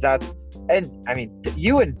 because that's. And I mean,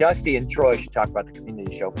 you and Dusty and Troy should talk about the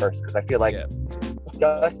community show first, because I feel like Yeah.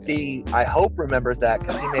 Dusty, I hope, remembers that,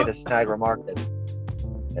 because he made a snide remark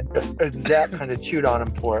that Zach kind of chewed on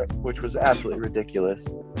him for it, which was absolutely ridiculous.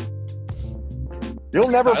 You'll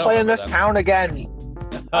never I don't play in remember this that. town again.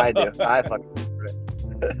 I do. I fucking.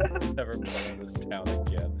 Never play in this town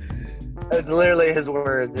again. It's literally his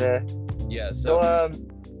words. Yeah. Yeah, So so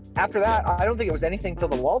after that, I don't think it was anything till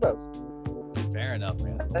the Waldos. fair enough,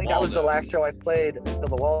 man. I think that was the Waldo's. last show I played until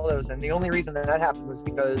the Waldos, and the only reason that happened was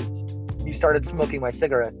because you started smoking my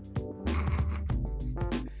cigarette.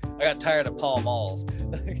 I got tired of Pall Malls.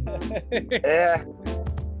 Yeah.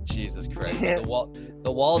 Jesus Christ. Yeah.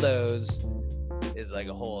 The Waldos is like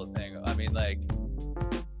a whole thing. I mean, like,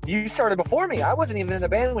 You started before me. I wasn't even in the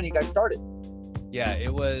band when you guys started. yeah,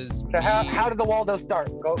 it was. So how me- did the Waldos start?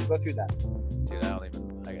 Go through that. Dude, I don't even.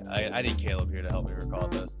 I need Caleb here to help me recall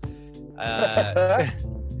this.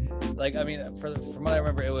 Like, I mean, from what I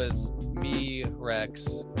remember, it was me,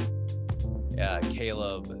 Rex,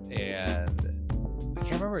 Caleb, and I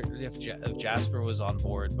can't remember if Jasper was on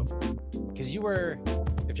board before, because you were.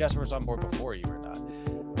 If Jasper was on board before, you were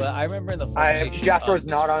not. But I remember in the formation. Jasper of was this-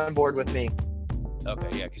 not on board with me.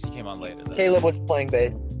 Okay, yeah, because he came on later. Then. Caleb was playing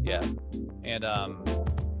bass. Yeah, and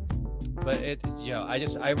but it,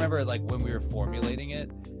 I remember like when we were formulating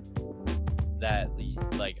it, that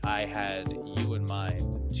like I had you in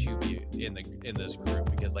mind to be in this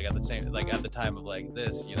group, because like at the time of like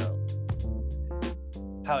this,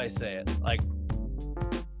 how I say it, like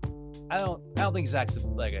I don't think Zach's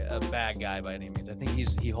like a bad guy by any means. I think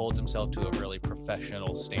he holds himself to a really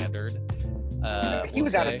professional standard. He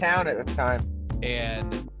was out of town at the time.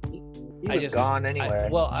 and He was gone anyway.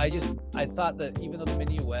 I thought that even though the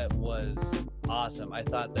minuet was awesome, I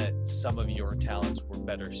thought that some of your talents were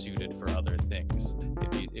better suited for other things.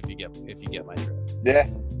 If you get my drift. Yeah.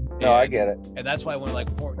 No, I And- get it. And that's why when like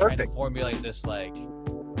trying to Perfect. formulate this, like,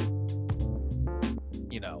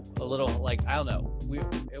 a little like, I don't know,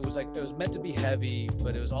 it was meant to be heavy,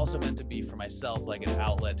 but it was also meant to be for myself like an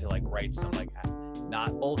outlet to like write some like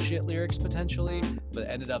not bullshit lyrics potentially, but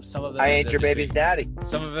ended up some of them. I ended ain't up your just baby's being- daddy.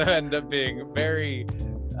 Some of them end up being very,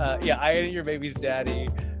 I ain't your baby's daddy,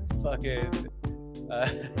 fucking,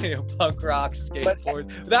 punk rock,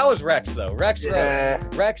 skateboard. That was Rex though. Rex wrote Yeah.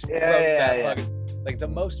 that yeah. fucking, like the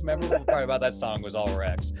most memorable part about that song was all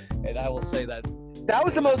Rex. And I will say that. That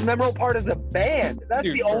was the most memorable part of the band. That's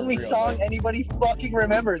Dude, the for only real, song man. anybody fucking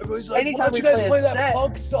remembers. Everybody's like, Anytime why don't we you guys play a play that set-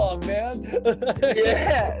 punk song, man?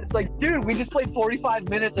 Yeah, it's like, dude, we just played 45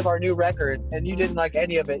 minutes of our new record, and you didn't like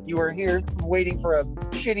any of it. You were here waiting for a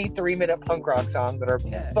shitty 3-minute punk rock song that our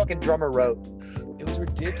Yeah. fucking drummer wrote. It was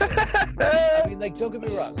ridiculous. I mean, like, don't get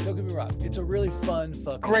me wrong. It's a really fun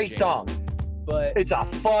fucking Great jam. song. But It's a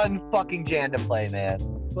fun fucking jam to play, man.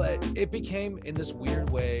 but it became in this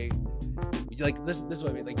weird way, like this is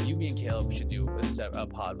what I mean, like you, me, and Caleb should do a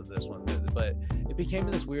pod with this one, but it became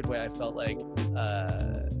in this weird way. I felt like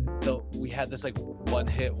though we had this like one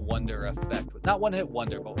hit wonder effect, not one hit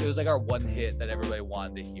wonder, but it was like our one hit that everybody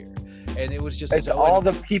wanted to hear, and it was just It's so all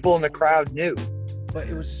the people in the crowd knew. but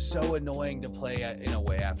it was so annoying to play in a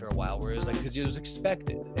way after a while, where it was like, because it was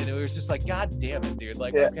expected, and it was just like, god damn it, dude,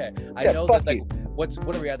 like, Yeah. okay, I Yeah, know fuck that, like, you. what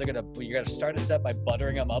are we either gonna, you're gonna start a set by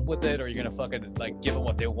buttering them up with it, or you're gonna fucking like give them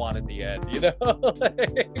what they want at the end,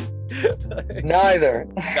 Like, Neither.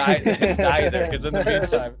 neither, because in the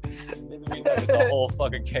meantime it's a whole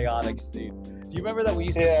fucking chaotic scene. Do you remember that we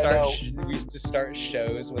used to Yeah, start no. we used to start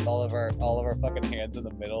shows with all of our fucking hands in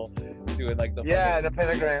the middle, doing like the Yeah, fucking, the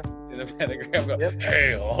pentagram. in the pentagram, going, Yep.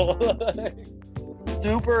 hail.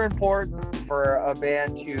 Super important for a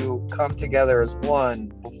band to come together as one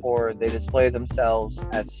before they display themselves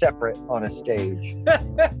as separate on a stage.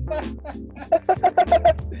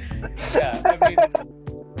 Yeah, I mean,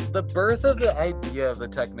 the birth of the idea of the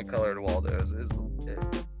Technicolor Waldos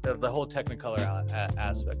of the whole Technicolor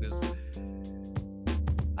aspect is,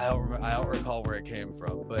 I don't recall where it came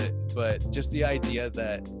from, but just the idea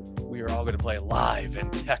that we were all going to play live in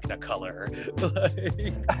Technicolor.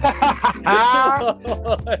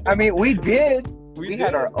 I mean, we did. We did.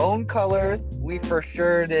 had our own colors. We for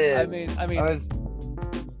sure did. I mean, I was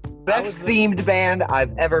I best was the- themed band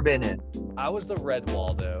I've ever been in. I was the Red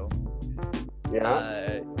Waldo.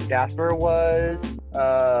 Yeah. Jasper was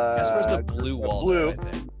Jasper's the Blue Waldo, blue. I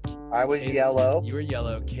think. I was yellow. You were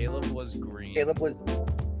yellow. Caleb was green.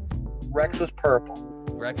 Rex was purple.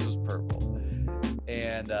 Rex was purple.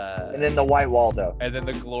 And then the white Waldo. And then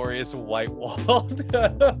the glorious white Waldo.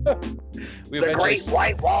 The great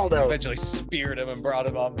white Waldo. We eventually speared him and brought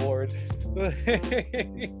him on board.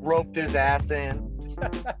 Roped his ass in.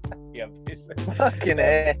 Yeah, basically. Fucking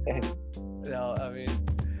A. No, I mean,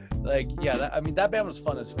 like, yeah, that band was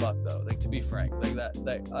fun as fuck, though. Like, to be frank, like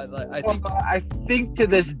I think to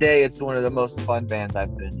this day it's one of the most fun bands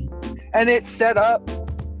I've been in. And it's set up,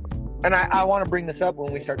 and I want to bring this up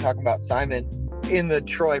when we start talking about Simon in the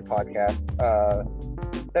Troy podcast,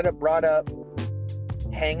 that it brought up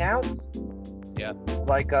hangouts. Yeah.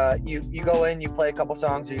 Like, you go in, you play a couple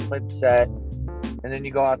songs, or you play the set, and then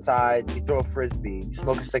you go outside, you throw a frisbee, you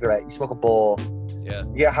smoke a cigarette, you smoke a bowl. Yeah.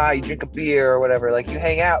 You get high, you drink a beer or whatever. Like, you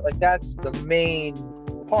hang out. Like, that's the main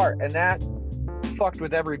part. And that fucked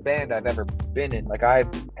with every band I've ever been in. Like, I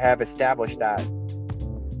have established that.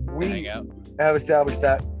 We hang out. have established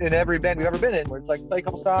that in every band we've ever been in, where it's like, play a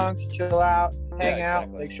couple songs, chill out, hang out,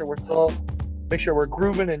 make sure we're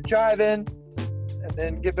grooving and jiving, and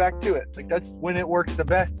then get back to it. Like, that's when it works the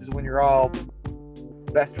best, is when you're all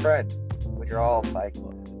best friends, when you're all like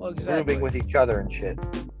grooving with each other and shit.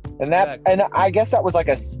 And and I guess that was like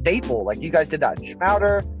a staple. Like, you guys did that in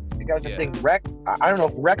Schmouder. You guys I think Rex. I don't know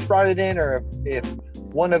if Rex brought it in, or if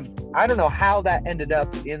one of, I don't know how that ended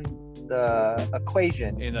up in the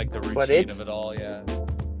equation. In like the routine of it all, yeah.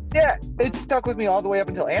 Yeah, it stuck with me all the way up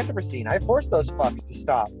until Anthropocene. I forced those fucks to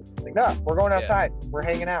stop. Like, no, we're going outside. Yeah. We're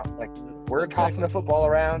hanging out. Like, we're tossing the football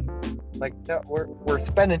around. Like, no, we're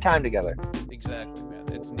spending time together. Exactly, man.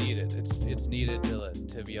 It's needed. It's needed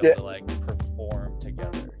to be able to like perform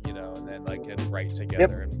together, you know, and then like and write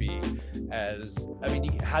together and be as. I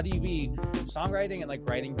mean, how do you be songwriting and like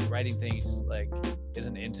writing things like is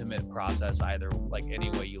an intimate process either, like any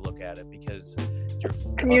way you look at it, because you're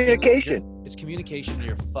communication. It's communication. And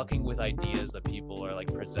you're fucking with ideas that people are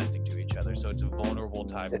like presenting to each other. So it's a vulnerable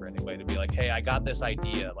time for anybody to be like, hey, I got this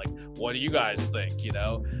idea. Like, what do you guys think? You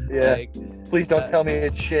know? Yeah. Like, please don't tell me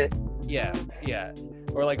it's shit. Yeah. Yeah.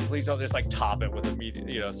 Or like, please don't just like top it with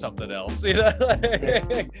something else. You know?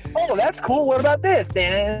 Oh, that's cool. What about this?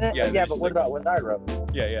 Yeah, but what about what I wrote?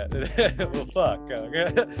 Yeah. Well, fuck.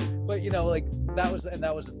 But you know, like that was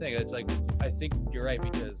the thing. It's like, I think you're right,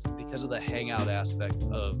 because of the hangout aspect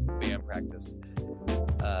of band practice,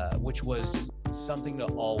 which was something to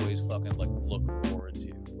always fucking like look forward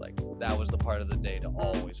to. Like, that was the part of the day to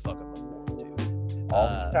always fucking look forward to. All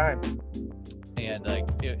the time. And like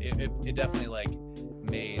it definitely like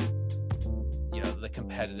made, you know, the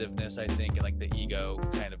competitiveness, I think, and like the ego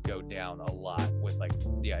kind of go down a lot with like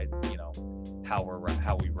the, you know, how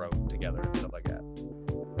we wrote together and stuff like that.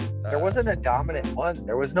 There wasn't a dominant one.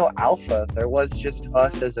 There was no alpha. There was just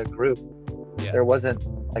us as a group. Yeah. There wasn't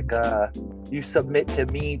like a you submit to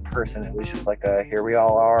me person. It was just like a here we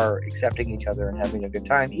all are accepting each other and having a good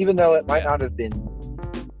time, even though it might not have been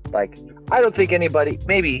like, I don't think anybody,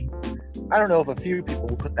 maybe, I don't know if a few people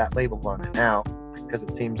will put that label on it now because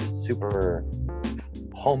it seems super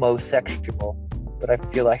homosexual, but I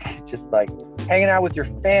feel like it's just like hanging out with your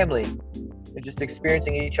family and just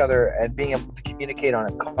experiencing each other and being able to communicate on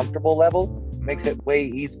a comfortable level makes it way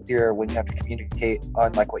easier when you have to communicate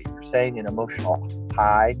on, like what you were saying, an emotional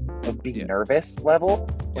high of being nervous level,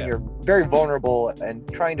 when you're very vulnerable and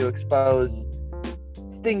trying to expose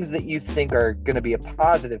things that you think are going to be a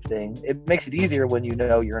positive thing. It makes it easier when you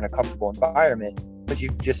know you're in a comfortable environment, but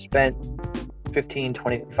you've just spent 15,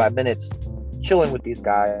 25 minutes chilling with these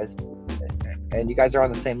guys and you guys are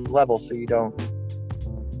on the same level, so you don't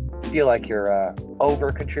feel like you're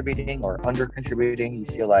over contributing or under contributing. You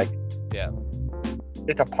feel like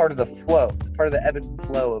it's a part of the flow. It's part of the ebb and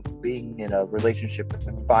flow of being in a relationship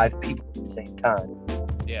with 5 people at the same time.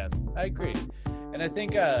 Yeah, I agree. And I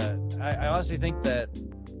think I honestly think that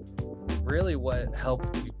really what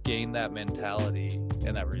helped gain that mentality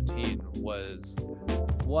and that routine was,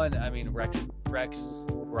 one, I mean, Rex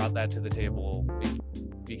brought that to the table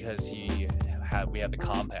because we had the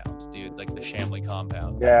compound, dude, like the Chambly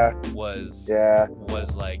compound.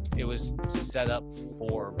 Was like, it was set up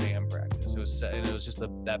for band practice. It was set, and it was just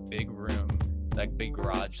that big room, that big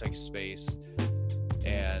garage like space,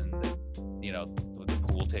 and you know, with the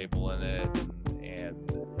pool table in it, and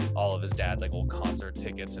all of his dad's like old concert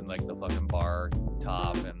tickets and like the fucking bar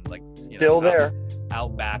top, and like, you know, still there.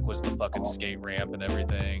 Out back was the fucking skate ramp and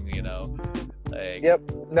everything, you know. Like,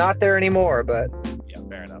 not there anymore, but yeah,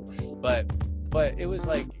 fair enough. But it was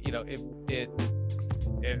like, you know, it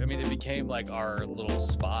I mean, it became like our little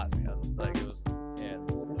spot, man. Like, it was, and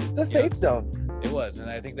the safe zone. It was, and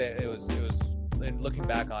I think that it was and looking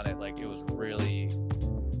back on it, like it was really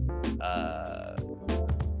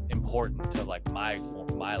important to like my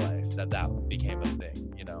life that became a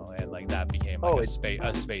thing, you know, and like that became like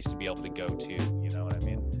a space to be able to go to, you know what I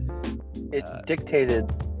mean? It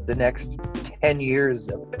dictated the next 10 years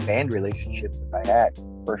of band relationships that I had,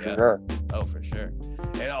 for sure. Oh, for sure.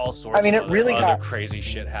 And all sorts of other crazy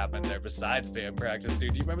shit happened there besides band practice,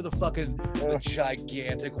 dude. Do you remember the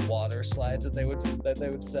gigantic water slides that they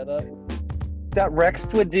would set up? That Rex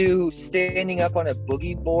would do standing up on a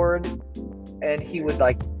boogie board, and he would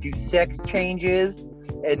like do sex changes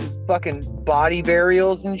and fucking body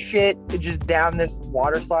burials and shit, just down this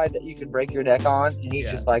water slide that you could break your neck on. And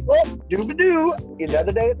he's just like, oh, doo-ba-doo,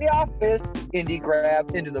 another day at the office. Indie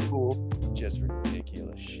grab into the pool. Just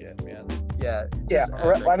ridiculous shit, man. Yeah.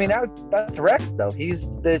 I mean, that's Rex, though. He's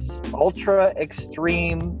this ultra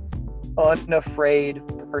extreme, unafraid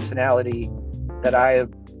personality that I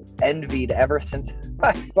have envied ever since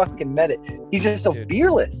I fucking met it. He's just so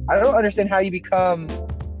fearless. I don't understand how you become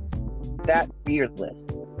that fearless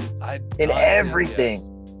in everything.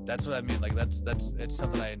 That's what I mean. Like that's it's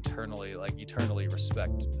something I eternally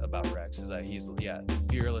respect about Rex, is that he's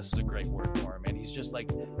fearless is a great word for him, and he's just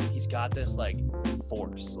like, he's got this like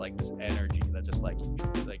force, like this energy that just like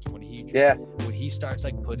when he starts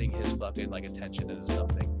like putting his fucking like attention into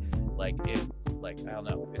something, like it, like I don't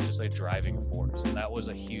know, it's just like driving force. And that was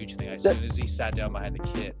a huge thing. As soon as he sat down behind the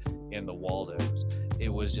kit in the Waldos,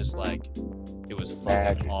 it was just like, it was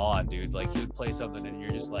fucking on, dude. Like he would play something and you're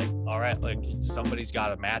just like, all right, like somebody's got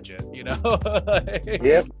to match it, you know?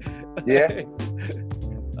 Yep. Yeah.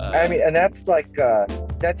 I mean, and that's like,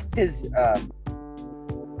 that's his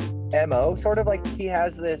MO, sort of like he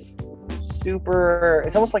has this super,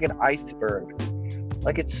 it's almost like an iceberg.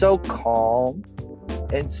 Like it's so calm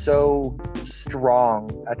and so strong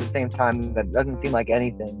at the same time that it doesn't seem like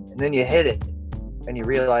anything. And then you hit it and you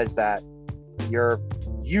realize that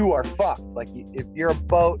you are fucked. Like if you're a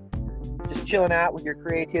boat just chilling out with your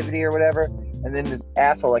creativity or whatever, and then this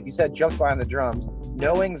asshole, like you said, jumps behind the drums,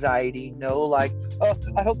 no anxiety, no like, oh,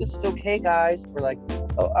 I hope this is okay, guys, or like,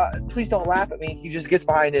 oh, please don't laugh at me. He just gets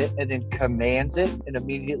behind it and then commands it and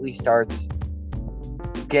immediately starts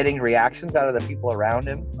getting reactions out of the people around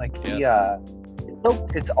him. Like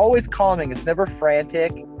it's always calming. It's never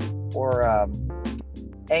frantic or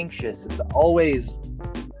anxious. It's always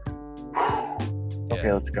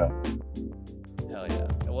okay, let's go. Hell yeah.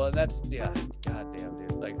 Well, that's goddamn,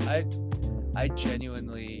 dude. Like I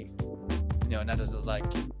genuinely, you know, not just like,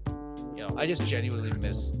 you know, I just genuinely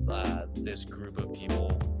miss this group of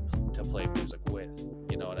people to play music with.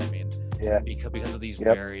 You know what I mean? Yeah. Because of these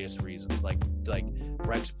various reasons, like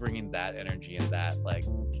Rex bringing that energy and that like,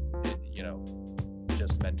 you know,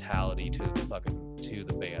 just mentality to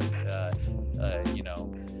the band. You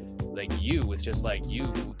know, like you with just like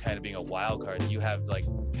you kind of being a wild card, you have like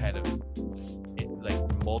kind of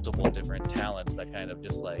like multiple different talents that kind of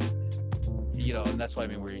just like, you know, and that's why I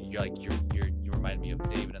mean, where you're like you remind me of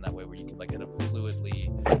David in that way, where you can like kind of fluidly,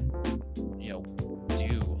 you know,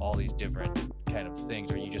 do all these different kind of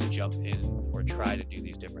things, or you just jump in or try to do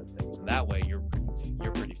these different things, and that way you're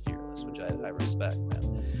pretty fearless, which I respect,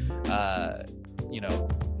 man. You know,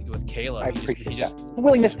 with Caleb, he just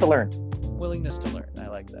willingness to learn. I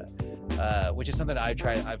like that, which is something I've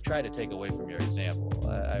tried to take away from your example.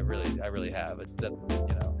 I really have it, that,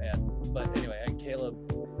 you know. But anyway, and Caleb,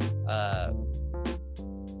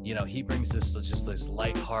 you know, he brings this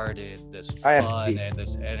lighthearted, this fun and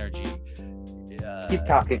this energy. Keep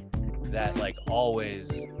talking. That like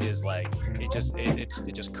always is like, it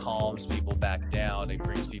just calms people back down. It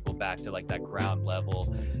brings people back to like that ground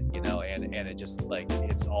level, you know, and it just like,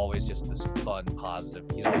 it's always just this fun, positive.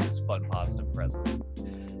 He's always this fun, positive presence.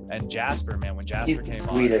 And Jasper, man, when Jasper came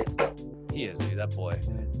on, he is, dude, that boy.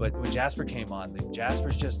 But when Jasper came on,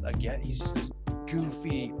 Jasper's just, again, he's just this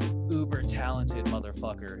goofy, uber talented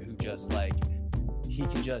motherfucker who just like, he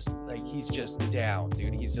can just like, he's just down,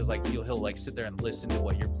 dude. He's just like, he'll like sit there and listen to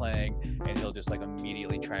what you're playing, and he'll just like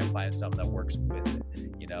immediately try and find something that works with it,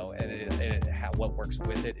 you know. And what works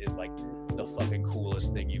with it is like the fucking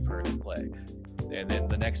coolest thing you've heard him play. And then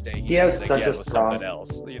the next day he does it again with something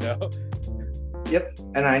else, you know. Yep.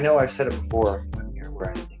 And I know I've said it before here,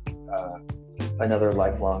 where I think another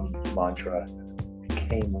lifelong mantra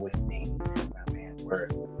came with me from that man, where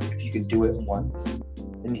if you can do it once,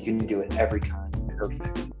 then you can do it every time.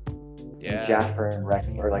 Perfect. Yeah. And Jasper and Rex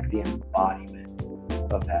are like the embodiment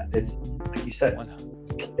of that. It's like you said,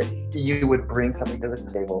 you would bring something to the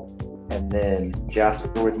table, and then Jasper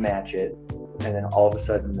would match it, and then all of a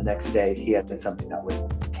sudden the next day he had something that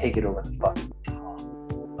would take it over the fucking top.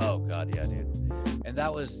 Oh god, yeah, dude. And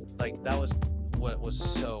that was what was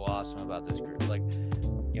so awesome about this group. Like,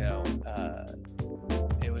 you know,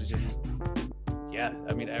 it was just, yeah,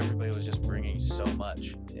 I mean, everybody was just bringing so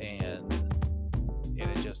much, and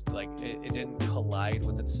it just like it didn't collide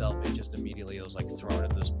with itself. It just immediately, it was like thrown in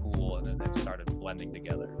this pool, and then it started blending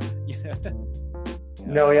together. It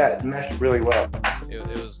meshed really well. It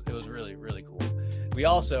was really, really cool. We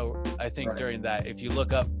also, I think, during that, if you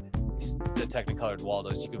look up the Technicolored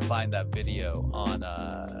Waldos, you can find that video on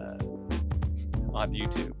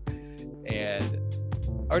YouTube,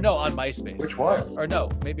 on MySpace. Which one? Or no,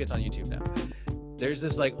 maybe it's on YouTube now. There's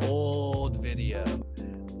this like old video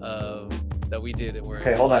that we did where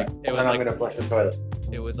Okay, hold on. It was I'm like gonna flush the toilet.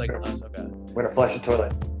 it was like us. Okay, I'm gonna flush the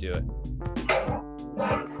toilet. do it.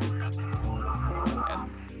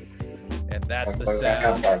 And that's the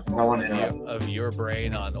sound of your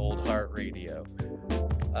brain on Old Heart Radio.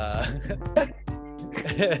 But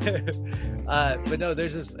no,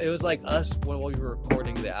 there's this. It was like us when we were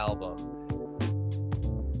recording the album.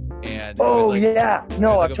 And I've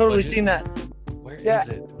totally seen that. Where is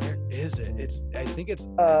it? Where is it? I think it's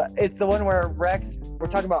the one where Rex, we're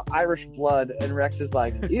talking about Irish blood, and Rex is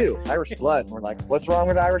like, ew, Irish blood. And we're like, what's wrong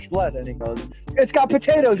with Irish blood? And he goes, it's got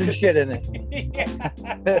potatoes and shit in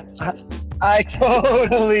it. I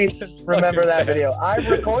totally remember that video. I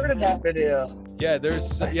recorded that video. Yeah, it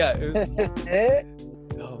was oh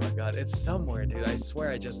my god, it's somewhere, dude. I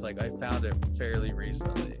swear I found it fairly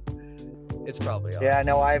recently. It's probably on. Yeah,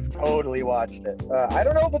 no, I've totally watched it. I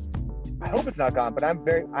don't know if I hope it's not gone, but I'm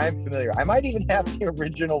familiar. I might even have the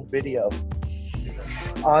original video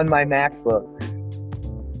on my MacBook.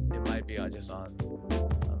 It might be on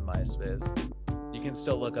MySpace. You can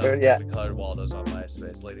still look up Technicolored Waldos on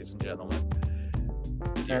MySpace, ladies and gentlemen.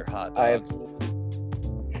 Dear hot dogs.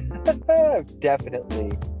 I've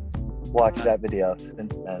definitely watched that video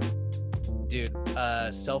since then. Dude,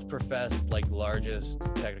 self-professed largest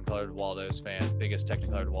Technicolored Waldos fan, biggest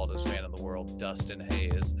Technicolored Waldos fan in the world, Dustin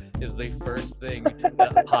Hayes, is the first thing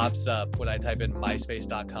that pops up when I type in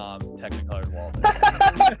myspace.com Technicolored Waldos.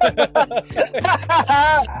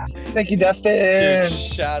 Thank you, Dustin. Dude,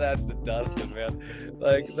 shout outs to Dustin, man.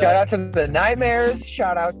 Shout out to the Nightmares.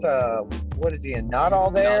 Shout out to, what is he in? Not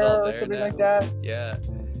All There or something like that. Yeah.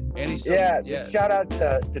 And he's shout out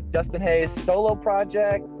to Dustin Hayes' solo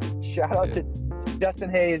project. Shout out to Dustin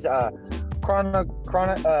Hayes. He's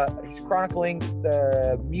chronicling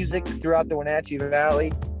the music throughout the Wenatchee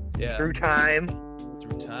Valley. Yeah. Through time,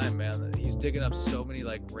 man. He's digging up so many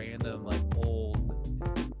random old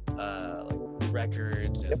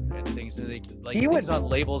records and things, and things on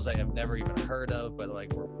labels I have never even heard of, but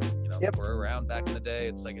were around back in the day.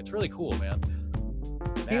 It's really cool, man.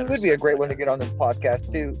 He would be a great one to get on this podcast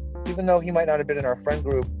too, even though he might not have been in our friend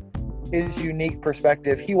group. His unique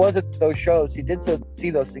perspective. He was at those shows. He did see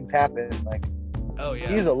those things happen. Oh yeah,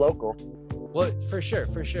 he's a local. Well, for sure.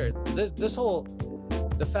 This whole,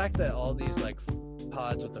 the fact that all these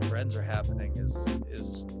pods with the friends are happening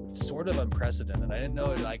is sort of unprecedented. I didn't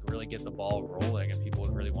know it really get the ball rolling and people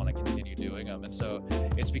would really want to continue doing them. And so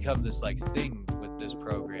it's become this thing with this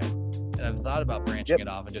program. And I've thought about branching it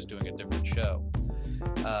off and just doing a different show.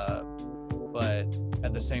 But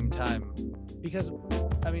at the same time, because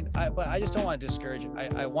I just don't want to discourage.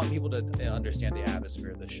 I want people to understand the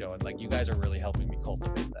atmosphere of the show, and you guys are really helping me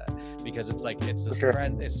cultivate that, because it's this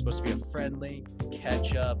friend. It's supposed to be a friendly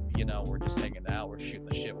catch up. We're just hanging out, we're shooting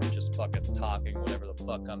the shit, we're just fucking talking, whatever the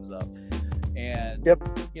fuck comes up, and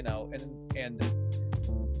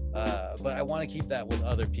but I want to keep that with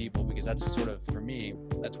other people, because that's sort of, for me,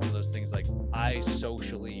 that's one of those things. I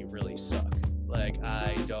socially really suck.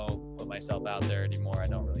 I don't put myself out there anymore. I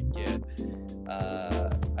don't really get.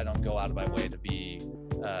 I don't go out of my way to be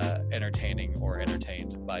entertaining or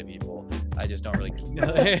entertained by people. I just don't really.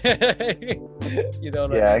 You know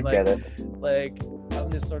what I mean? I get it. I'm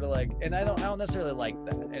just sort of and I don't necessarily like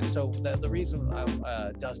that. And so the reason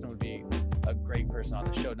Dustin would be a great person on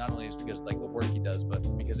the show, not only is because the work he does,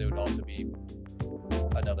 but because it would also be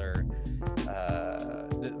another.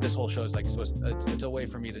 This whole show is it's a way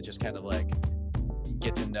for me to just kind of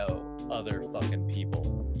get to know other fucking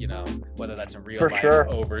people, whether that's in real life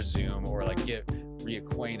over Zoom, or get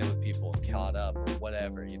reacquainted with people and caught up or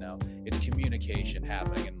whatever. It's communication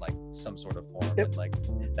happening in some sort of form. And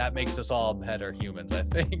that makes us all better humans, I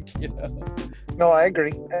think. No, I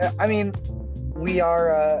agree. I mean, we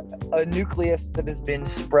are a nucleus that has been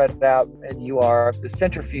spread out, and you are the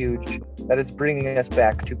centrifuge that is bringing us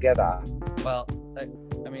back together. Well,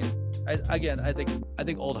 I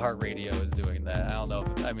think Old Heart Radio is doing that. I don't know.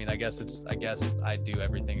 I guess I do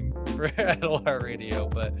everything for Old Heart Radio,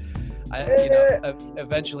 but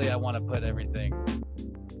eventually I want to put everything.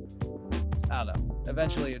 I don't know.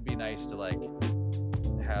 Eventually, it'd be nice to like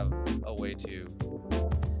have a way to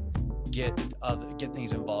get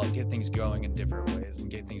things involved, get things going in different ways, and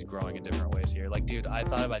get things growing in different ways here. Like, dude, I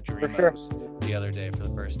thought about Dreamos the other day for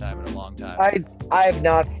the first time in a long time. I have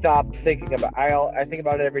not stopped thinking about. I think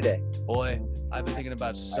about it every day. Boy, I've been thinking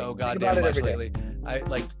about so goddamn much lately. I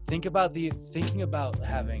like thinking about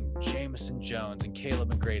having Jameson Jones and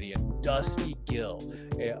Caleb McGrady and Dusty Gill,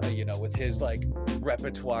 you know, with his like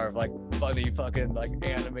repertoire of like funny fucking like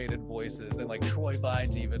animated voices, and like Troy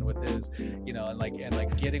Vines even with his, you know, and like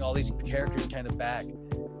getting all these characters kind of back,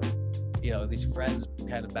 you know, these friends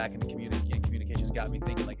kind of back in the communications got me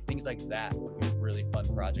thinking like things like that would be really fun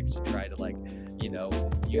projects to try to like, you know,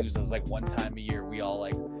 use as like one time a year we all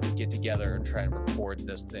like get together and try and record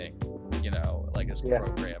this thing, you know, like this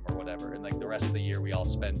program or whatever, and like the rest of the year we all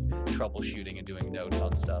spend troubleshooting and doing notes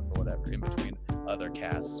on stuff or whatever in between other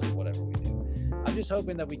casts or whatever we do. I'm just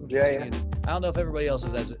hoping that we can continue. I don't know if everybody else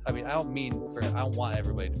is as, I mean, I don't want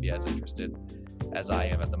everybody to be as interested as I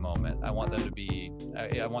am at the moment. I want them to be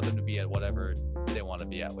at whatever they want to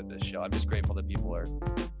be at with this show. I'm just grateful that people are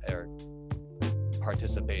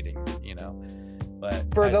participating, you know.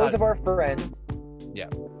 But for those of our friends,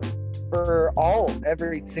 for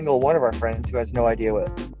every single one of our friends who has no idea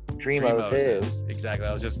what Dreamos is. Exactly.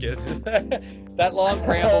 I was just getting that long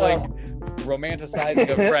rambling romanticizing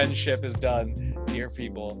of friendship is done, dear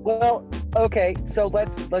people. Well, okay, so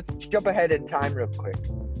let's jump ahead in time real quick.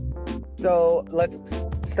 So let's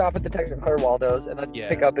stop at the Technicolor Waldos and let's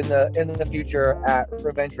pick up in the future at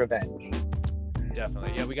Revenge.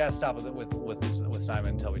 Definitely, yeah. We gotta stop with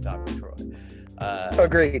Simon until we talk with Troy.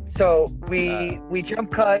 Agreed. So we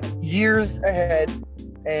jump cut years ahead,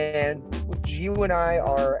 and you and I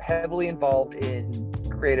are heavily involved in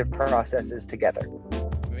creative processes together.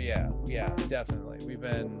 Yeah, definitely. We've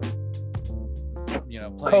been, you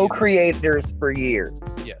know, playing co-creators for years.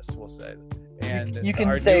 Yes, we'll say. And you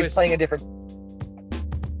can say playing a different.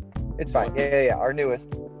 It's fine. Yeah. Our newest.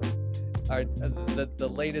 The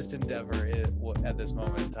latest endeavor at this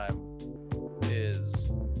moment in time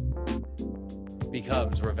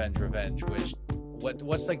becomes Revenge, which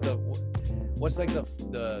what's like the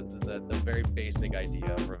very basic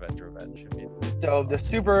idea of Revenge. So the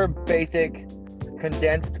super basic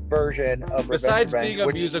condensed version of besides Revenge, being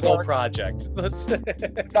a musical project.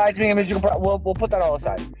 Besides being a musical project, we'll put that all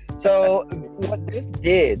aside. So what this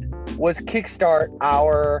did was kickstart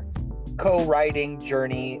our co-writing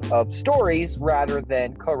journey of stories rather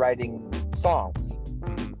than co-writing songs.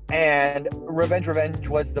 And Revenge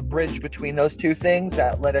was the bridge between those two things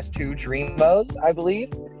that led us to Dreamos, I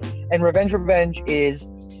believe. And Revenge is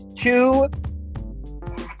two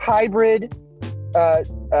hybrid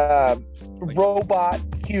robot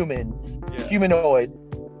humanoids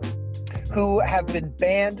who have been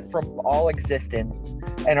banned from all existence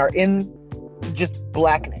and are in just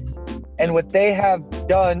blackness. And what they have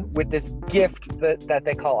done with this gift that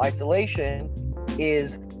they call isolation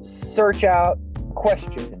is search out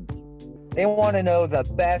questions. They want to know the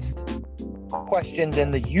best questions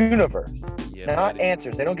in the universe, not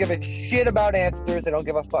answers. They don't give a shit about answers. They don't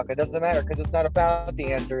give a fuck. It doesn't matter because it's not about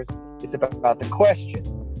the answers. It's about the question.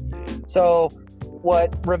 So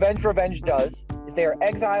what Revenge does is they are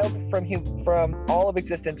exiled from all of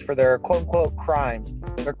existence for their quote-unquote crimes.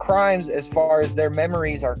 Their crimes, as far as their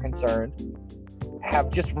memories are concerned, have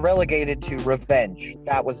just relegated to revenge.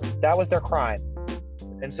 That was their crime.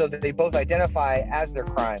 And so they both identify as their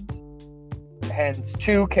crimes. Hence,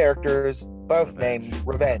 two characters, both named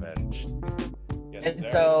Revenge. Yes,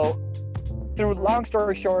 and so, through long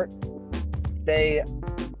story short, they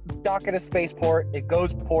dock at a spaceport. It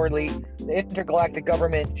goes poorly. The intergalactic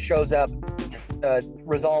government shows up to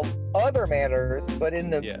resolve other matters, but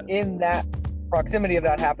in that proximity of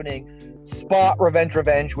that happening, spot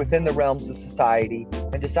Revenge within the realms of society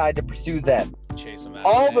and decide to pursue them. Chase them out.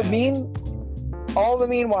 All the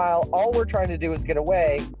meanwhile, all we're trying to do is get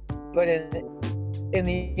away, but in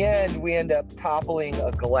the end, we end up toppling a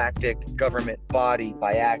galactic government body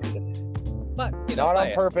by accident. But not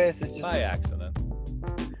on purpose. It's just by accident.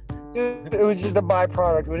 It was just a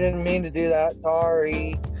byproduct. We didn't mean to do that.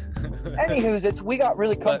 Sorry. Anywho, we got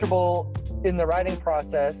really comfortable in the writing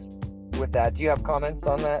process with that. Do you have comments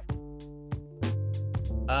on that?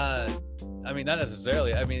 I mean, not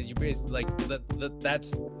necessarily. I mean, you basically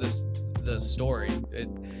that's the story.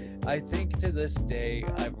 I think to this day,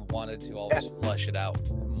 I've wanted to always flesh it out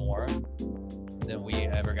more than we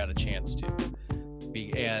ever got a chance to.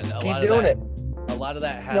 And a lot of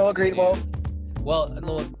that has to do. Well,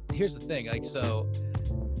 here's the thing. Like, so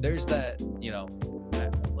there's that, you know,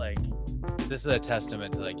 like this is a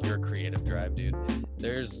testament to like your creative drive, dude.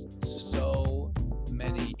 There's so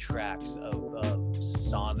many tracks of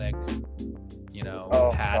sonic,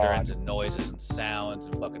 patterns and noises and sounds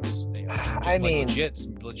and fucking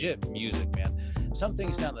legit music, man. Some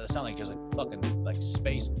things sound like just like fucking like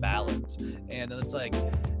space ballads, and it's like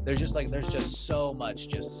there's just so much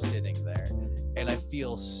just sitting there, and I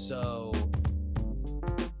feel so,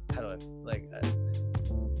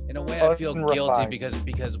 in a way I feel guilty because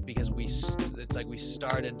we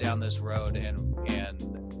started down this road and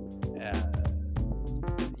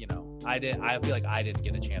I feel like I didn't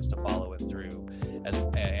get a chance to follow it through,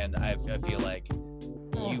 and I feel like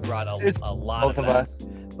you brought a lot of that.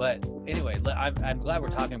 But anyway, I'm glad we're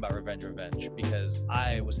talking about Revenge, because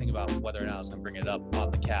I was thinking about whether or not I was going to bring it up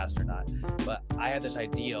on the cast or not. But I had this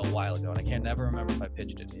idea a while ago, and I can't never remember if I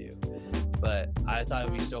pitched it to you. But I thought it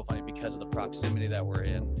would be so funny because of the proximity that we're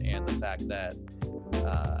in and the fact that,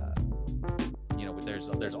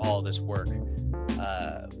 there's all this work.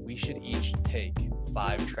 We should each take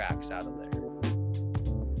 5 tracks out of there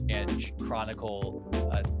and chronicle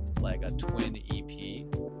a twin EP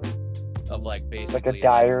of like basically like a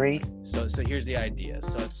diary. So here's the idea.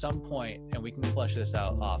 So at some point, and we can flesh this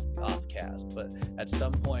out off cast, but at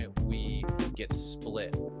some point we get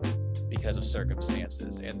split because of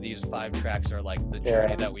circumstances, and these 5 tracks are like the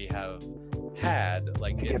journey that we have had,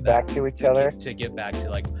 like to get back to each other, to get back to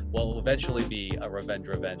like will eventually be a Revenge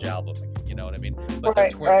album, you know what I mean? But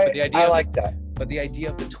right, but the idea I like that. But the idea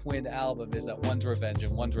of the twin album is that one's Revenge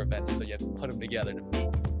and one's Revenge, so you have to put them together to be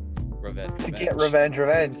Revenge. To get Revenge.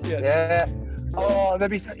 Yeah. So,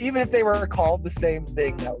 that'd be even if they were called the same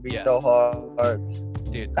thing, that would be so hard.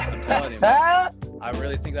 Dude, I'm telling you, man, I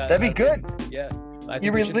really think that'd be good. Yeah.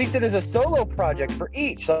 You release it as a solo project for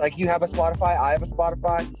each. So like you have a Spotify, I have a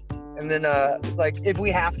Spotify, and then like if we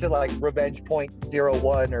have to like Revenge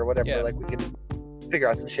 .01 or whatever, like we can figure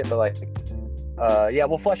out some shit. But like,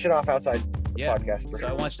 we'll flush it off outside the podcast. So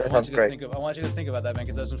I want you to think about that, man,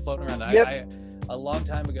 because that's been floating around. A long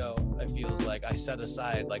time ago, it feels like I set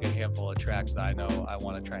aside like a handful of tracks that I know I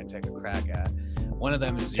want to try and take a crack at. One of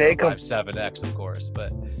them is 057X, of course,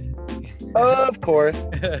 but. Of course.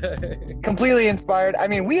 Completely inspired. I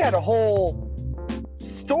mean, we had a whole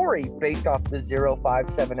story based off the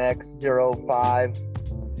 057X,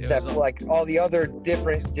 057, like all the other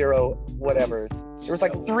different zero whatevers. There was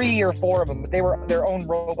like 3 or 4 of them, but they were their own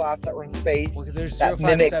robots that were in space. Well, there's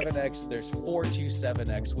 057X, there's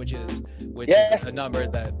 427X, which is a number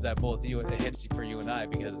that both it hits for you and I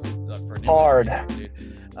because for hard, reasons, dude.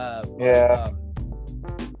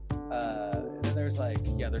 And then there's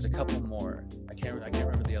there's a couple more. I can't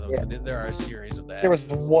remember the other one. But there are a series of that. There was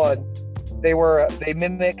one. They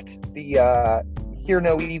mimicked the hear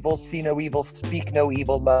no evil, see no evil, speak no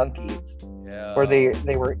evil monkeys. Yeah. Where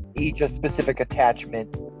they were each a specific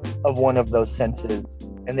attachment of one of those senses,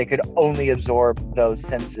 and they could only absorb those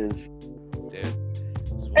senses. Dude.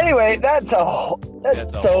 Anyway, that's a whole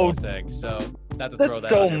thing. So not to that's throw that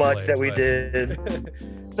so on your much plate, that we did.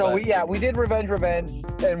 So we did Revenge,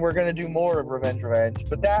 and we're gonna do more of Revenge.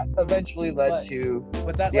 But that eventually led to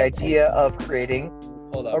the idea of creating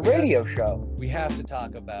a radio show. We have to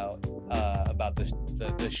talk about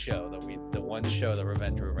the show the one show that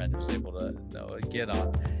Revenge was able to get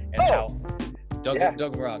on, and how. Don't get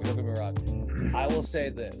me wrong. I will say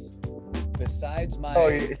this. Besides my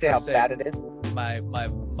you say how bad it is. My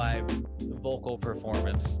vocal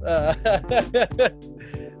performance.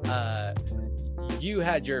 You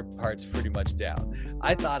had your parts pretty much down.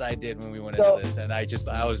 I thought I did when we went into this, and I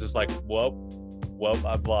was just like, whoop,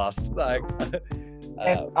 I'm lost. Like,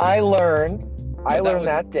 and I learned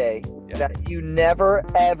that day that you never,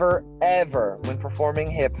 ever, ever, when performing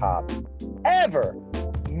hip hop, ever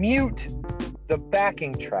mute the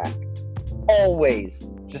backing track. Always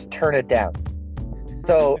just turn it down.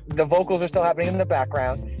 So the vocals are still happening in the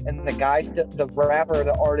background, and the guy, the rapper,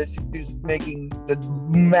 the artist who's making the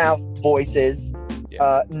mouth voices,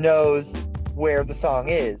 knows where the song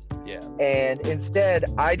is. Yeah. And instead,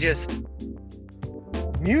 I just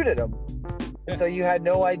muted them, and so you had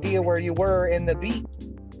no idea where you were in the beat.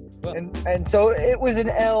 Well, and so it was an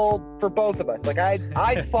L for both of us. Like I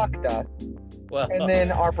fucked us, and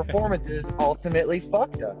then our performances ultimately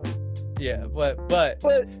fucked us. Yeah, but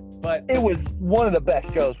it was one of the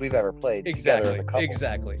best shows we've ever played. Exactly.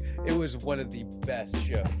 It was one of the best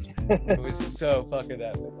shows. It was so fucking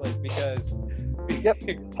epic, like because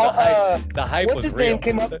the hype what's was his real. Name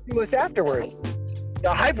came up to us afterwards.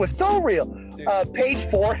 The hype was so real. Paige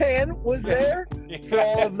Forehand was there. For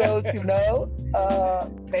all of those who know,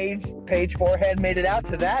 Paige Forehand made it out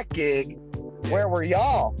to that gig. Where were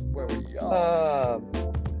y'all?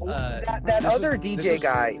 that this other was- this DJ was-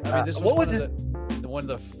 guy. I mean, this was what one was of his? one of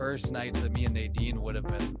the first nights that me and Nadine would have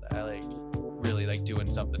been like really like doing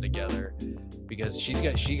something together, because she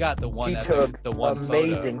got the one She epic- took the one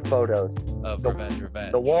amazing photos. photo of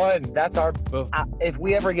Revenge. The one. That's our. Both, If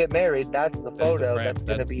we ever get married, that's the photo frame. that's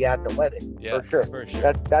gonna That's- be at the wedding yeah, for sure.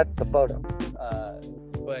 That's the photo.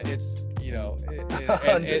 But it's, you know,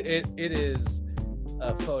 it is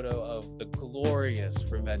a photo of the glorious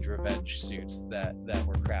Revenge suits that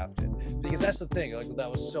were crafted, because that's the thing, like, that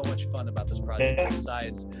was so much fun about this project. Yeah.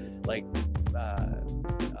 Besides like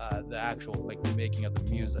the actual like making of the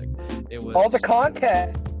music, it was All the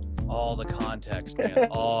context. all the context, man,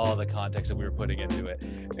 all the context that we were putting into it.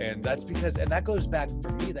 And that's because, and that goes back, for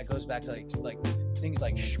me, that goes back to like things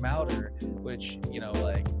like Schmouder, which, you know,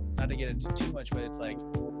 like, not to get into too much, but it's like,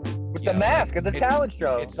 With you the know, mask and the talent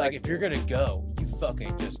show. it's like, if you're gonna go, you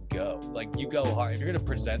fucking just go. Like, you go hard. If you're gonna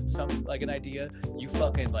present some, like, an idea, you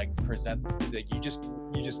fucking like present, like, you just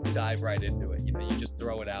dive right into it. You know, you just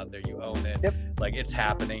throw it out there, you own it. Yep. Like, it's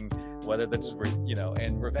happening, whether that's, you know.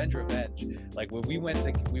 And Revenge, like, when we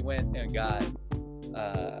went and got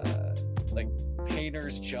like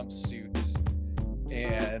painters jumpsuits,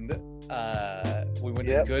 and we went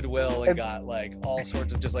to Goodwill and got like all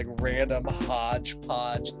sorts of just like random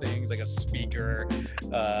hodgepodge things, like a speaker,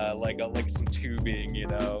 like some tubing, you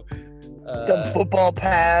know, some football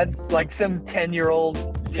pads, like some 10-year-old,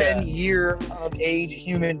 Yeah. 10-year of age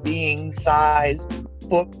human being size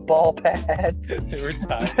football pads they were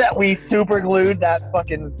tied. that we super glued that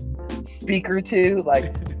fucking speaker to.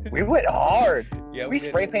 Like, we went hard. Yeah, We did.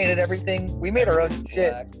 spray painted everything. We made our own Everything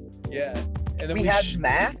shit. black. Yeah, and then We had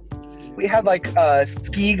masks. We had like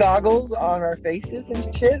ski goggles on our faces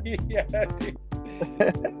and shit. yeah, dude.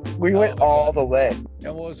 We Oh went my all God. the way.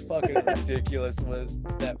 And what was fucking ridiculous was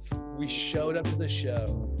that we showed up to the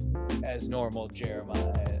show as normal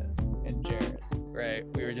Jeremiah and Jared, right?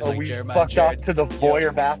 We were just like we Jeremiah and fucked Jared. off to the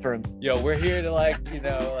voyeur bathroom. Yo, we're here to like, you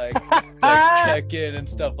know, like check in and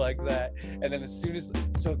stuff like that. And then as soon as,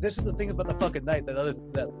 so this is the thing about the fucking night, the other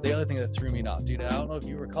thing that threw me off, dude. I don't know if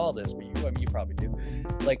you recall this, but you probably do.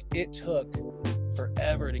 like it took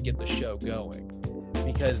forever to get the show going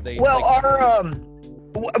because they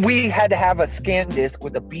we had to have a scan disc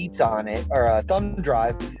with the beats on it or a thumb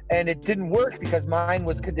drive, and it didn't work because mine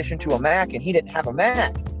was conditioned to a Mac and he didn't have a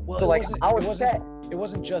Mac. well, So it like wasn't- I it was wasn't- set. It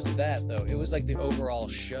wasn't just that though. It was like the overall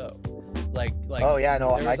show. Like Oh yeah, no,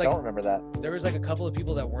 there I was, like- don't remember that. there was like a couple of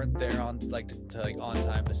people that weren't there on like to like on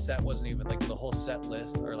time. The set wasn't even like the whole set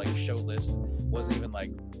list or like show list wasn't even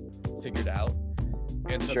like figured out.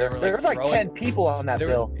 And so Sure. they were There like was like throwing, 10 people on that they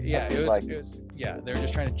were- bill. yeah, That it was was yeah, they were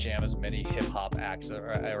just trying to jam as many hip hop acts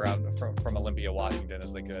around from Olympia, Washington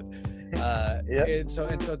as they could. Yep. And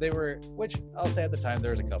so they were, which I'll say at the time there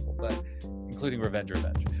was a couple, but including Revenge.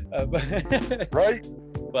 But right.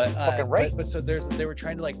 Fucking right. But so they were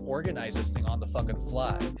trying to like organize this thing on the fucking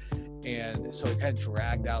fly, and so it kind of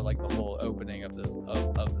dragged out like the whole opening of the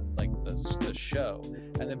like the show,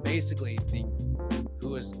 and then basically who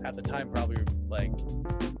was at the time probably like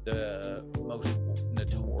the most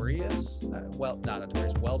notorious,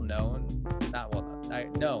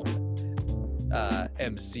 known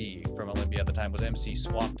MC from Olympia at the time was MC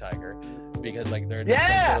Swamp Tiger, because like there had been some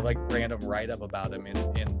Yeah. sort of like random write-up about him in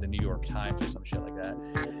the New York Times or some shit like that.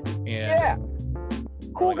 And Yeah.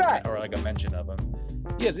 Cool or like guy. or like a mention of him.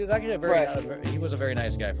 Yes, he was actually he was a very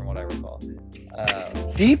nice guy from what I recall.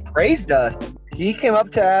 He praised us. He came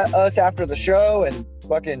up to us after the show and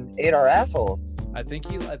fucking ate our assholes. I think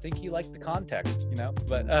he liked the context, you know,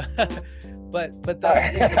 but that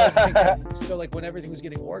was the thing. So like when everything was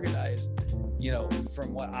getting organized, you know,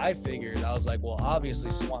 from what I figured, I was like, well,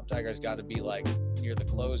 obviously Swamp Tiger's got to be like near the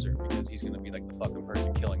closer because he's gonna be like the fucking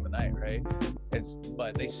person killing the night, right?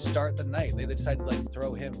 But they start the night. They decided to like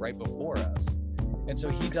throw him right before us, and so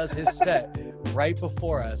he does his set right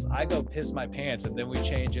before us. I go piss my pants, and then we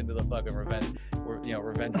change into the fucking revenge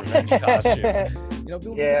costumes. You know,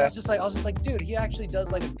 because I was just like, dude, he actually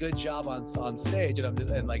does like a good job on stage, and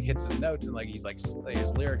and like hits his notes, and like he's like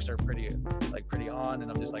his lyrics are pretty on, and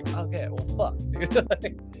I'm just like, okay, well, fuck, dude.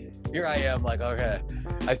 Like, here I am, like, okay,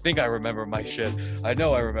 I think I remember my shit. I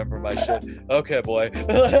know I remember my shit. Okay, boy.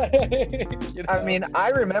 You know? I mean, I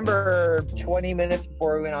remember 20 minutes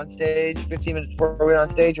before we went on stage, 15 minutes before we went on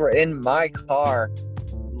stage, we're in my car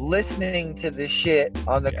listening to this shit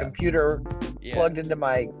on the computer plugged into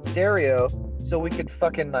my stereo so we could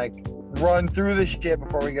fucking like run through the shit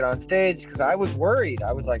before we get on stage, because I was worried.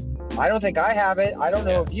 I was like, I don't think I have it. I don't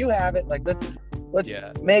know if you have it. Like, let's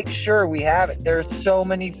make sure we have it. There's so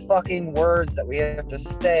many fucking words that we have to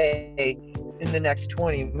say in the next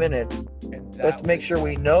 20 minutes. And Let's make sure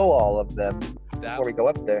we know all of them that before we go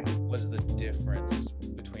up there. was the difference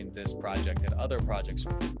between this project and other projects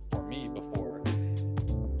for me before.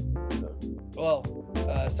 Well,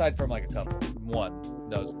 aside from like a couple,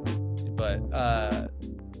 those, but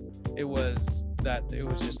it was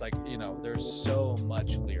just like, you know, there's so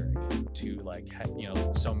much lyric to like, you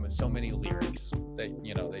know, so many lyrics that,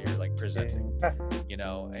 you know, that you're like presenting, you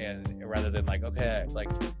know, and rather than like, okay, like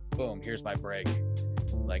boom, here's my break,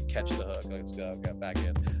 like catch the hook, let's go, get back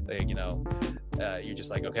in, like, you know, you're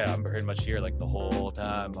just like, okay, I'm pretty much here like the whole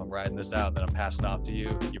time, I'm riding this out, and then I'm passing off to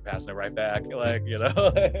you, you're passing it right back, like, you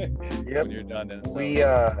know. Yep. When you're done. And so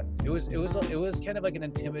it was kind of like an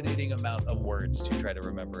intimidating amount of words to try to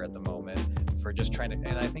remember at the moment for just trying to,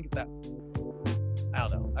 and I think that, I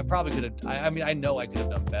don't know, I probably could have, I mean, I know I could have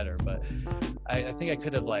done better, but I think I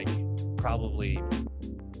could have like probably,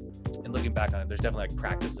 and looking back on it, there's definitely like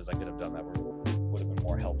practices I could have done that would have been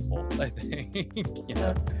more helpful, I think. You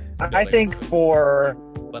know, I think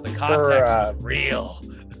but the context was real.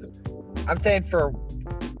 I'm saying for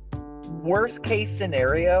worst case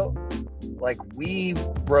scenario, like we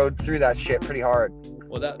rode through that shit pretty hard.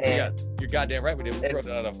 Well, you're goddamn right. We did. We rode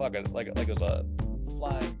it on a fucking like it was a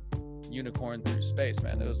flying unicorn through space,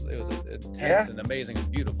 man. It was intense and amazing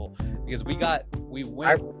and beautiful, because we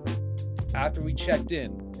went after we checked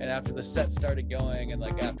in and after the set started going, and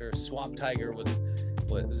like after Swamp Tiger was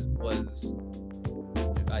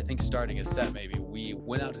I think starting a set, maybe we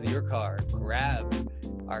went out to your car, grabbed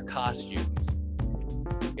our costumes,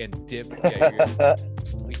 and dipped.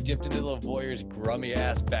 We dipped into the voyeurs' grummy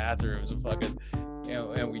ass bathrooms and fucking, you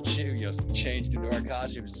know, and we changed into our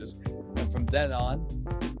costumes and from then on,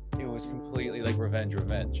 it was completely like revenge.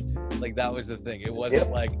 Like that was the thing. It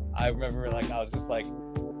wasn't like, I remember like I was just like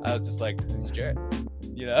it's Jared,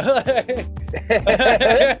 you know.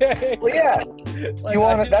 Well, yeah.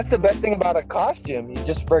 Like, that's the best thing about a costume. You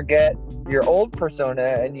just forget your old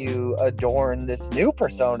persona and you adorn this new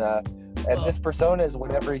persona, and this persona is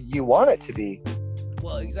whatever you want it to be.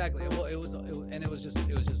 Well, exactly. Well, it was just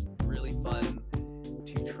really fun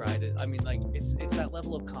to try to. I mean, like it's that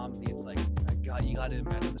level of comedy. It's like, God, you got to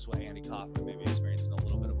imagine this way Andy Kaufman maybe experienced in a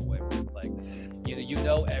little bit of a way where it's like, you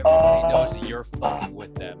know, everybody knows that you're fucking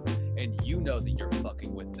with them, and you know that you're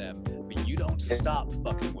fucking with them, but you don't stop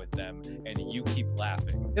fucking with them, and you keep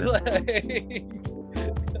laughing. You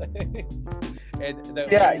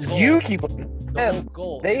keep the them. whole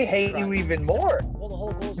goal. They hate you even more. Well, the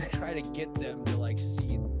whole goal is to try to get them to like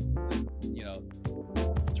see, you know,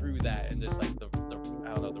 through that, and just like the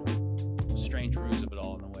I don't know, the strange ruse of it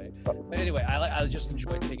all in a way. But anyway, I just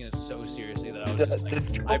enjoyed taking it so seriously that I was just like,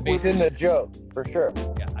 I basically the joke for sure.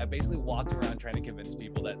 Yeah, I basically walked around trying to convince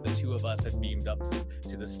people that the two of us had beamed up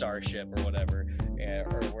to the starship or whatever,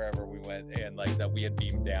 or wherever we went, and like that we had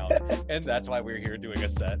beamed down, and that's why we were here doing a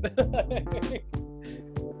set.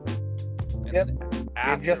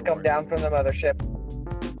 You've just come down from the mothership.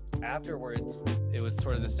 Afterwards, it was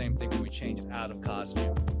sort of the same thing when we changed out of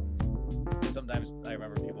costume. Sometimes I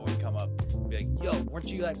remember people would come up and be like, yo, weren't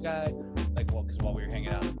you that guy? Like, well, because while we were hanging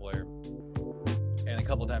out in Boyer. And a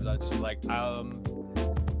couple times I was just like, no.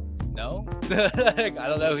 Like, I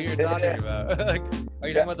don't know who you're talking about. Like, are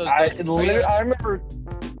you talking about those I remember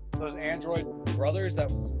those android brothers that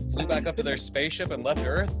flew back up to their spaceship and left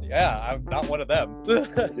Earth? Yeah, I'm not one of them.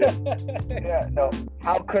 Yeah, no.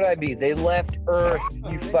 How could I be? They left Earth,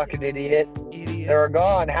 you fucking idiot. Idiot. They're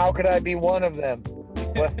gone. How could I be one of them?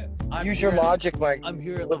 What? Use your logic, Mike. I'm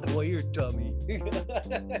here at the Voyeur, dummy.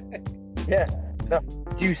 Yeah. No.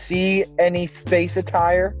 Do you see any space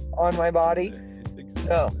attire on my body? Exactly.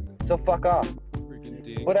 No. So fuck off. Freaking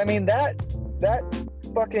ding. But I mean, that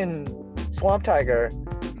fucking Swamp Tiger,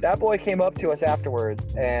 that boy came up to us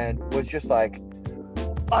afterwards and was just like,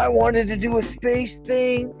 I wanted to do a space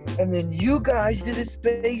thing, and then you guys did a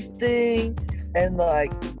space thing, and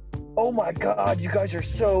like, oh my God, you guys are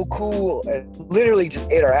so cool. And literally just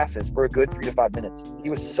ate our asses for a good 3 to 5 minutes. He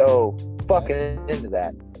was so fucking into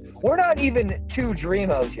that. We're not even 2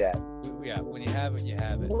 Dreamos yet. Yeah, when you have it, you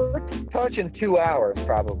have it. We're touching 2 hours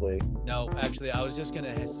probably. No, actually, I was just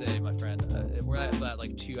gonna say, my friend, we're at about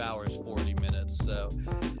like 2 hours 40 minutes. So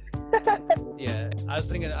yeah, I was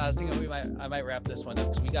thinking I might wrap this one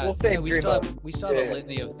up because we still have a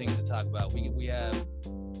litany of things to talk about. We have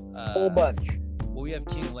whole bunch. Well, we have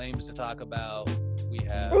King Lames to talk about. We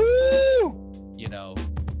have, you know,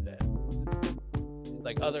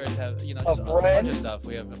 like other, you know, just a bunch of stuff.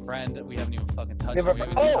 We have a friend that we haven't even fucking touched.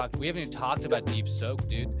 We haven't even talked about Deep Soak,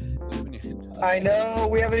 dude. I know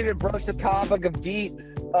we haven't even broached the topic of Deep.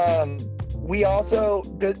 we also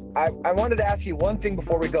did. I wanted to ask you one thing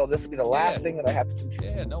before we go. This will be the last thing that I have to do.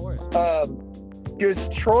 Yeah, no worries. Does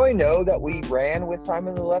Troy know that we ran with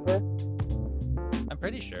Simon the Leper? I'm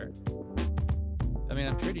pretty sure. I mean,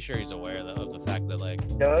 I'm pretty sure he's aware of the fact that, like,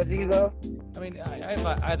 Does he though? I mean,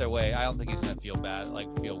 either way, I don't think he's gonna feel bad, like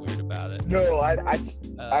feel weird about it. No,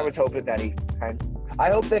 I was hoping that he I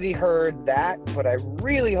hope that he heard that, but I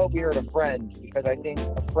really hope he heard a friend, because I think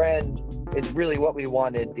a friend is really what we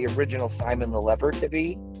wanted the original Simon the Leper to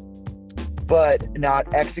be, but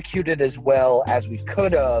not executed as well as we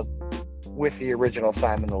could have with the original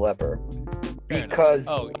Simon the Leper, because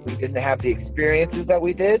we didn't have the experiences that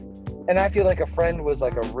we did. And I feel like a friend was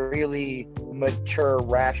like a really mature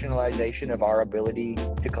rationalization of our ability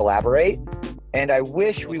to collaborate. And I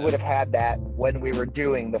wish we would have had that when we were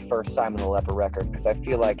doing the first Simon the Leper record, because I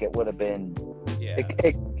feel like it would have been,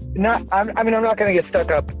 I'm not going to get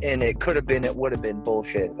stuck up in it could have been, it would have been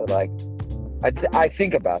bullshit, but like, I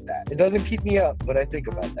think about that. It doesn't keep me up, but I think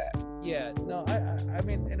about that. Yeah, no, I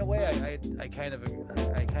mean, in a way, I kind of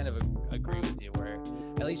agree with you. Where,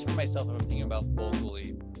 at least for myself, if I'm thinking about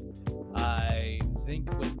vocally, I think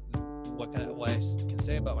with what I can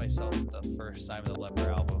say about myself, the first Simon the Leper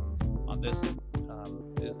album on this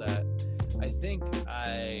is that I think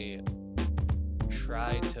I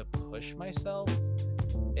tried to push myself,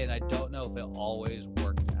 and I don't know if it always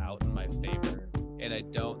worked out in my favor, and I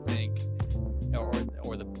don't think, or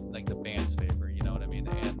the band's favor, you know what I mean?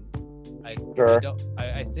 And I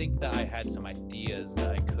think that I had some ideas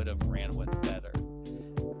that I could have ran with better,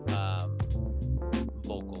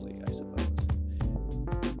 vocally, I suppose.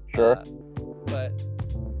 Sure. But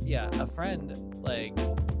yeah, a friend, like,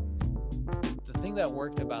 the thing that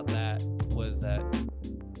worked about that was that,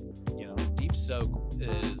 you know, Deep Soak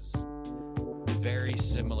is very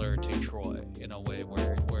similar to Troy in a way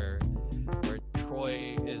where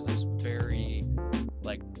Troy is this very,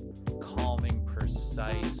 like, calming,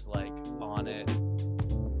 precise, like, on it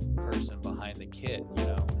person behind the kit, you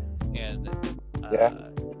know, and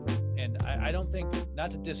and I don't think,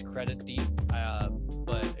 not to discredit Deep,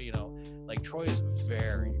 but, you know, like, Troy is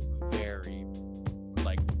very, very,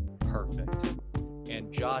 like, perfect,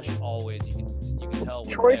 and Josh always, you can tell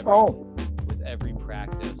with every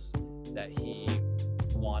practice that he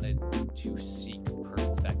wanted to seek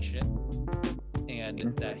perfection,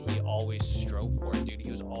 and that he always strove for it, dude. He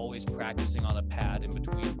was always practicing on a pad in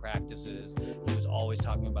between practices. He was always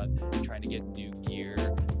talking about trying to get new gear.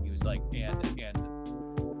 He was like,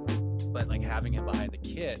 but like, having him behind the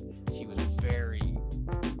kit, he was very,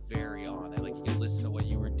 very on it. Like, he could listen to what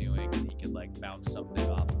you were doing, and he could, like, bounce something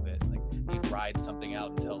off of it. Like, he'd ride something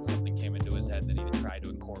out until something came into his head, then he'd try to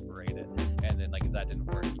incorporate it. And then, like, if that didn't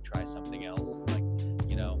work, he'd try something else. Like,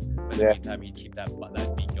 you know, but in the meantime, he'd keep that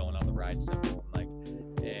beat going on the ride cymbal.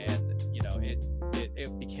 And you know,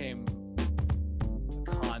 it became a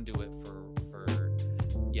conduit for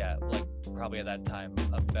like, probably at that time,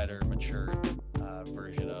 a better, mature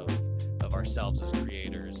version of ourselves as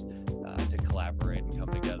creators, to collaborate and come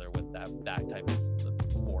together with that type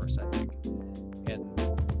of force, I think. And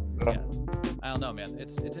yeah, I don't know, man.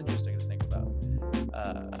 It's interesting to think about.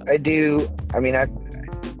 I do. I mean,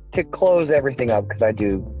 to close everything up, because I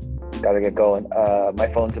do gotta get going. My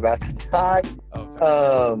phone's about to die.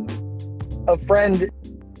 A friend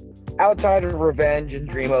outside of Revenge and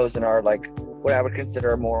Dreamos and our, like, what I would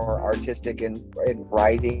consider more artistic and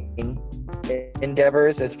writing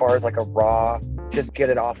endeavors, as far as like a raw, just get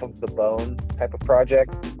it off of the bone type of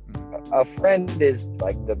project. A friend is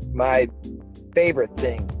like my favorite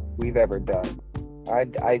thing we've ever done.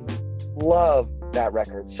 I love that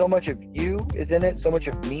record. So much of you is in it, so much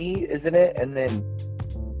of me is in it, and then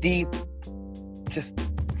Deep just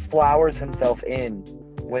flowers himself in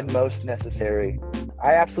when most necessary.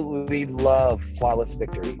 I absolutely love Flawless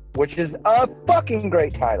Victory, which is a fucking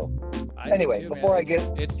great title. Anyway, before I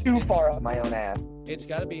get too far up my own ass, it's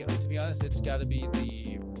got to be, to be honest, it's got to be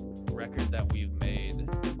the record that we've made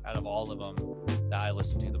out of all of them that I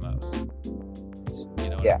listen to the most. You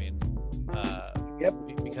know what I mean?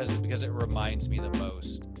 Because it reminds me the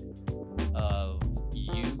most of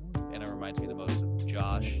you, and it reminds me the most of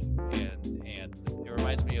Josh, and it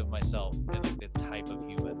reminds me of myself and, like, the type of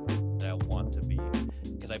human that I want to be.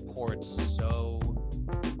 Because I poured so.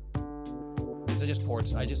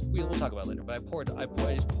 We'll talk about it later. But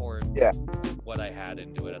I just poured what I had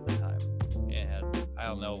into it at the time, and I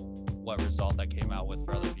don't know what result that came out with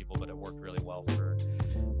for other people, but it worked really well for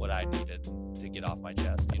what I needed to get off my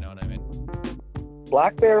chest. You know what I mean?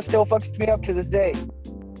 Black Bear still fucks me up to this day.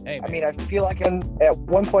 Hey, man. I mean, I feel like at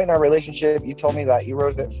one point in our relationship, you told me that you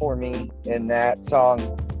wrote it for me, and that song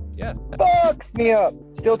Yeah. Fucks me up.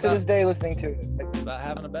 Still to About- this day listening to it. It's about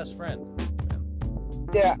having a best friend.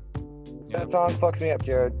 Yeah, Yeah. that song fucks me up,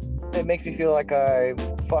 Jared. It makes me feel like I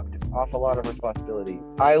fucked off a lot of responsibility.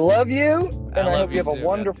 I love you, and I, love hope you have you a too,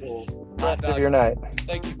 wonderful man. rest Hot of your dogs. night.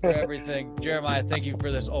 Thank you for everything. Jeremiah, thank you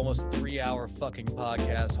for this almost 3-hour fucking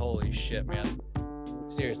podcast. Holy shit, man.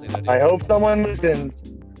 Seriously, though, dude. I hope someone listens.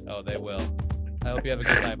 Oh, they will. I hope you have a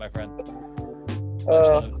good night, my friend. Much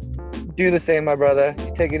Uh, love. Do the same, my brother.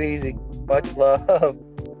 Take it easy. Much love.